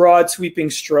 look for broad sweeping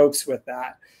strokes with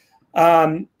that.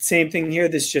 Same thing here.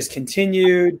 This just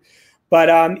continued.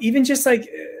 But even just like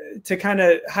to kind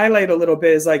of highlight a little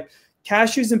bit is like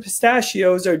cashews and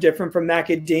pistachios are different from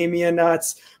macadamia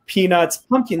nuts, peanuts,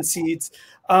 pumpkin seeds.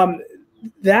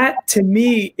 That to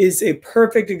me is a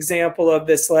perfect example of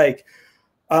this, like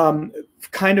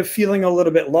kind of feeling a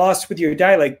little bit lost with your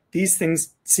diet. Like these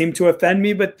things seem to offend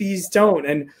me, but these don't.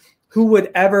 And who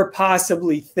would ever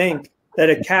possibly think that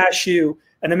a cashew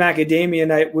and a macadamia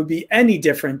nut would be any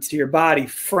different to your body,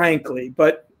 frankly?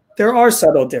 But there are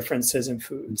subtle differences in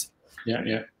foods.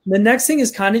 Yeah. The next thing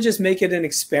is kind of just make it an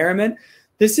experiment.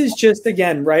 This is just,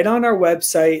 again, right on our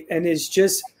website, and is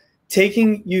just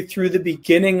taking you through the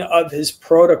beginning of his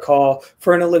protocol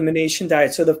for an elimination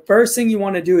diet. So the first thing you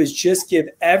want to do is just give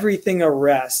everything a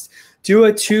rest. Do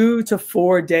a 2 to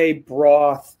 4 day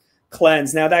broth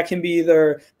cleanse. Now that can be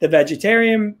either the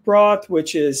vegetarian broth,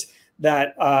 which is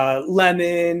that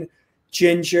lemon,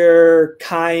 ginger,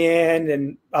 cayenne,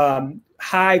 and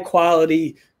high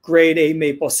quality grade A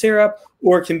maple syrup,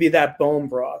 or it can be that bone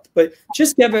broth. But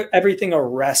just give everything a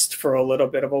rest for a little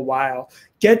bit of a while.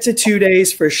 Get to 2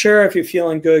 days for sure. If you're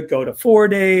feeling good, go to 4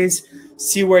 days,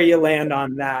 see where you land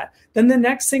on that. Then the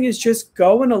next thing is just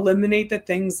go and eliminate the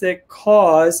things that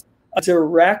cause a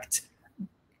direct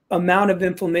amount of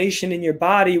inflammation in your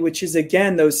body, which is,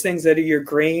 again, those things that are your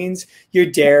grains, your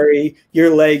dairy,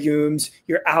 your legumes,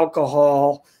 your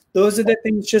alcohol. Those are the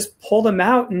things. Just pull them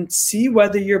out and see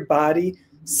whether your body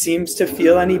seems to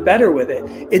feel any better with it.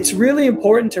 It's really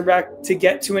important to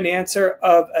get to an answer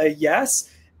of a yes,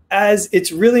 as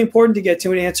it's really important to get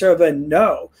to an answer of a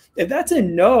no. If that's a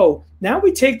no, now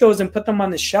we take those and put them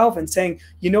on the shelf and saying,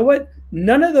 you know what?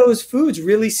 None of those foods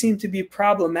really seem to be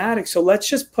problematic. So let's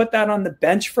just put that on the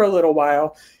bench for a little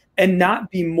while and not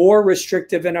be more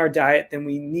restrictive in our diet than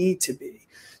we need to be.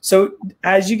 So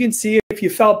as you can see, if you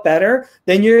felt better,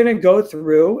 then you're going to go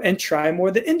through and try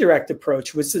more the indirect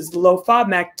approach, which is the low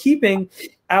FODMAP, keeping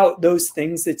out those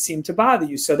things that seem to bother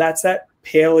you. So that's that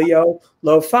paleo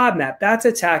low FODMAP. That's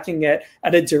attacking it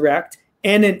at a direct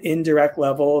and an indirect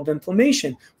level of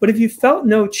inflammation. But if you felt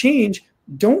no change,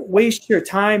 don't waste your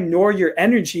time nor your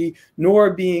energy,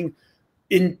 nor being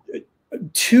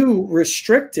too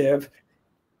restrictive.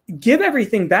 Give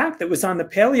everything back that was on the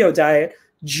paleo diet.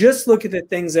 Just look at the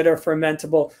things that are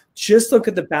fermentable. Just look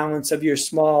at the balance of your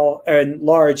small and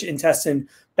large intestine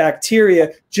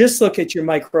bacteria. Just look at your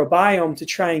microbiome to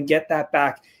try and get that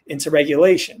back into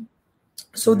regulation.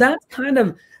 So that's kind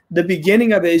of the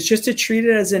beginning of it, is just to treat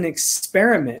it as an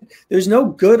experiment. There's no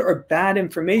good or bad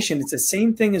information. It's the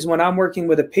same thing as when I'm working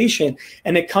with a patient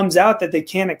and it comes out that they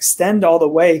can't extend all the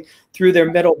way through their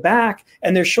middle back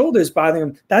and their shoulders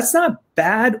bothering them. That's not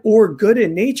bad or good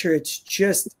in nature. It's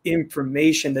just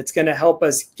information that's going to help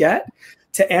us get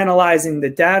to analyzing the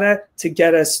data to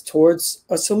get us towards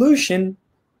a solution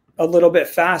a little bit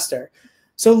faster.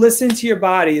 So listen to your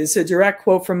body. This is a direct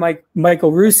quote from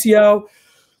Michael Ruscio.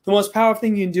 The most powerful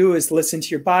thing you can do is listen to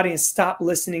your body and stop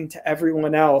listening to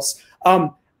everyone else.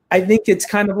 I think it's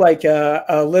kind of like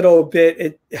a little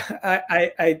bit,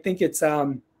 I think it's,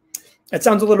 it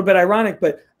sounds a little bit ironic,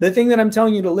 but the thing that I'm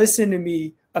telling you to listen to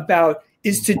me about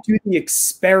is to do the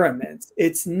experiments.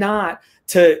 It's not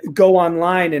to go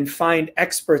online and find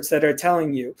experts that are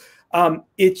telling you.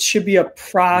 It should be a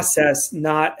process,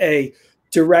 not a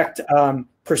direct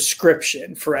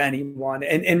prescription for anyone,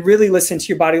 and really listen to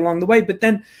your body along the way. But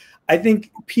then I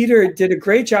think Peter did a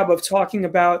great job of talking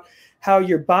about how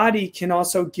your body can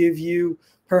also give you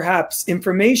perhaps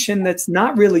information that's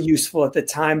not really useful at the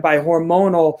time by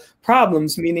hormonal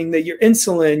problems, meaning that your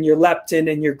insulin, your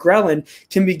leptin, and your ghrelin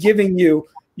can be giving you,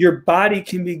 your body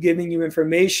can be giving you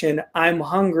information, I'm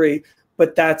hungry,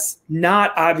 but that's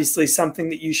not obviously something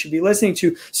that you should be listening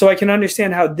to. So I can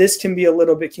understand how this can be a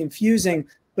little bit confusing.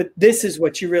 But this is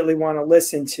what you really want to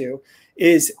listen to,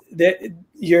 is that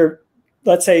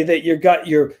let's say that your gut,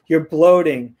 your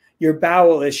bloating, your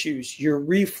bowel issues, your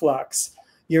reflux,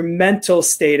 your mental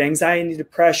state, anxiety,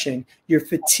 depression, your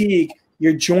fatigue,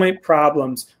 your joint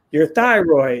problems, your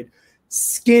thyroid,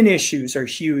 skin issues are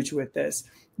huge with this.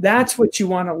 That's what you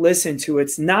want to listen to.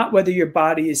 It's not whether your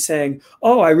body is saying,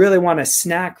 oh, I really want a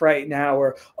snack right now,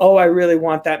 or, oh, I really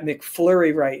want that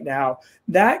McFlurry right now.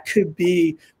 That could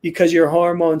be because your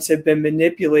hormones have been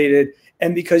manipulated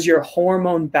and because your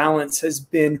hormone balance has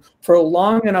been for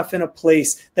long enough in a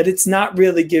place that it's not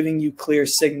really giving you clear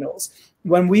signals.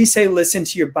 When we say listen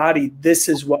to your body, this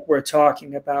is what we're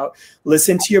talking about.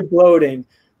 Listen to your bloating,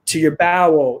 to your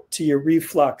bowel, to your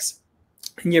reflux,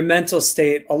 and your mental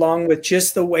state, along with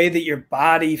just the way that your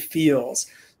body feels.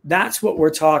 That's what we're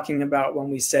talking about when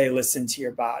we say listen to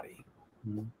your body.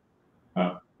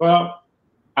 Well,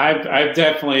 I've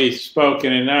definitely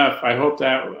spoken enough. I hope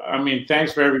that,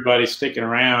 thanks for everybody sticking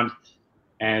around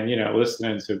and,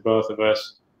 listening to both of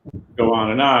us go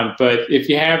on and on. But if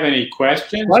you have any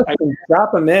questions,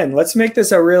 drop them in. Let's make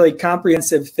this a really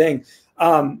comprehensive thing.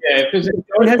 If there's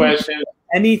any question,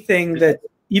 anything that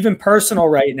even personal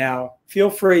right now, feel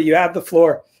free. You have the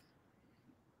floor.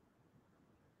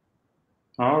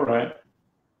 All right.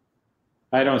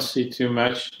 I don't see too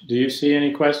much. Do you see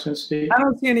any questions, Steve? I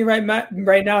don't see any right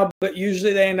now, but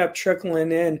usually they end up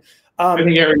trickling in. I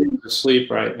think everyone's asleep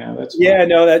right now. That's fine. Yeah,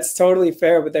 no, that's totally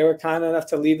fair. But they were kind enough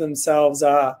to leave themselves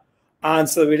on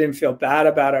so that we didn't feel bad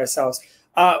about ourselves.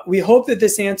 We hope that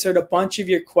this answered a bunch of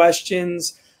your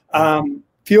questions.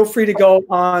 Feel free to go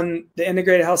on the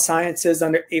Integrated Health Sciences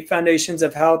under 8 Foundations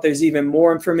of Health. There's even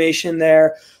more information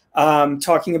there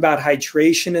talking about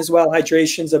hydration as well.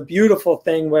 Hydration is a beautiful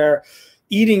thing where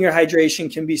eating your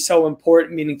hydration can be so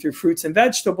important, meaning through fruits and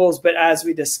vegetables. But as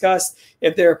we discussed,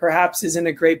 if there perhaps isn't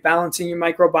a great balance in your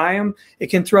microbiome, it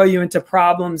can throw you into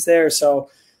problems there.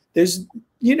 So there's,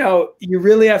 you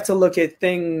really have to look at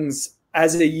things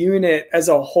as a unit, as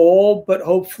a whole, but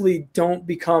hopefully don't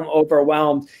become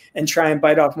overwhelmed and try and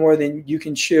bite off more than you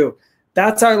can chew.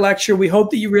 That's our lecture. We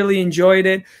hope that you really enjoyed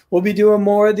it. We'll be doing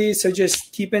more of these, so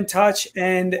just keep in touch.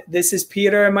 And this is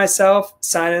Peter and myself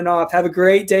signing off. Have a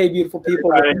great day, beautiful people.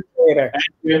 Later. Thank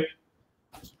you.